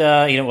said,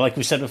 like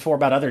we said before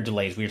about other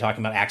delays, we were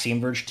talking about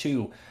Axiom Verge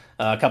 2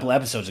 a couple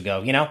episodes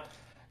ago,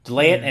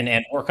 delay it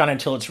and work on it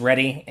until it's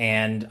ready.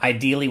 And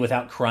ideally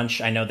without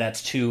crunch. I know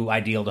that's too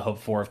ideal to hope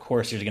for. Of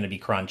course, there's going to be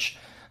crunch,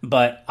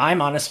 but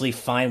I'm honestly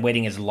fine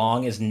waiting as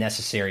long as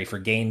necessary for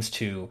games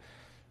to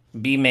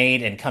be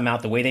made and come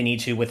out the way they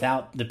need to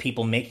without the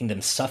people making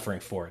them suffering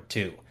for it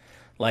too.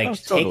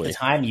 Take the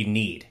time you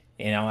need,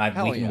 we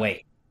can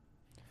wait.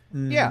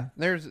 Yeah.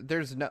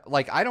 There's no,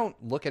 I don't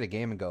look at a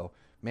game and go,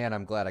 man,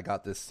 I'm glad I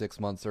got this 6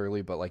 months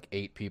early, but like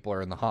 8 people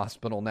are in the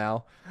hospital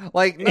now.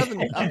 Like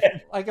nothing.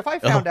 Like if I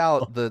found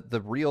out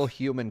the real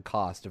human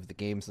cost of the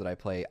games that I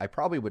play, I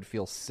probably would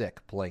feel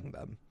sick playing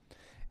them.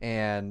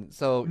 And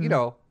so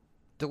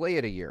delay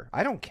it a year.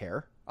 I don't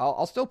care.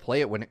 I'll still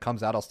play it when it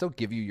comes out. I'll still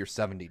give you your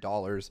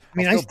 $70. I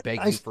mean, I'll still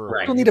beg you for.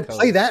 I still need to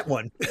play that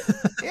one.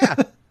 Yeah.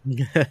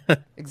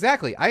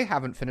 Exactly. I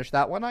haven't finished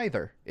that one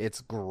either.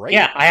 It's great.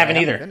 Yeah, I haven't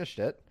either. Finished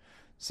it.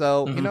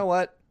 So you know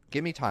what?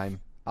 Give me time.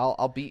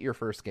 I'll beat your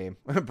first game.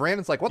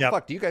 Brandon's like, what the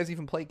fuck? Do you guys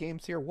even play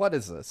games here? What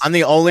is this? I'm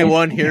the only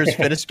one here who's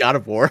finished God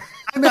of War.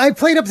 I mean, I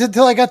played up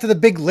until I got to the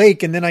big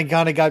lake, and then I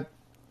kind of got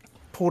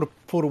pulled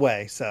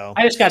away. So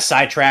I just got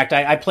sidetracked.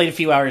 I played a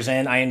few hours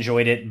in. I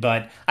enjoyed it,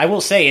 but I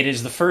will say it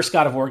is the first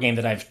God of War game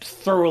that I've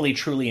thoroughly,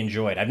 truly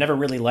enjoyed. I've never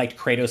really liked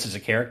Kratos as a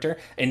character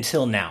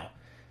until now.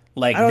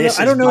 Like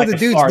I don't know the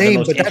dude's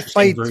name, but that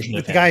fight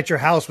with the guy at your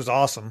house was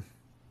awesome.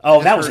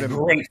 Oh, that was a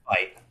great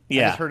fight.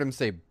 Yeah, I just heard him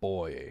say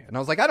 "boy," and I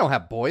was like, "I don't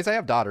have boys. I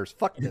have daughters.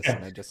 Fuck this."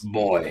 And I just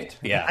boy.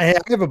 Yeah, I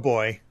have a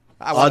boy.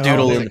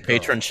 Doodle in the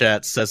patron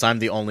chat says I'm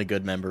the only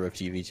good member of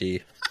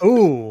TVG.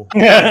 Ooh,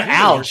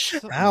 ouch!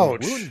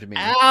 Ouch! Wound me.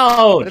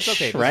 Ouch! But it's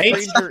okay. The right?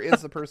 stranger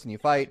is the person you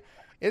fight.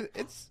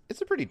 It's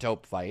a pretty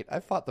dope fight. I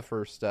fought the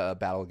first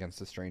battle against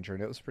the stranger,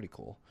 and it was pretty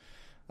cool.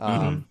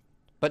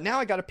 But now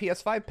I got a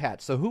PS5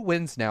 patch. So who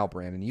wins now,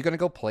 Brandon? You gonna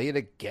go play it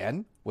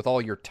again with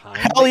all your time?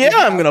 Hell yeah,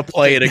 I'm gonna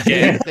play it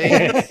again.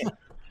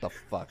 The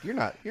fuck?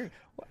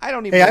 I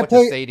don't even know what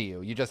to say to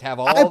you. You just have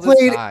all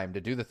this time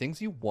to do the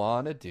things you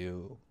want to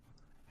do.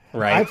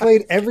 Right. I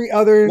played every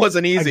other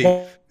wasn't easy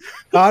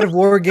God of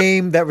War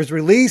game that was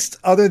released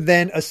other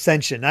than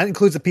Ascension. That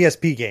includes the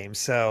PSP games.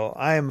 So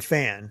I am a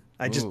fan.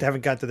 I just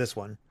haven't got to this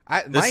one.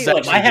 I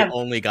have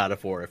only God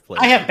of War I've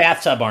played. I have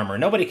bathtub armor.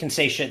 Nobody can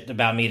say shit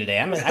about me today.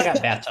 I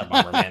got bathtub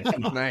armor, man.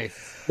 Come on.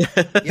 Nice.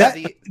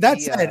 That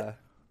said,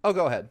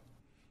 go ahead.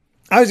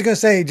 I was going to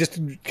say, just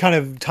to kind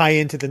of tie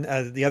into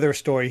the other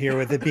story here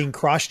with it being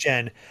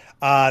cross-gen.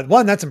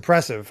 One, that's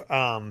impressive.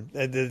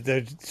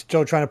 They're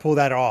still trying to pull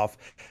that off.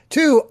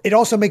 Two, it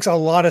also makes a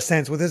lot of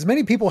sense with as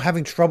many people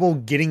having trouble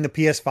getting the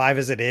PS5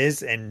 as it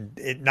is, and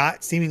it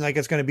not seeming like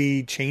it's going to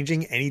be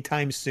changing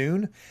anytime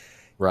soon.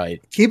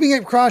 Right. Keeping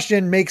it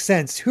cross-gen makes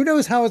sense. Who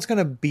knows how it's going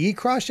to be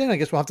cross-gen? I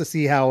guess we'll have to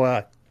see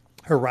how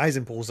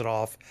Horizon pulls it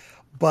off.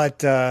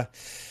 But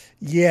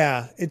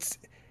yeah,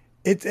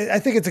 I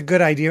think it's a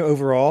good idea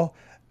overall.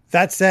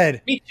 That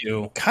said, me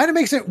too. Kind of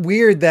makes it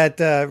weird that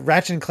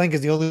Ratchet and Clank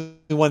is the only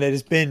one that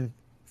has been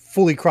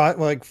fully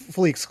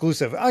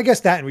exclusive. I guess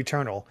that and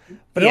Returnal,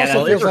 but it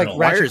also feels like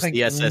Ratchet and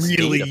Clank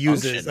really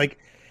uses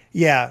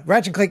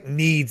Ratchet and Clank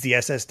needs the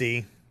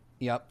SSD.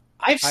 Yep,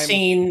 I've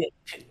seen.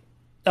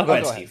 Oh, go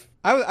ahead, Steve.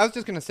 I was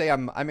just gonna say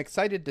I'm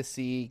excited to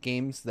see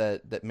games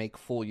that make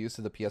full use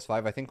of the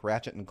PS5. I think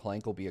Ratchet and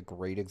Clank will be a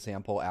great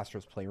example.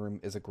 Astro's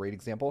Playroom is a great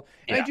example,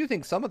 and I do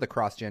think some of the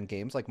cross-gen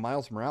games like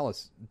Miles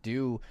Morales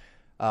do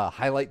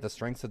highlight the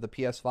strengths of the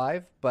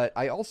PS5. But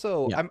I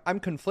also I'm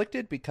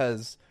conflicted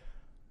because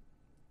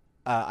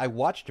I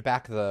watched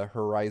back the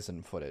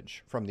Horizon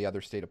footage from the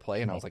other State of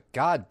Play, and I was like,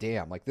 God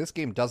damn! Like this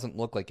game doesn't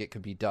look like it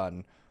could be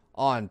done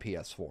on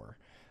PS4.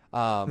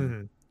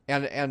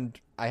 And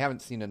I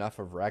haven't seen enough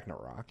of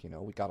Ragnarok.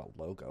 We got a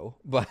logo,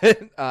 but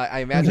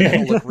I imagine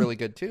it'll look really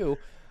good too.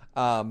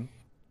 And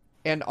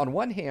on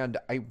one hand,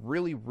 I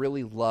really,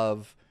 really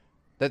love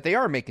that they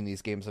are making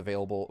these games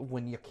available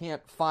when you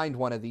can't find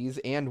one of these,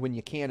 and when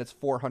you can, it's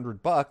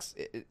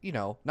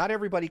 $400. Not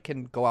everybody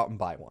can go out and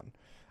buy one,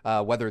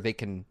 whether they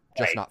can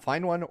just not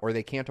find one or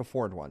they can't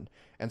afford one.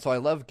 And so I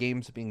love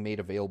games being made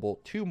available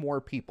to more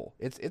people.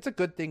 It's a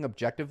good thing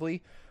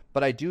objectively,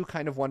 but I do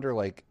kind of wonder,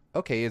 like,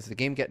 okay, is the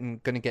game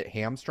going to get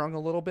hamstrung a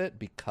little bit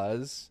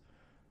because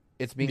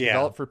it's being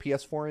developed for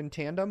PS4 in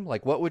tandem?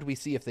 Like, what would we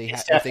see if they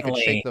could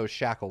shake those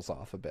shackles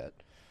off a bit?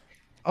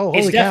 Oh,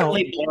 it's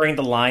definitely blurring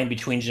the line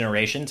between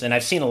generations, and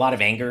I've seen a lot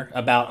of anger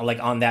about,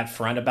 like, on that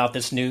front about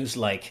this news.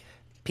 Like,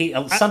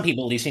 some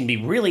people at least seem to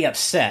be really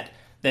upset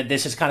that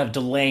this is kind of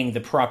delaying the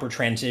proper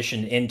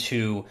transition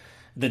into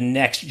the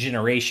next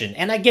generation,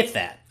 and I get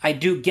that. I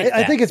do get that.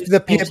 I think it's the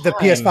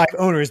PS5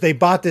 owners. They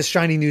bought this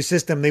shiny new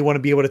system. They want to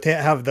be able to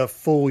have the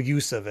full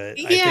use of it.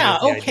 Yeah,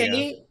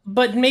 okay,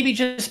 but maybe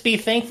just be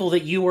thankful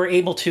that you were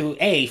able to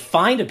A,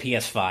 find a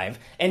PS5,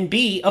 and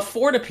B,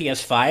 afford a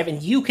PS5,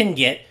 and you can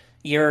get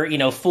your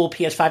full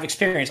PS5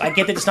 experience. I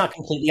get that it's not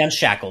completely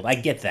unshackled. I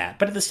get that,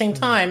 but at the same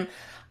time,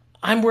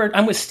 I'm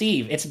with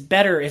Steve. It's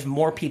better if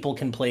more people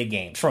can play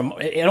games.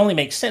 It only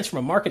makes sense from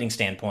a marketing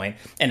standpoint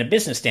and a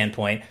business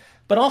standpoint.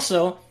 But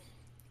also,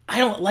 I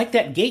don't like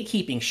that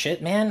gatekeeping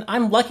shit, man.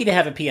 I'm lucky to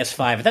have a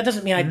PS5. But that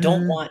doesn't mean I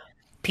don't want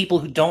people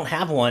who don't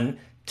have one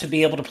to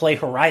be able to play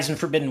Horizon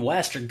Forbidden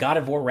West or God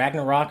of War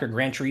Ragnarok or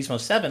Gran Turismo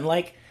 7.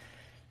 Like,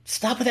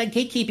 stop with that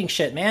gatekeeping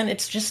shit, man.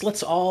 It's just,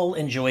 let's all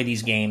enjoy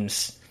these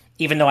games,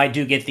 even though I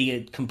do get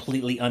the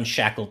completely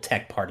unshackled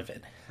tech part of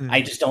it.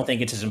 I just don't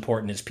think it's as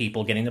important as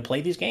people getting to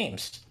play these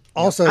games.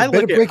 Also, a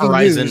bit of breaking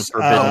news.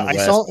 I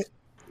saw...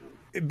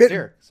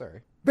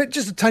 Sorry. But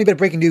just a tiny bit of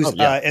breaking news Oh,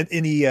 yeah.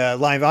 in the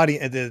live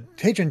audience, the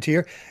patron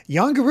tier.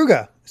 Jan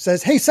Garuga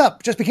says, "Hey,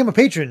 sup, just became a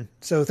patron.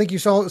 So thank you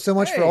so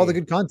much for all the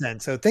good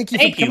content. So thank you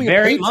for becoming a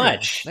patron.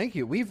 Much. Thank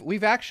you.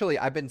 We've actually,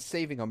 I've been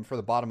saving them for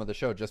the bottom of the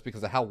show just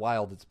because of how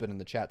wild it's been in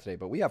the chat today.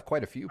 But we have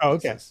quite a few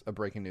pieces of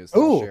breaking news that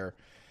I'll share.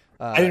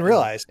 I didn't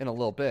realize in a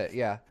little bit.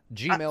 Yeah,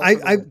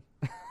 Gmail.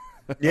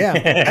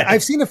 Yeah,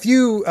 I've seen a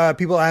few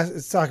people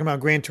talking about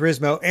Gran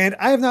Turismo, and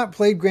I have not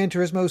played Gran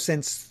Turismo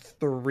since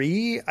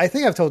 3. I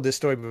think I've told this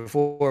story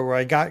before, where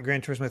I got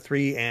Gran Turismo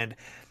 3 and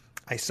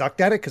I sucked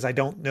at it because I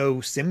don't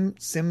know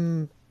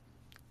sim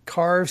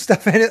car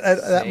stuff in it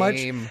that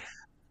much.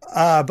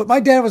 But my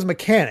dad was a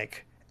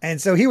mechanic,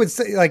 and so he would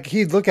say, like,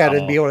 he'd look at it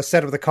and be able to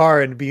set up the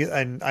car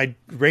and I'd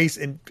race,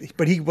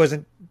 but he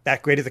wasn't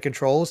that great at the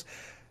controls.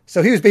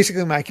 So he was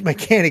basically my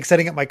mechanic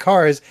setting up my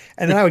cars,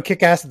 and then I would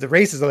kick ass at the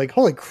races. I'm like,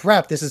 holy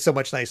crap, this is so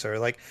much nicer.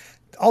 Like,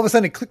 all of a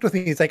sudden it clicked with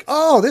me. It's like,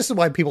 oh, this is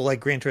why people like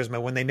Gran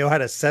Turismo, when they know how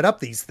to set up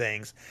these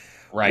things.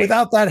 Right.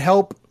 Without that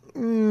help,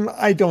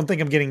 I don't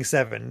think I'm getting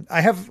 7.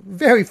 I have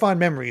very fond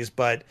memories,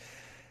 but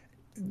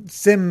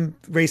sim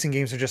racing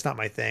games are just not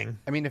my thing.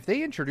 I mean, if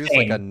they introduce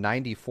like a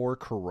 94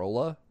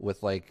 Corolla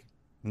with like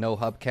no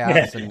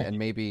hubcaps and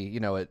maybe,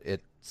 you know,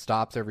 it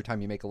stops every time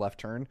you make a left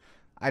turn,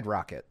 I'd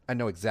rock it. I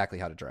know exactly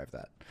how to drive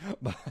that.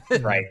 But,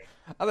 right.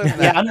 Other than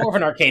that, yeah, I'm more of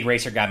an arcade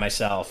racer guy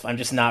myself. I'm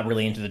just not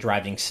really into the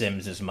driving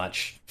sims as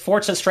much.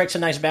 Forza strikes a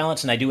nice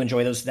balance, and I do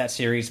enjoy that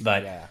series,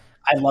 but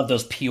I love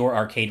those pure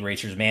arcade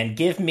racers, man.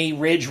 Give me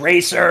Ridge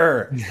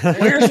Racer.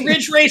 Where's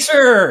Ridge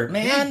Racer,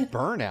 man?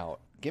 Burnout.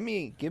 Give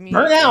me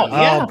Burnout.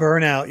 Oh,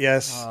 Burnout,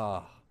 yes.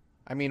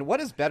 I mean, what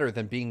is better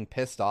than being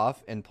pissed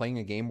off and playing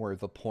a game where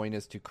the point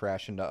is to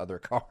crash into other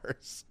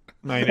cars?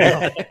 I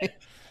know.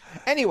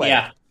 Anyway,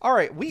 all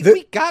right,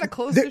 we gotta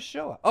close this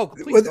show. Oh,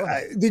 please, go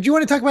ahead. Did you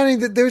want to talk about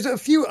anything? There's a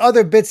few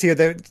other bits here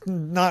that are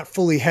not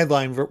fully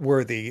headline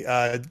worthy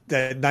that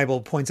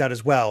Nibel points out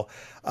as well.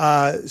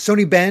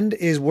 Sony Bend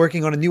is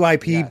working on a new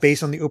IP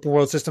based on the open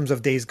world systems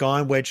of Days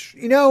Gone, which,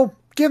 you know,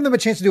 give them a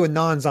chance to do a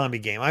non-zombie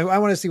game. I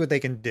want to see what they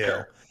can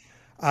do.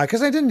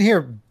 Because I didn't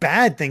hear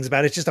bad things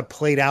about it. It's just a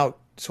played out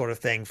sort of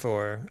thing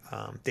for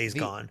Days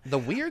Gone. The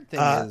weird thing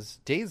is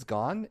Days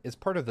Gone is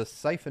part of the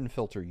Siphon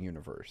Filter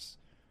universe.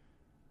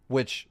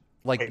 Which,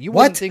 like, you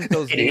wouldn't think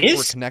those games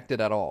were connected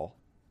at all.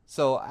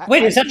 So,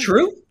 wait, is that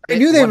true? I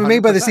knew they were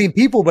made by the same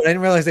people, but I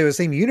didn't realize they were the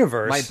same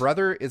universe. My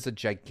brother is a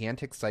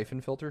gigantic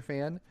Siphon Filter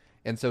fan,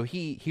 and so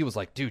he was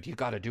like, "Dude, you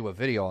got to do a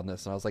video on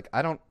this." And I was like,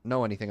 "I don't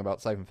know anything about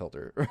Siphon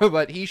Filter,"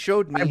 but he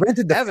showed me. I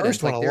rented the evidence.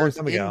 first one like, a long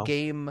time ago.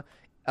 In-game,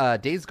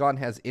 Days Gone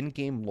has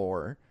in-game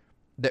lore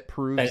that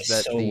proves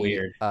that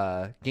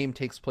the game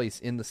takes place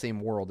in the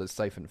same world as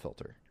Siphon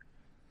Filter.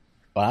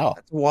 Wow,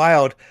 that's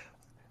wild.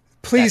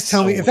 Please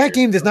tell me, if that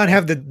game does not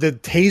have the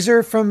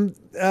taser from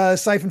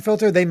Siphon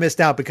Filter, they missed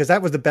out, because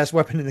that was the best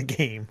weapon in the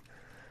game.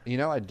 You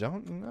know, I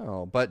don't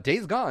know. But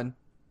Days Gone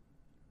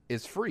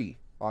is free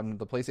on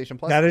the PlayStation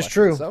Plus. That is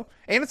true. So,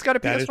 and it's got a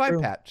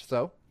PS5 patch,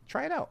 so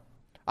try it out.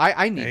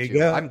 I need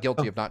to. I'm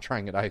guilty of not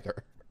trying it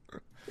either.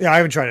 Yeah, I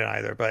haven't tried it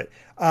either. But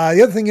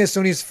the other thing is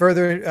Sony's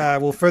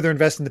will further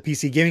invest in the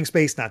PC gaming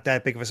space. Not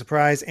that big of a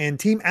surprise. And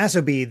Team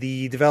Asobi,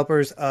 the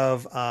developers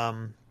of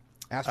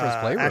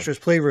Astro's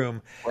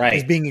Playroom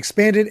is being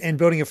expanded and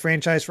building a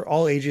franchise for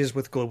all ages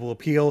with global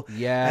appeal.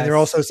 Yeah, and they're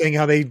also saying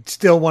how they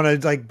still want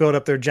to like build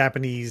up their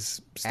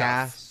Japanese stuff.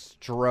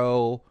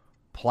 Astro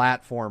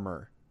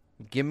platformer.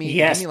 Give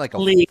me like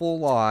a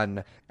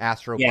full-on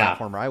Astro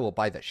platformer. I will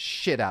buy the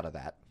shit out of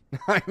that.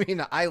 I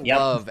mean, I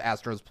love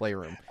Astro's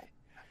Playroom.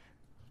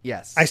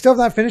 Yes. I still have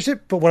not finished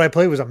it, but what I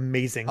played was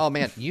amazing. Oh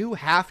man, you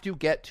have to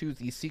get to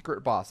the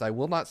secret boss. I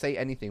will not say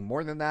anything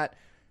more than that.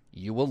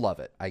 You will love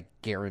it. I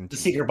guarantee.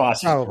 The secret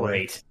boss is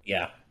great.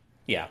 Yeah.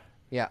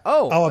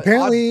 Oh,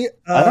 apparently,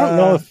 I don't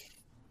know if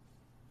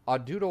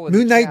Audoodle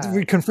Moon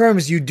Knight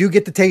confirms you do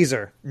get the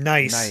taser.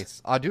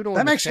 Nice. Audoodle.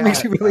 That actually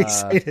makes me really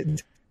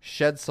excited.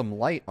 Shed some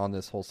light on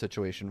this whole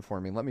situation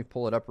for me. Let me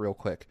pull it up real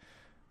quick.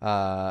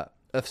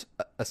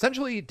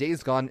 Essentially,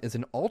 Days Gone is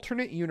an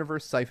alternate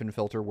universe Siphon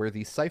Filter where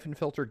the Siphon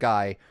Filter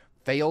guy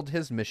failed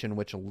his mission,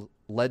 which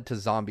led to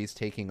zombies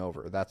taking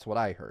over. That's what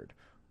I heard.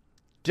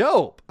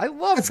 Dope. I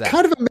love that. It's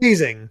kind of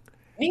amazing.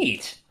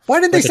 Neat. Why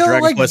didn't they sell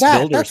it like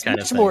that? That's kind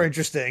much more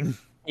interesting.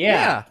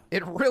 Yeah,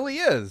 it really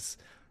is.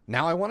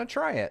 Now I want to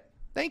try it.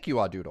 Thank you,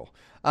 Audoodle.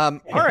 All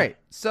right,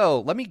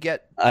 so let me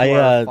get to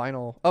our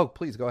final... Oh,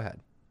 please, go ahead.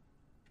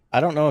 I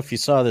don't know if you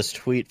saw this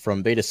tweet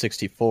from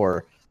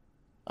Beta64,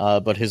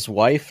 but his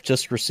wife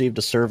just received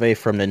a survey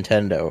from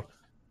Nintendo.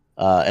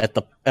 At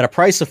a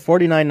price of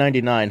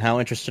 $49.99, how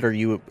interested are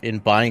you in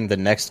buying the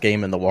next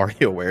game in the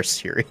WarioWare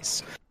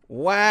series?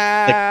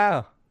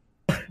 Wow.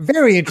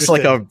 Very interesting.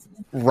 It's like a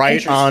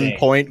right on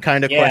point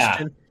kind of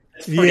question.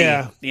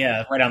 Yeah,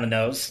 right on the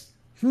nose.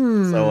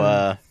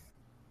 So,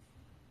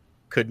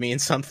 could mean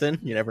something.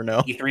 You never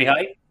know. E3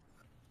 hype?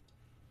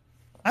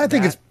 I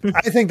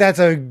think that's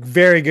a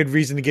very good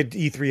reason to get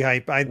E3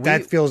 hype.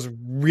 That feels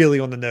really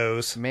on the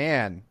nose.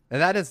 Man,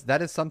 and that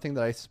is something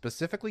that I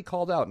specifically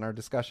called out in our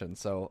discussion.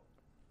 So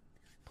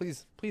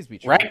Please be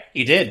true. Right,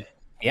 you did.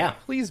 Yeah.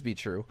 Please be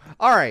true.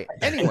 All right.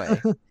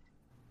 Anyway,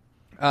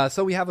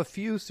 so we have a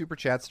few super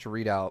chats to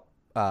read out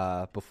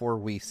before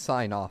we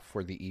sign off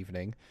for the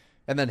evening,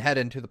 and then head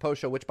into the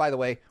post show. Which, by the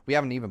way, we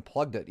haven't even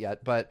plugged it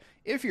yet. But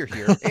if you're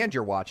here and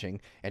you're watching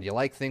and you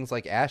like things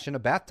like Ash in a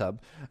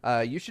bathtub,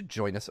 you should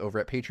join us over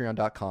at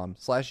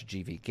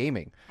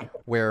patreon.com/gvgaming,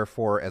 where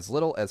for as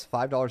little as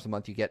 $5 a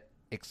month, you get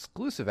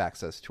exclusive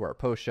access to our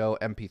post show,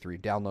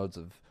 MP3 downloads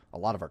of a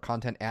lot of our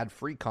content,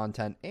 ad-free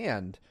content,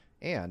 and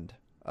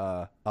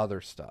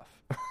other stuff.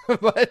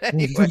 But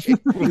anyway,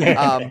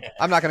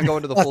 I'm not going to go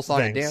into the full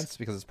song and dance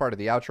because it's part of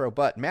the outro.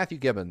 But Matthew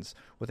Gibbons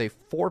with a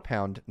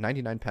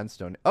 £4.99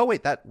 donation. Oh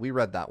wait, we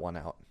read that one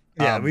out.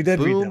 Yeah, we did.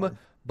 Boom,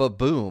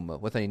 Boom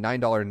with a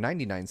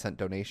 $9.99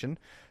 donation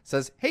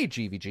says, "Hey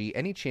GVG,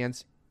 any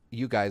chance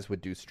you guys would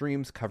do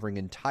streams covering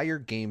entire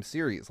game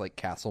series like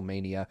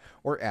Castlemania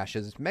or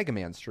Ash's Mega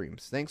Man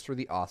streams? Thanks for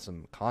the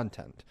awesome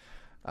content."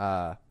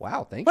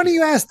 Wow, thank you. Funny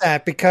you asked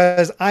that,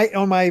 because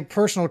on my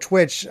personal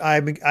Twitch,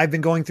 I've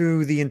been going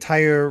through the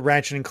entire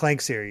Ratchet and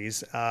Clank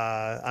series.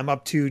 I'm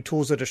up to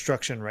Tools of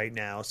Destruction right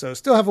now, so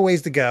still have a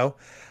ways to go.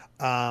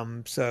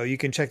 So you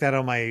can check that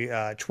on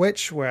my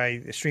Twitch, where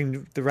I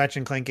stream the Ratchet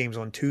and Clank games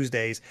on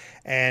Tuesdays,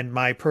 and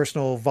my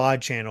personal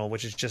VOD channel,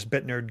 which is just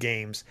Bit Nerd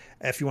Games,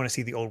 if you want to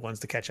see the old ones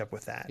to catch up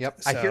with that.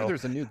 Yep, so, I hear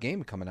there's a new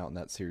game coming out in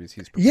that series.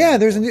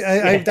 There's a new.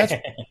 That's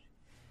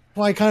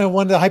why I kind of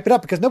wanted to hype it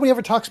up, because nobody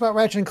ever talks about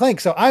Ratchet and Clank,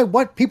 so I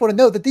want people to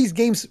know that these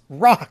games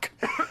rock.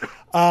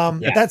 But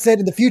that said,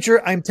 in the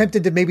future, I'm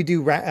tempted to maybe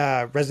do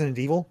Resident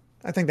Evil.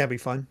 I think that'd be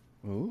fun.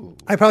 Ooh.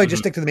 I'd probably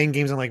just stick to the main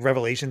games and like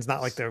Revelations,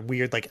 not like the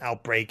weird like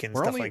Outbreak and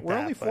stuff like that. We're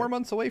only 4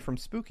 months away from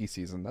spooky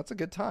season. That's a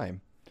good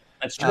time.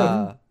 That's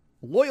true.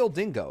 Loyal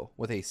Dingo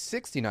with a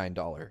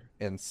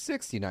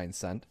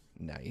 $69.69.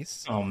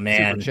 Nice. Oh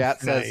man. Super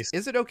chat says, Nice.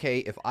 "Is it okay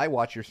if I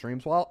watch your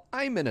streams while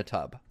I'm in a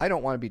tub? I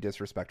don't want to be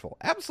disrespectful."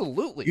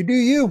 Absolutely. You do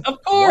you.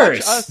 Of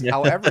course. Watch us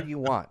however you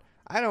want.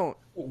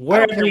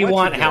 Wherever you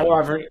want,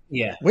 however.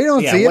 Yeah. We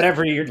don't see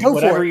whatever it.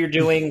 Whatever you're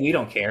doing, we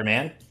don't care,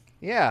 man.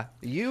 Yeah,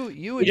 you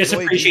We just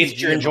appreciate that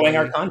you're enjoying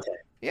our content.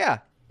 Yeah,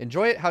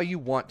 enjoy it how you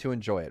want to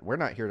enjoy it. We're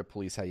not here to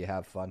police how you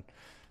have fun.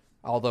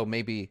 Although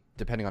maybe,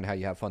 depending on how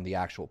you have fun, the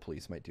actual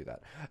police might do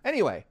that.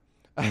 Anyway,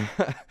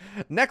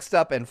 next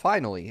up and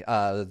finally,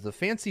 the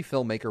Fancy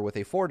Filmmaker with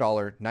a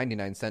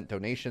 $4.99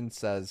 donation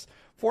says,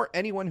 "For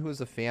anyone who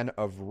is a fan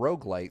of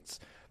roguelites,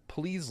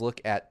 please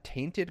look at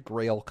Tainted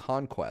Grail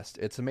Conquest.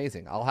 It's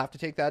amazing. I'll have to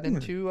take that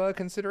into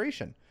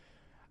consideration."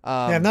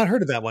 Yeah, I've not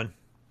heard of that one.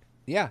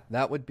 Yeah,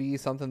 that would be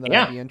something that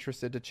I'd be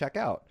interested to check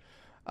out.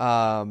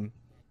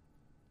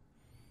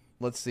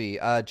 Let's see.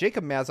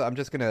 Jacob Mazza, I'm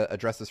just going to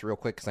address this real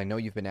quick because I know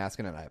you've been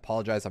asking, and I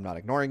apologize. I'm not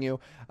ignoring you.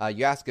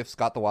 You asked if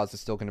Scott the Woz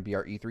is still going to be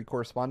our E3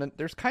 correspondent.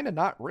 There's kind of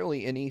not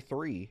really an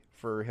E3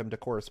 for him to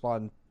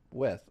correspond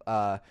with.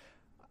 Right.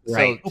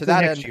 So to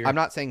that end, I'm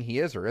not saying he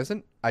is or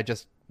isn't.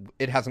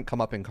 It hasn't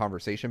come up in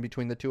conversation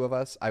between the two of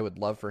us. I would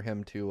love for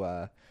him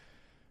to...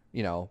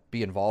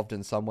 be involved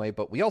in some way,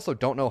 but we also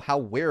don't know how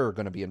we're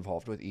going to be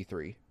involved with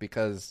E3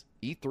 because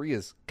E3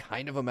 is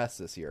kind of a mess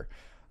this year.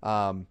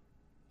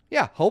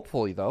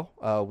 Hopefully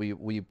though,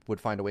 we would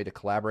find a way to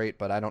collaborate,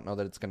 but I don't know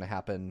that it's going to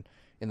happen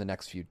in the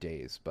next few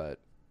days, but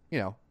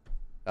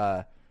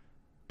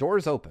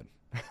doors open.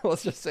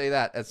 Let's just say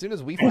that as soon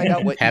as we find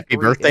out what happy E3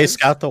 birthday, is...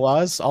 Scott the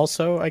Woz,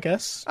 also, I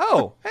guess.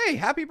 Oh, hey,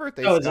 happy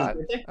birthday, Scott.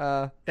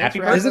 Thanks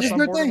for having us on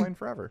Borderline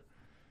Forever.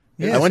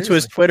 Yeah, I went to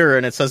his Twitter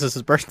and it says it's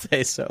his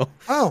birthday, so.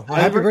 Oh, well,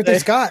 happy birthday,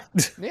 Scott.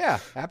 Yeah,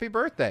 happy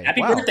birthday.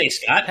 Happy birthday,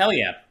 Scott. Hell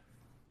yeah.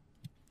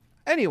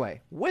 Anyway,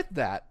 with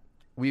that,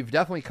 we've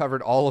definitely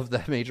covered all of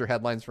the major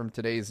headlines from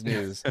today's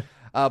news.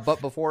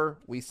 But before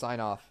we sign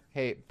off,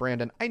 hey,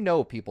 Brandon, I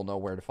know people know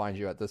where to find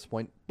you at this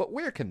point, but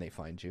where can they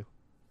find you?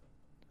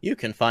 You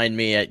can find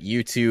me at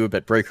YouTube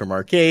at Breakroom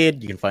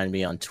Arcade. You can find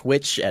me on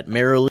Twitch at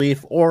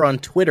Merrowleaf or on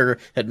Twitter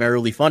at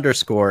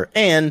Merrowleaf_,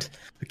 and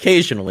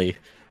occasionally...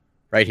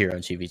 right here on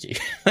GVG.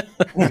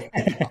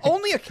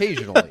 Only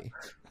occasionally.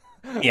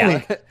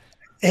 Yeah.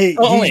 Hey,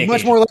 he's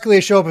much more likely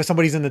to show up if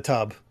somebody's in the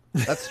tub.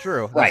 That's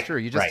true. That's true.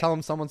 You just tell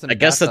him someone's in the I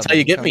guess that's how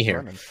you get me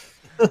here.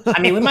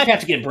 I mean, we might have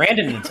to get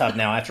Brandon in the tub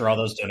now after all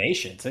those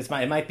donations. It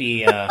might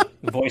be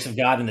voice of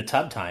God in the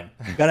tub time.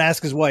 Got to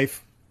ask his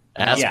wife.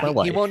 Ask my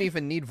wife. He won't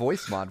even need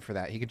voice mod for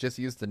that. He could just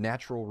use the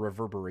natural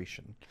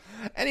reverberation.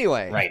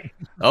 Anyway. Right.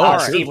 Oh,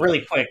 Steve,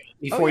 really quick,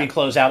 before you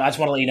close out, I just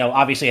want to let you know,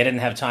 obviously I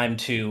didn't have time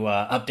to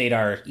update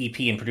our EP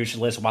and producer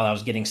list while I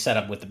was getting set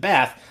up with the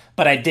bath,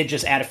 but I did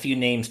just add a few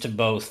names to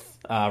both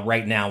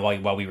right now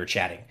while we were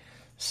chatting.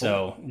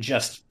 So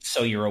just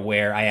so you're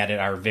aware, I added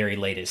our very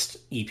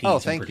latest EPs. Oh,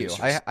 thank you.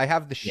 producers. I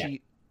have the sheet. Yeah.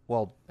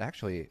 Well,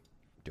 actually,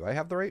 do I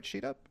have the right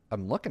sheet up?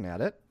 I'm looking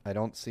at it. I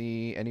don't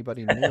see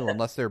anybody new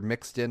unless they're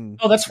mixed in.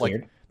 Oh, that's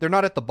weird. They're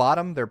not at the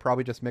bottom. They're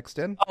probably just mixed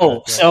in.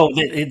 Oh, so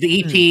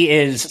the EP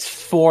is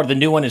 4. The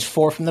new one is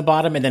 4 from the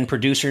bottom, and then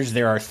producers,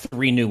 there are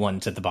 3 new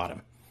ones at the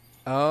bottom.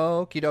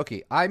 Okie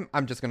dokie.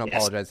 I'm just going to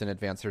apologize in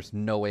advance. There's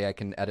no way I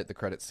can edit the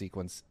credit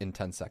sequence in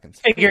 10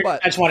 seconds. I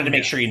just wanted to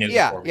make sure you knew.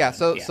 Yeah.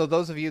 So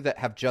those of you that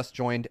have just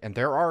joined, and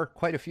there are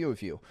quite a few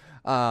of you,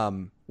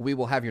 we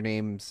will have your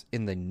names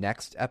in the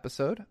next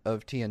episode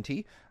of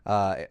TNT.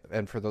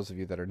 And for those of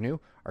you that are new,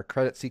 our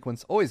credit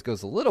sequence always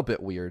goes a little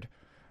bit weird.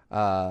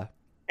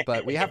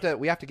 But we have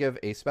to give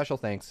a special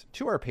thanks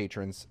to our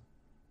patrons.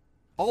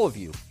 All of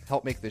you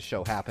help make this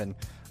show happen.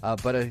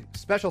 But a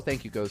special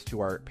thank you goes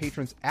to our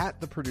patrons at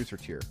the producer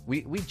tier.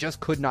 We just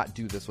could not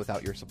do this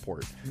without your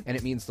support. And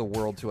it means the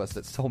world to us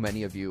that so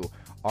many of you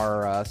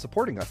are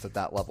supporting us at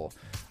that level.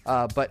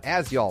 But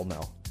as y'all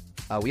know,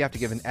 we have to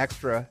give an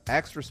extra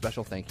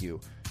special thank you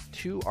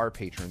to our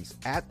patrons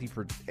at the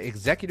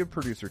executive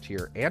producer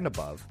tier and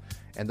above.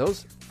 And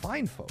those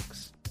fine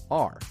folks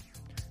are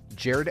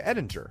Jared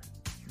Edinger,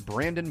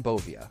 Brandon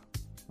Bovia,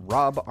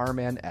 Rob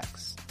Arman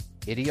X,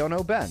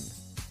 Idiono Ben,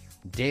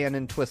 Dan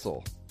and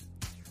Twistle,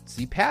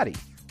 C. Patty,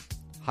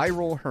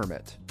 Hyrule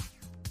Hermit,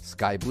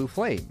 Sky Blue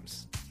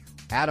Flames,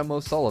 Adam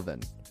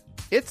O'Sullivan,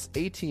 It's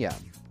ATM,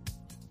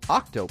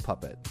 Octo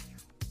Puppet.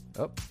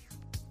 Oh,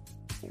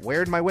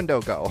 where'd my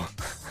window go?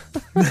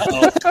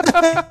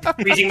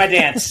 Freezing my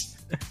dance.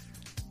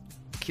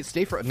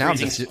 Stay for now.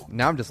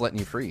 I'm just letting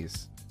you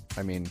freeze.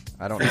 I mean,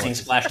 I don't know. Freezing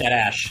splash that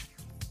ash.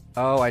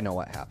 Oh, I know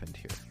what happened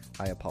here.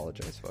 I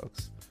apologize,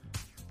 folks.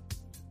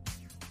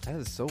 That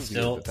is so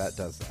weird that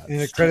does that. And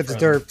the credit's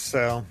derped,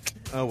 so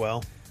oh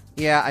well.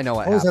 Yeah, I know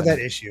what always happened. have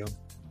that issue.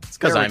 It's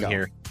because I'm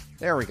here.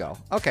 There we go.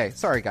 Okay,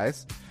 sorry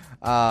guys.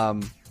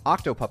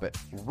 Octopuppet,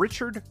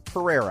 Richard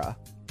Pereira,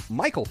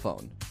 Michael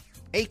Phone,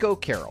 Aiko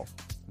Carroll,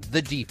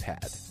 The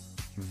D-Pad,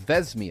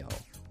 Vesmio,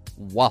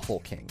 Waffle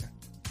King,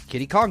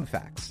 Kitty Kong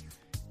Fax,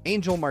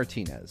 Angel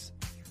Martinez,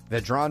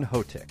 Vedran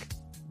Hotik,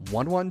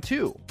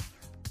 112,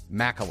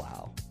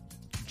 Macalau,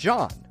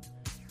 John,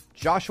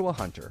 Joshua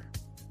Hunter,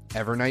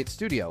 Evernight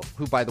Studio,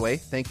 who, by the way,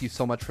 thank you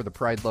so much for the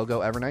Pride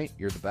logo, Evernight.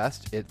 You're the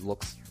best. It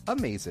looks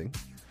amazing.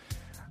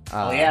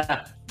 Oh,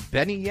 yeah.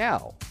 Benny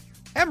Yao,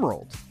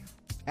 Emerald,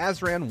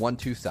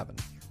 Azran127,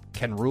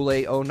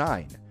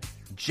 Kenrule09,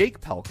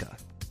 Jake Pelka,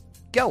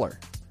 Geller,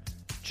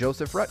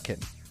 Joseph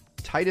Rutkin,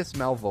 Titus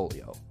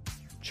Malvolio,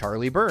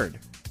 Charlie Bird,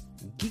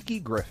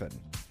 Geeky Griffin,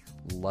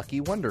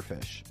 Lucky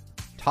Wonderfish,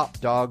 Top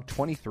Dog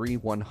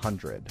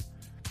 23100,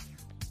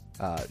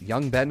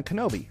 Young Ben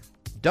Kenobi,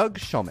 Doug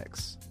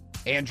Shomix,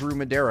 Andrew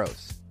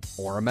Medeiros,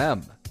 Orem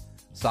M,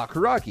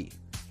 Sakuragi,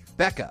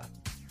 Becca,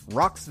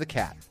 Rocks the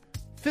Cat,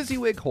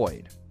 Fizzywig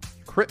Hoyd,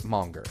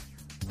 Critmonger,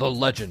 The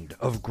Legend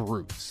of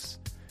Groose,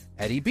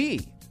 Eddie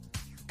B,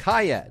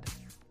 Kayed,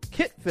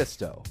 Kit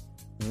Fisto,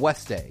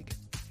 Westegg,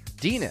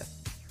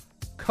 Deaneth,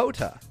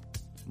 Kota,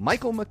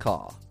 Michael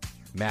McCaw,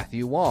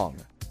 Matthew Wong,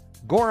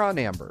 Goron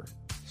Amber,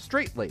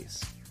 Straight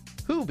Lace,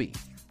 Hoobie,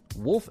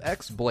 Wolf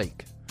X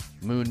Blake,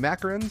 Moon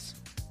Macarons,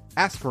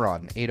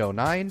 Ascaron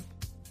 809,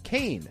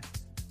 Kane,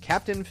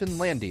 Captain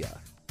Finlandia,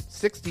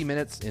 60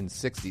 Minutes in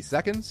 60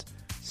 Seconds,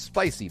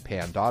 Spicy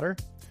Pan Daughter,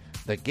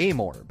 The Game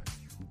Orb,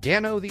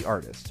 Dano the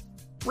Artist,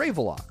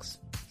 Ravelox,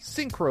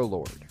 Synchro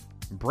Lord,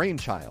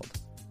 Brainchild,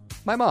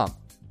 my mom,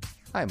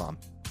 hi mom,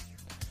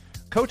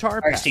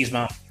 Kotar Pat, Steve's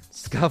mom,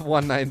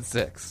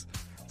 Scub196,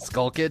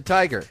 Skull Kid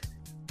Tiger,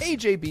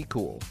 AJB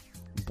Cool,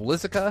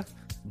 Blizzica,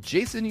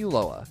 Jason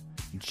Uloa,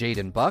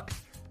 Jaden Buck,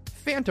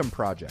 Phantom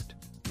Project,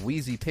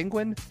 Wheezy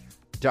Penguin,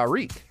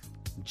 Darik,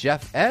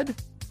 Jeff Ed,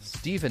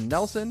 Steven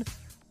Nelson,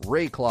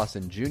 Ray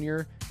Clausen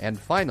Jr., and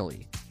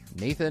finally,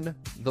 Nathan,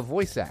 the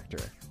voice actor.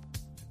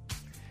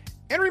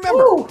 And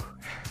remember,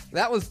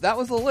 that was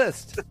a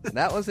list.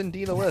 That was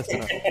indeed a list.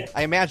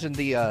 I imagine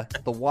the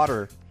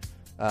water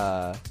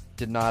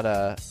did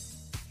not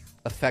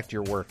affect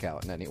your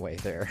workout in any way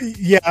there.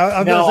 Yeah,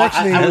 I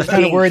was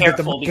kind of worried that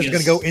the milk was going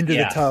to go into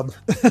the tub.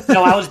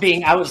 No, I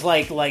was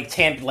like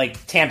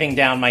tamping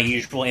down my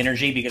usual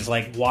energy because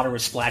like water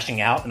was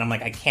splashing out, and I'm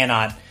like, I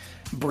cannot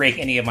break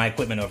any of my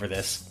equipment over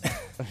this.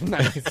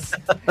 Nice.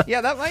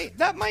 Yeah,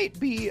 that might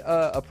be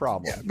a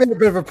problem. Yeah, been a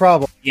bit of a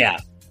problem. Yeah.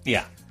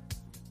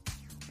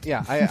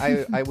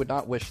 I would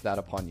not wish that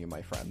upon you,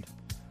 my friend.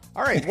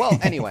 All right. Well,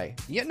 anyway,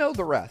 you know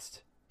the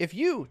rest. If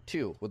you,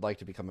 too, would like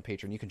to become a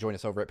patron, you can join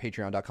us over at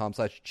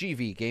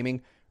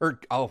patreon.com/GVGaming. Or,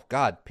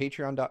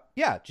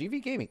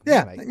 GVGaming.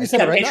 Yeah, Man, you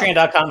said it right.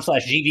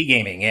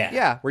 Patreon.com/GVGaming, yeah.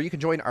 Yeah, where you can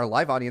join our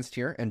live audience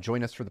tier and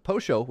join us for the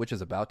post show, which is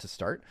about to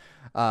start.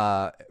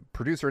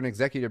 Producer and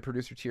executive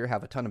producer tier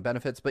have a ton of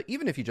benefits, but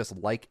even if you just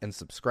like and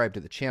subscribe to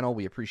the channel,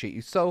 we appreciate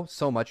you so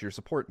much. Your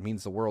support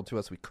means the world to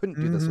us. We couldn't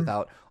do this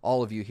without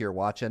all of you here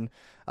watching.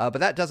 But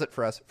that does it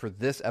for us for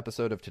this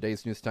episode of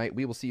Today's News Tonight.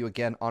 We will see you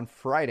again on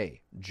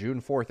Friday,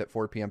 June 4th at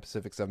 4 p.m.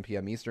 Pacific, 7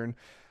 p.m. Eastern,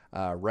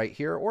 right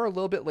here, or a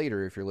little bit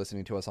later if you're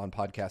listening to us on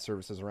podcast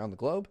services around the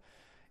globe.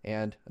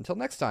 And until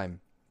next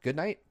time, good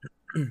night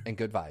and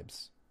good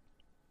vibes.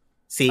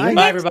 See you.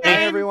 Bye, everybody.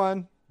 Bye,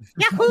 everyone.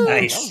 Yahoo!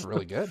 Nice. That was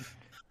really good.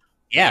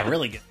 Yeah,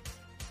 really good.